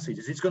Sejm announces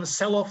is it's going to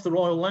sell off the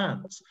royal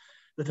lands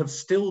that have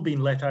still been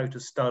let out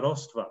as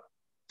starostva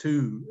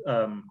to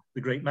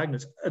the great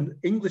magnates. And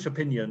English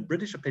opinion,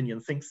 British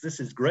opinion thinks this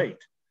is great.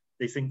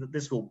 They think that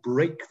this will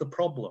break the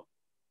problem.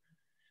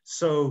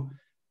 So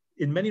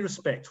in many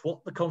respects,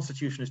 what the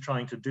Constitution is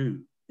trying to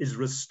do is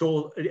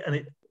restore, and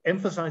it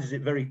emphasizes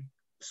it very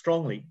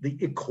strongly, the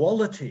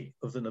equality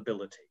of the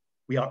nobility.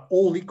 We are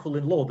all equal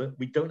in law, that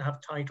we don't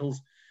have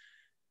titles.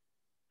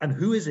 And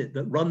who is it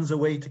that runs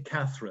away to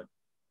Catherine?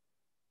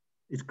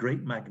 It's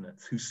great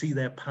magnates who see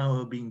their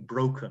power being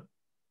broken.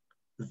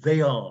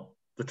 They are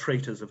the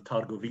traitors of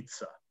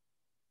Targowica.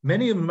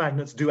 Many of the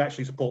magnates do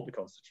actually support the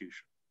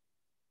Constitution.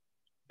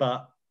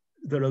 But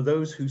there are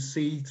those who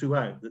see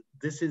throughout that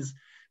this is,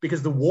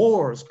 because the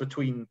wars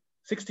between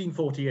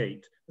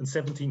 1648 and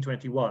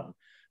 1721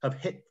 have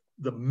hit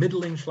the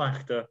middling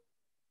Szlachta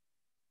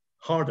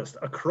hardest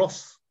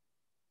across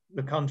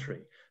the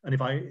country.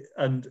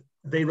 And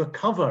they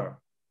recover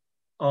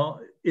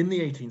in the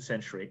 18th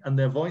century, and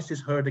their voice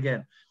is heard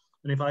again.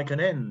 And if I can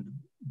end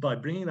by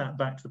bringing that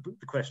back to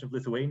the question of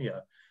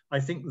Lithuania, I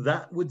think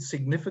that would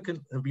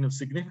have been of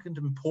significant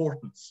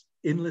importance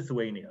in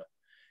Lithuania,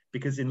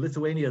 because in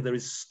Lithuania there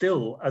is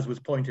still, as was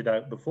pointed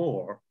out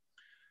before,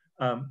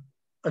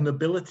 a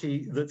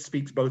nobility that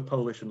speaks both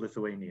Polish and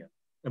Lithuanian.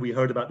 And we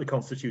heard about the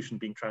Constitution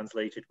being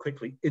translated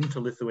quickly into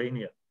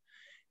Lithuanian.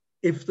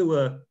 If there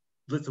were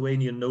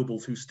Lithuanian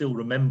nobles who still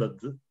remembered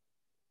the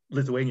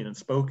Lithuanian and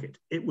spoke it,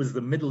 it was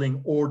the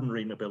middling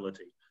ordinary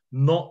nobility,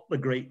 not the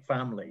great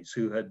families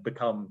who had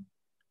become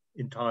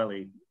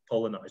entirely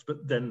Polonized.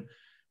 But then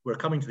we're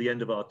coming to the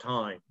end of our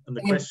time. And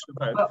the question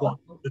about what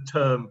the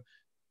term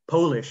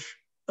Polish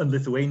and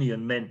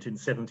Lithuanian meant in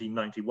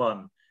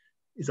 1791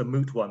 is a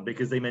moot one,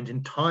 because they meant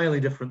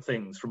entirely different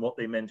things from what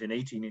they meant in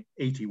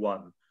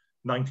 1881,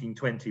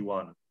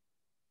 1921,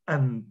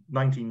 and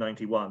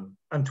 1991,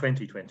 and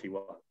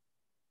 2021.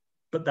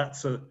 But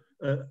that's a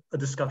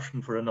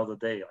discussion for another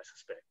day, I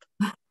suspect.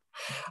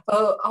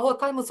 Our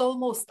time is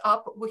almost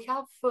up. We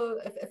have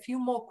a few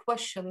more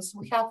questions.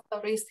 We have a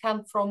raised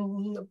hand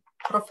from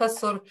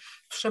Professor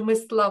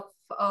Przemysław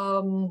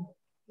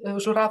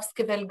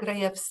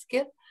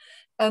Żurawski-Welgrajewski,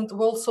 and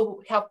we also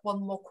have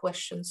one more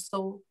question.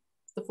 So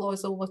the floor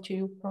is over to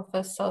you,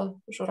 Professor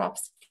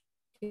Żurawski.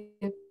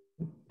 Thank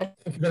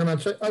you very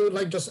much. I would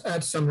like just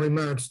add some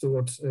remarks to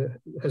what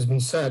has been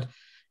said.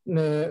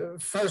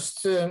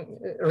 First,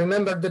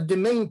 remember that the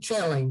main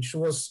challenge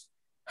was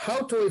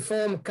how to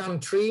reform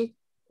country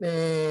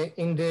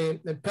in the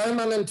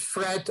permanent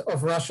threat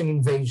of Russian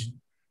invasion.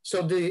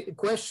 So the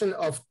question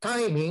of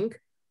timing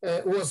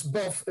was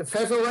both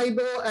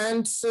favorable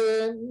and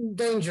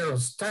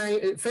dangerous.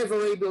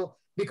 Favorable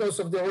because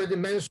of the already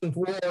mentioned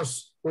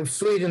wars with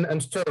Sweden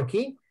and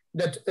Turkey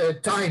that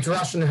tied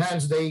Russian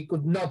hands, they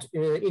could not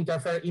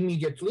interfere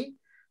immediately,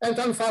 and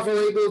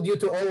unfavorable due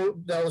to all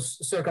those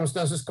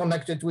circumstances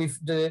connected with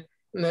the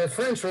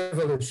French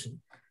Revolution.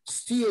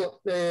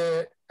 Still,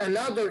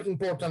 another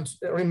important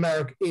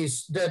remark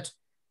is that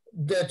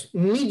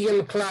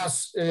medium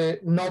class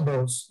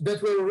nobles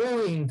that were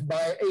ruined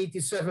by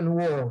 87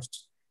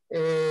 wars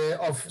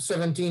of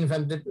 17th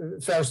and the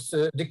first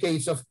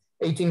decades of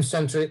 18th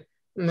century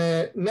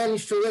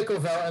managed to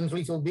recover a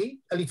little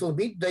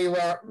bit. They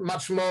were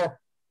much more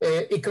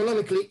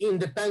economically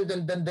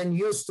independent than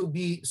used to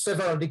be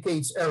several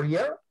decades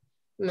earlier.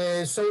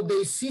 So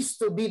they ceased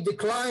to be the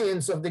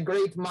clients of the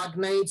great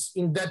magnates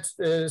in that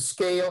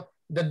scale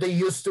that they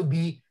used to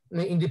be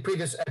in the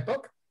previous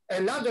epoch.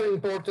 Another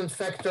important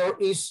factor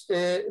is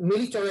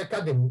military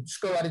academy,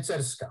 Szkoła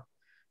Rycerska,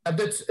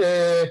 that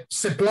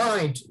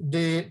supplied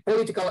the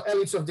political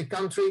elites of the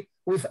country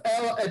with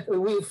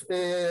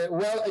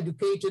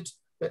well-educated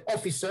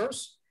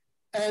officers,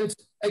 and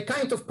a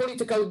kind of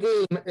political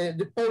game.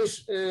 The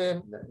Polish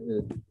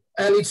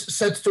elites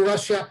said to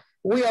Russia,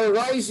 we are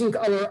raising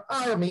our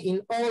army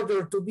in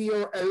order to be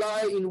your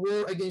ally in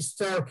war against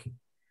Turkey.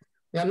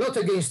 We are not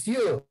against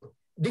you.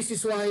 This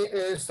is why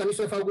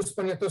Stanisław August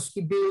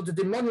Poniatowski built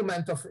the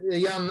monument of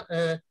Jan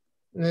III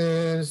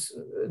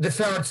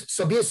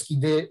Sobieski,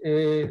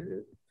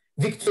 the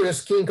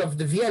victorious king of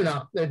the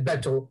Vienna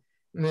battle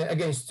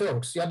against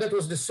Turks. Yeah, that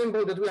was the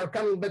symbol that we are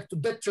coming back to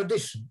that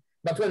tradition.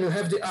 But when you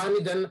have the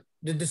army, then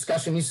the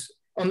discussion is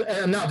on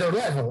another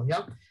level.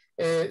 Yeah,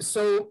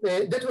 so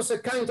that was a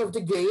kind of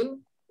the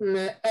game.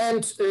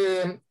 And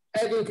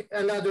adding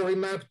another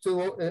remark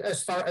to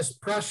as far as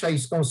Prussia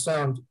is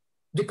concerned,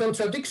 the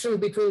contradiction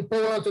between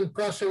Poland and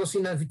Prussia was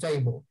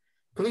inevitable.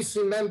 Please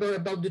remember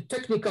about the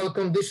technical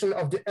condition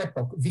of the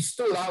epoch.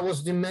 Vistula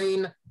was the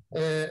main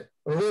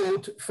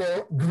route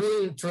for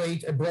green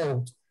trade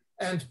abroad,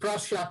 and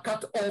Prussia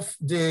cut off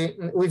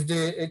with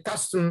the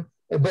custom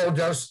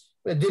borders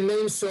the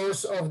main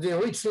source of the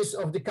richness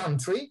of the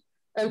country.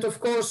 And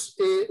of course,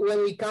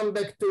 when we come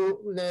back to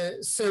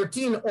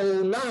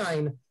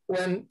 1309,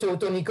 when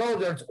Teutonic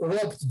Order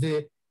robbed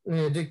the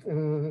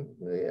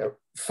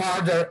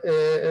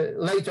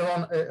later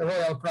on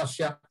Royal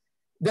Prussia,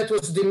 that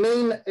was the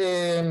main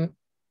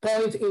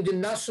point in the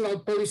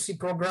national policy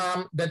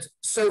program that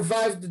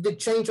survived the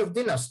change of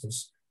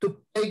dynasties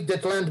to take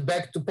that land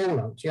back to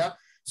Poland. Yeah,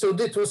 so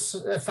that was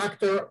a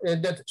factor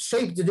that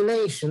shaped the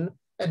nation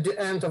at the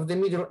end of the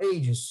Middle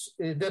Ages.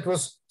 That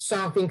was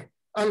something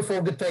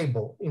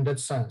unforgettable in that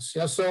sense.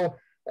 Yeah, so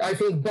I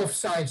think both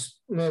sides,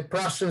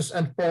 Prussians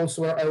and Poles,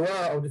 were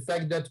aware of the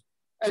fact that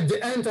at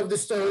the end of the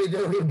story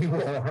there will be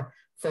war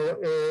for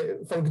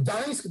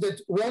Gdańsk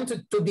that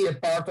wanted to be a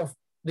part of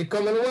the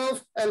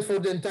Commonwealth, and for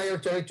the entire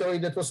territory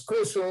that was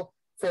crucial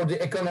for the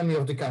economy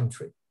of the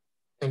country.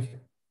 Thank you.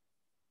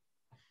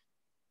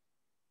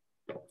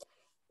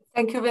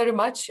 Thank you very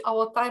much.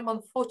 Our time,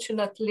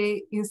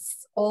 unfortunately,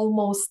 is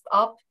almost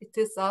up. It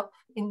is up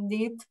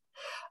indeed.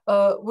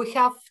 We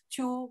have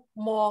two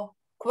more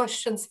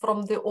questions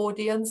from the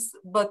audience,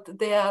 but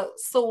they are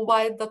so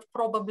wide that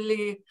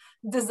probably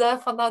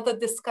deserve another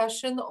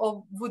discussion.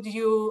 Or would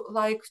you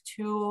like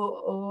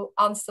to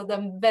answer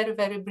them very,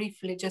 very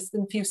briefly, just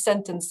in a few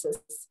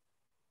sentences?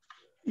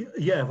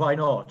 Yeah, why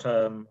not?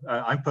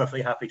 I'm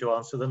perfectly happy to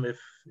answer them if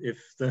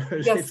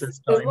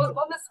there's time.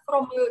 One is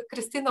from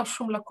Krystyna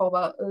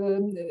Shumlakova.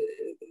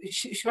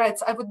 She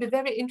writes, I would be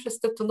very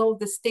interested to know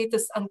the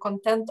status and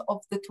content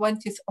of the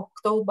 20th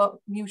October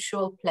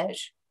mutual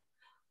pledge.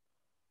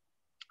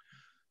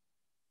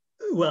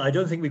 Well, I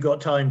don't think we've got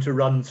time to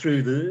run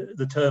through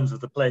the terms of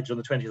the pledge on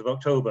the 20th of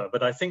October,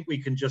 but I think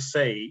we can just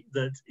say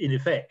that in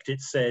effect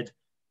it said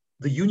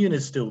the Union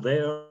is still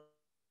there,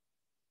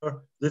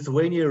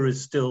 Lithuania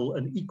is still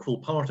an equal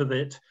part of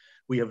it,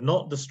 we have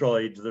not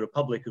destroyed the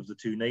Republic of the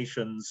Two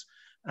Nations,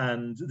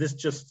 and this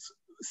just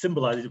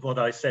symbolizes what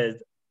I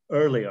said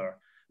earlier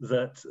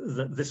that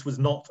this was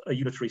not a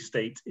unitary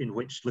state in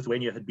which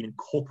Lithuania had been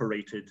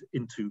incorporated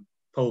into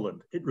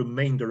Poland. It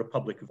remained a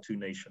republic of two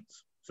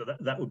nations. So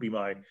that would be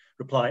my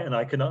reply, and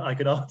I can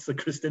answer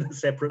Christina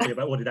separately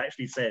about what it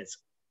actually says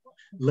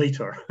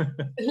later.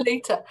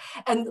 Later.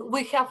 And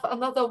we have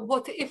another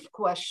what-if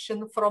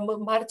question from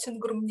Martin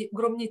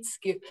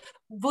Gromnicki.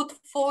 Would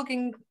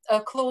forging a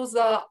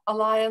closer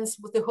alliance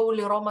with the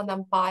Holy Roman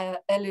Empire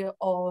earlier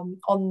on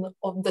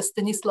the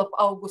Stanislav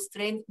August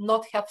reign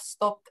not have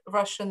stopped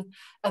Russian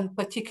and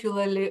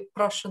particularly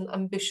Prussian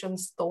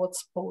ambitions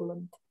towards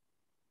Poland?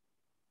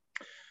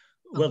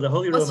 Well, the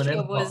Holy Roman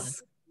Empire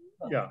was...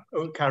 Yeah.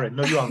 Oh, Karen,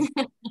 no, you answer.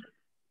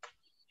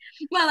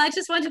 Well, I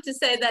just wanted to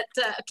say that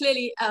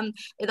clearly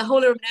the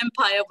Holy Roman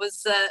Empire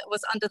was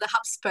under the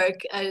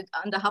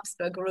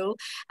Habsburg rule,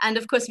 and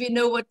of course we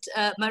know what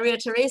Maria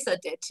Theresa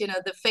did. You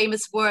know, the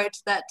famous word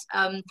that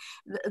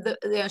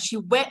she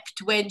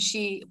wept when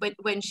she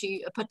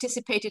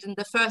participated in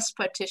the first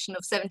partition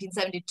of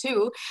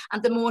 1772,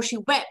 and the more she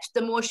wept,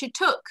 the more she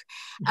took.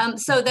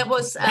 So there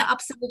was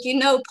absolutely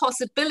no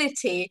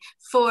possibility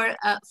for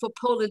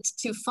Poland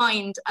to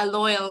find a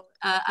loyal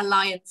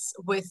alliance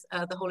with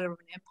the Holy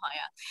Roman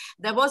Empire.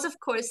 There was, of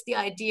course, the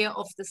idea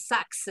of the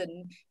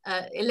Saxon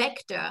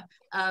elector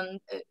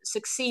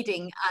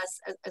succeeding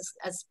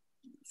as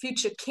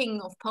future king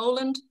of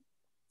Poland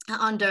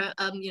under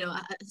a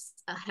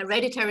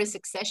hereditary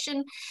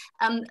succession.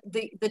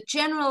 The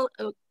general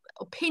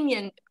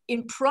opinion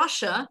in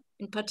Prussia,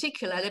 in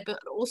particular, but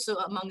also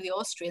among the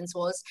Austrians,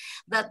 was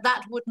that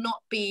that would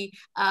not be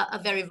a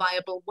very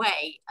viable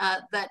way.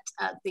 That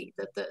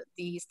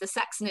the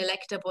Saxon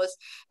elector was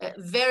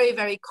very,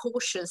 very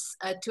cautious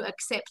to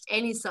accept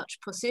any such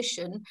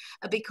position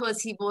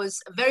because he was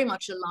very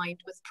much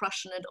aligned with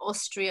Prussian and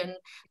Austrian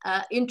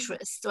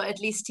interests, or at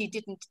least he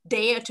didn't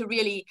dare to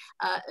really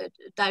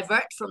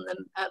divert from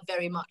them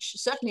very much,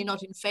 certainly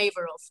not in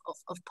favor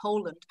of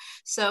Poland.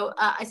 So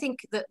I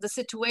think that the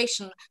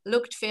situation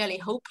looked fairly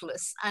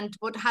hopeless, and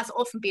what has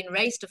often been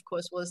raised, of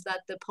course, was that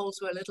the Poles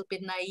were a little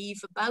bit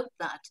naive about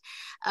that.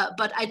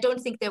 But I don't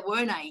think they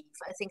were naive.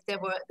 I think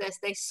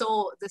they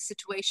saw the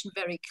situation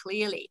very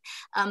clearly.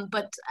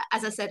 But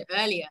as I said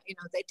earlier,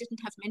 they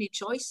didn't have many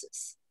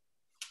choices.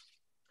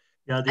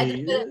 Yeah,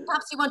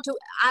 perhaps you want to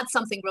add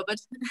something, Robert.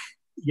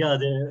 Yeah,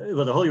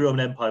 the Holy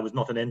Roman Empire was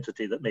not an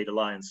entity that made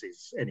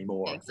alliances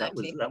anymore. Yeah,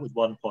 exactly. That was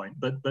one point.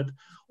 But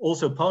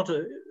also part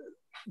of,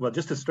 well,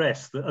 just to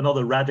stress that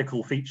another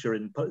radical feature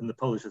in the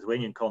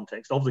Polish-Lithuanian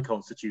context of the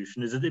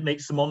constitution is that it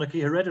makes the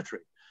monarchy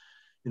hereditary.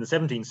 In the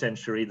 17th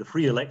century, the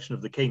free election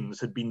of the kings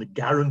had been the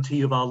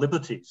guarantee of our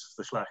liberties,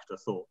 the Szlachta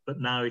thought,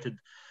 but now it had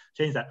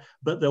changed that.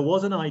 But there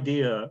was an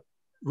idea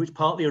which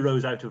partly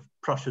arose out of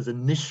Prussia's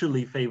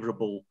initially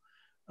favorable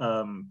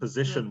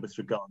position with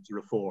regard to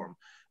reform,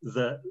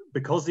 that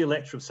because the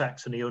Elector of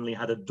Saxony only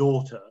had a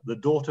daughter, the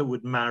daughter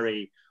would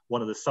marry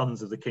one of the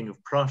sons of the King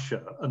of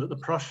Prussia, and that the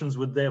Prussians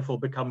would therefore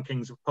become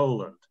kings of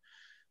Poland.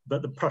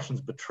 But the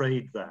Prussians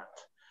betrayed that.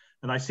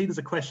 And I see there's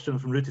a question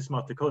from Rutis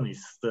Martikonis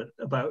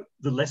about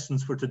the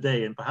lessons for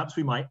today, and perhaps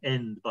we might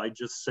end by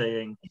just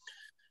saying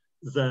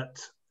that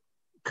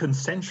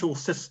consensual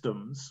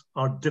systems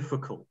are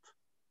difficult,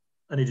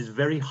 and it is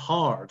very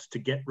hard to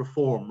get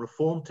reform.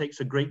 Reform takes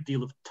a great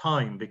deal of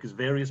time because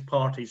various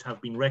parties have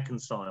been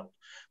reconciled.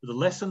 But the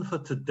lesson for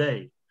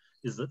today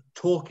is that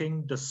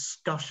talking,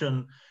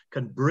 discussion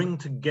can bring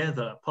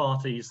together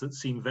parties that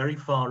seem very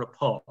far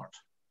apart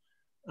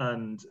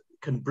and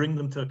can bring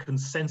them to a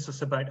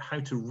consensus about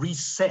how to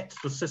reset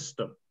the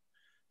system.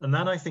 And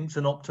that, I think, is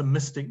an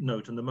optimistic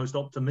note, and the most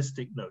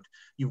optimistic note.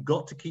 You've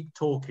got to keep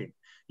talking.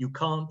 You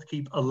can't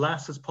keep,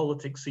 alas, as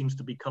politics seems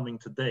to be coming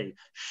today,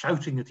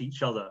 shouting at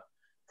each other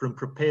from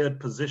prepared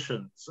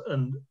positions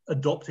and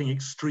adopting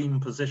extreme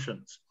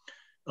positions.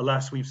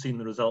 Alas, we've seen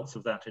the results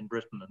of that in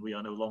Britain, and we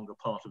are no longer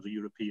part of the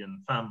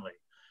European family.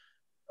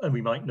 And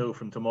we might know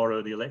from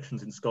tomorrow, the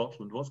elections in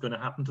Scotland, what's going to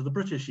happen to the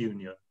British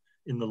Union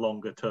in the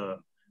longer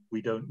term.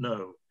 We don't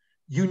know.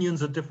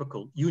 Unions are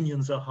difficult.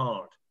 Unions are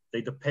hard.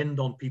 They depend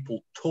on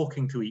people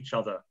talking to each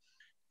other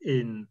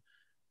in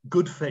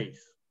good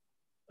faith.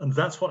 And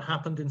that's what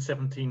happened in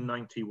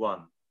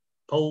 1791.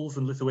 Poles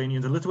and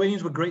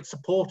Lithuanians were great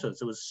supporters.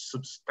 There was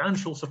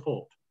substantial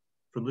support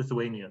from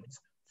Lithuanians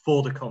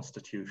for the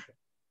constitution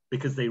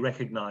because they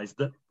recognized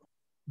that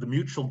the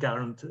mutual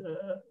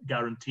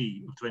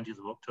guarantee of 20th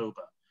of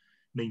October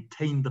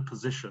maintained the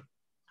position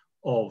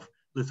of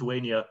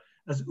Lithuania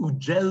as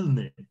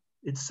udzielny,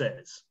 it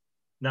says.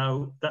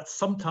 Now, that's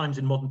sometimes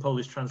in modern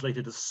Polish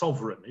translated as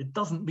sovereign. It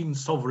doesn't mean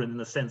sovereign in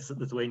the sense that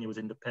Lithuania was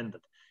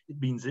independent. It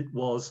means it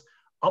was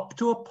up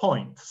to a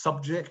point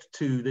subject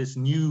to this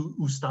new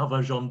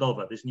ustawa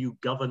rządowa, this new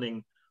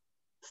governing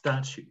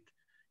statute.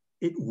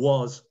 It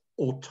was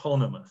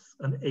autonomous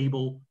and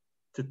able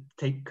to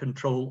take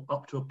control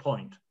up to a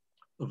point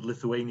of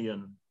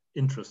Lithuanian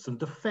interests and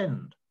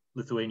defend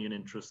Lithuanian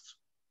interests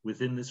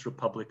within this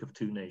Republic of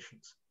Two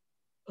Nations.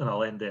 And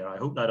I'll end there. I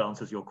hope that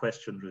answers your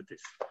question,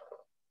 Rutis.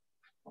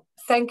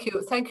 Thank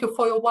you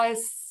for your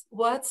wise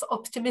words,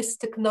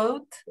 optimistic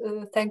note.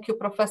 Thank you,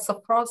 Professor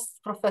Frost,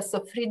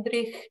 Professor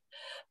Friedrich,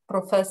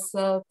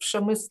 Professor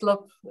Przemysław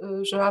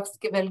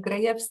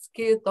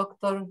Żurawski-Welgrajewski,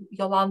 Dr.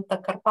 Jolanta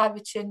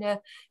Karpavičienė,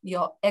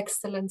 Your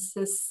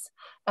Excellencies,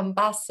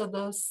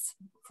 ambassadors,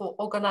 for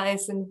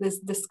organizing this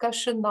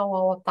discussion. Now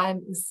our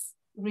time is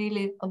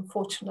really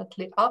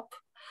unfortunately up,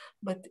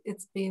 but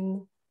it's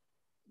been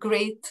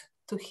great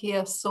to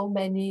hear so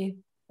many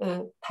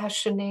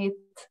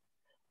passionate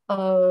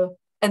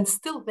and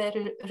still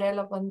very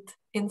relevant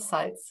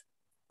insights.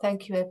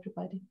 Thank you,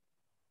 everybody.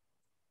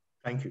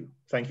 Thank you.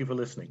 Thank you for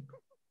listening.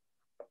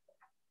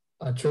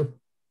 True.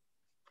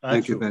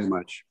 Thank you very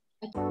much.